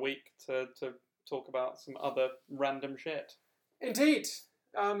about a week to talk about some other random shit. Indeed.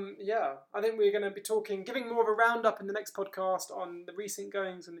 Yeah, I think we're going to be giving more of a roundup in the next podcast on the recent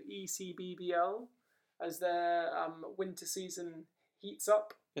goings on the ECBBL as their winter season heats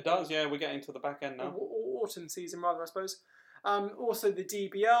up. It does, yeah. We're getting to the back end now. Autumn season, rather, I suppose. Also the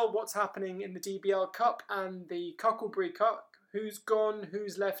DBL, what's happening in the DBL Cup and the Cuckleberry Cup. Who's gone,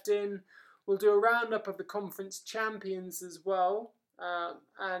 who's left in. We'll do a roundup of the conference champions as well.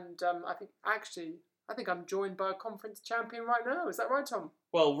 And I think I'm joined by a conference champion right now. Is that right, Tom?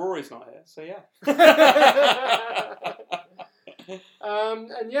 Well, Rory's not here, so yeah.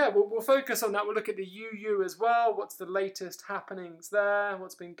 And yeah, we'll focus on that. We'll look at the UU as well. What's the latest happenings there?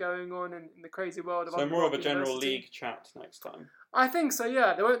 What's been going on in the crazy world of more of a general league chat next time. I think so,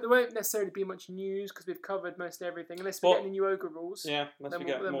 yeah. There won't necessarily be much news because we've covered most everything, unless we get any new ogre rules. Yeah, unless we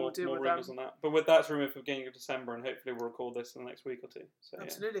get more rumours on that. But that's rumoured for the beginning of December, and hopefully we'll record this in the next week or two. So,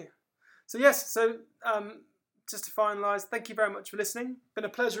 absolutely. Yeah. So yes, just to finalise, thank you very much for listening. Been a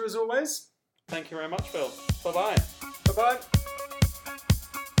pleasure as always. Thank you very much, Phil. Bye-bye. Bye-bye.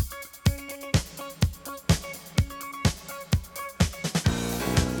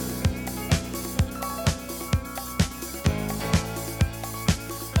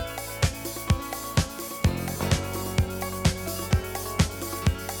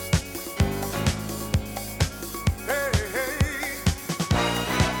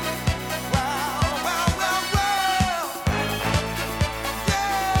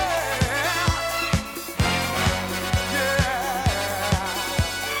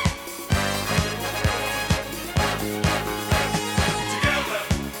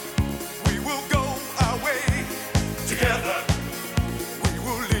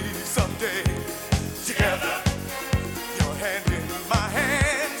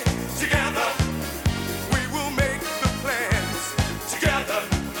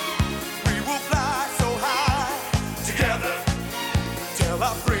 tell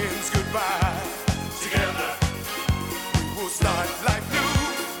our friends goodbye. Together, we will start life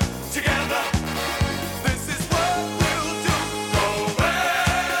new. Together, this is what we'll do. Go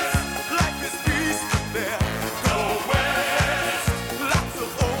west, life is peaceful there. Go west, lots of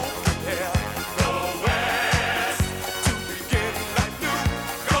open air. Go west, to begin life new.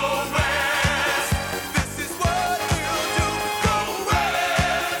 Go west, this is what we'll do. Go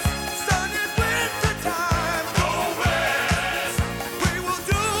west, sun in winter time. Go west, we will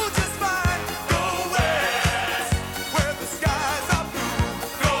do just fine. Go west, where the skies are blue.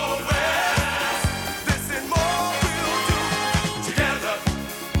 Go west, this and more we'll do. Together,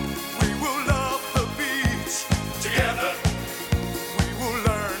 we will love the beach. Together, we will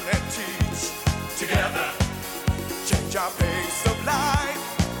learn and teach. Together, change our pace of life.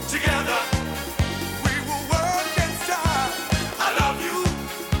 Together, we will work and strive. I love you.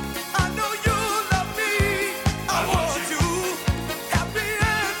 I know you love me. I want you happy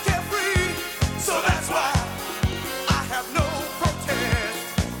and carefree. So that's why I have no protest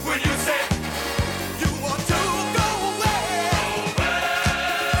when you say you want to go west.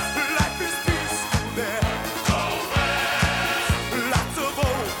 Life is peaceful there. Go west. Lots of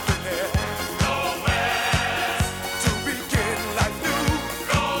open air. Go west. To begin life new.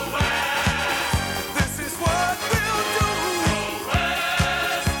 Go west. This is what we'll do. Go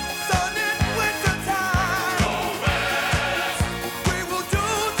west. Sun in winter time. Go west. We will do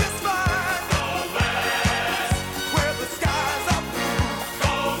just fine. Go west. Where the skies are blue.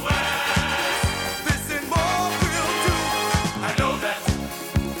 Go west. This and more we'll do. I know that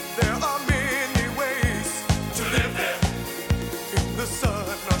there are many ways to live there. In the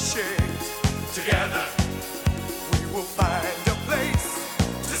sun or shade. Together, we will find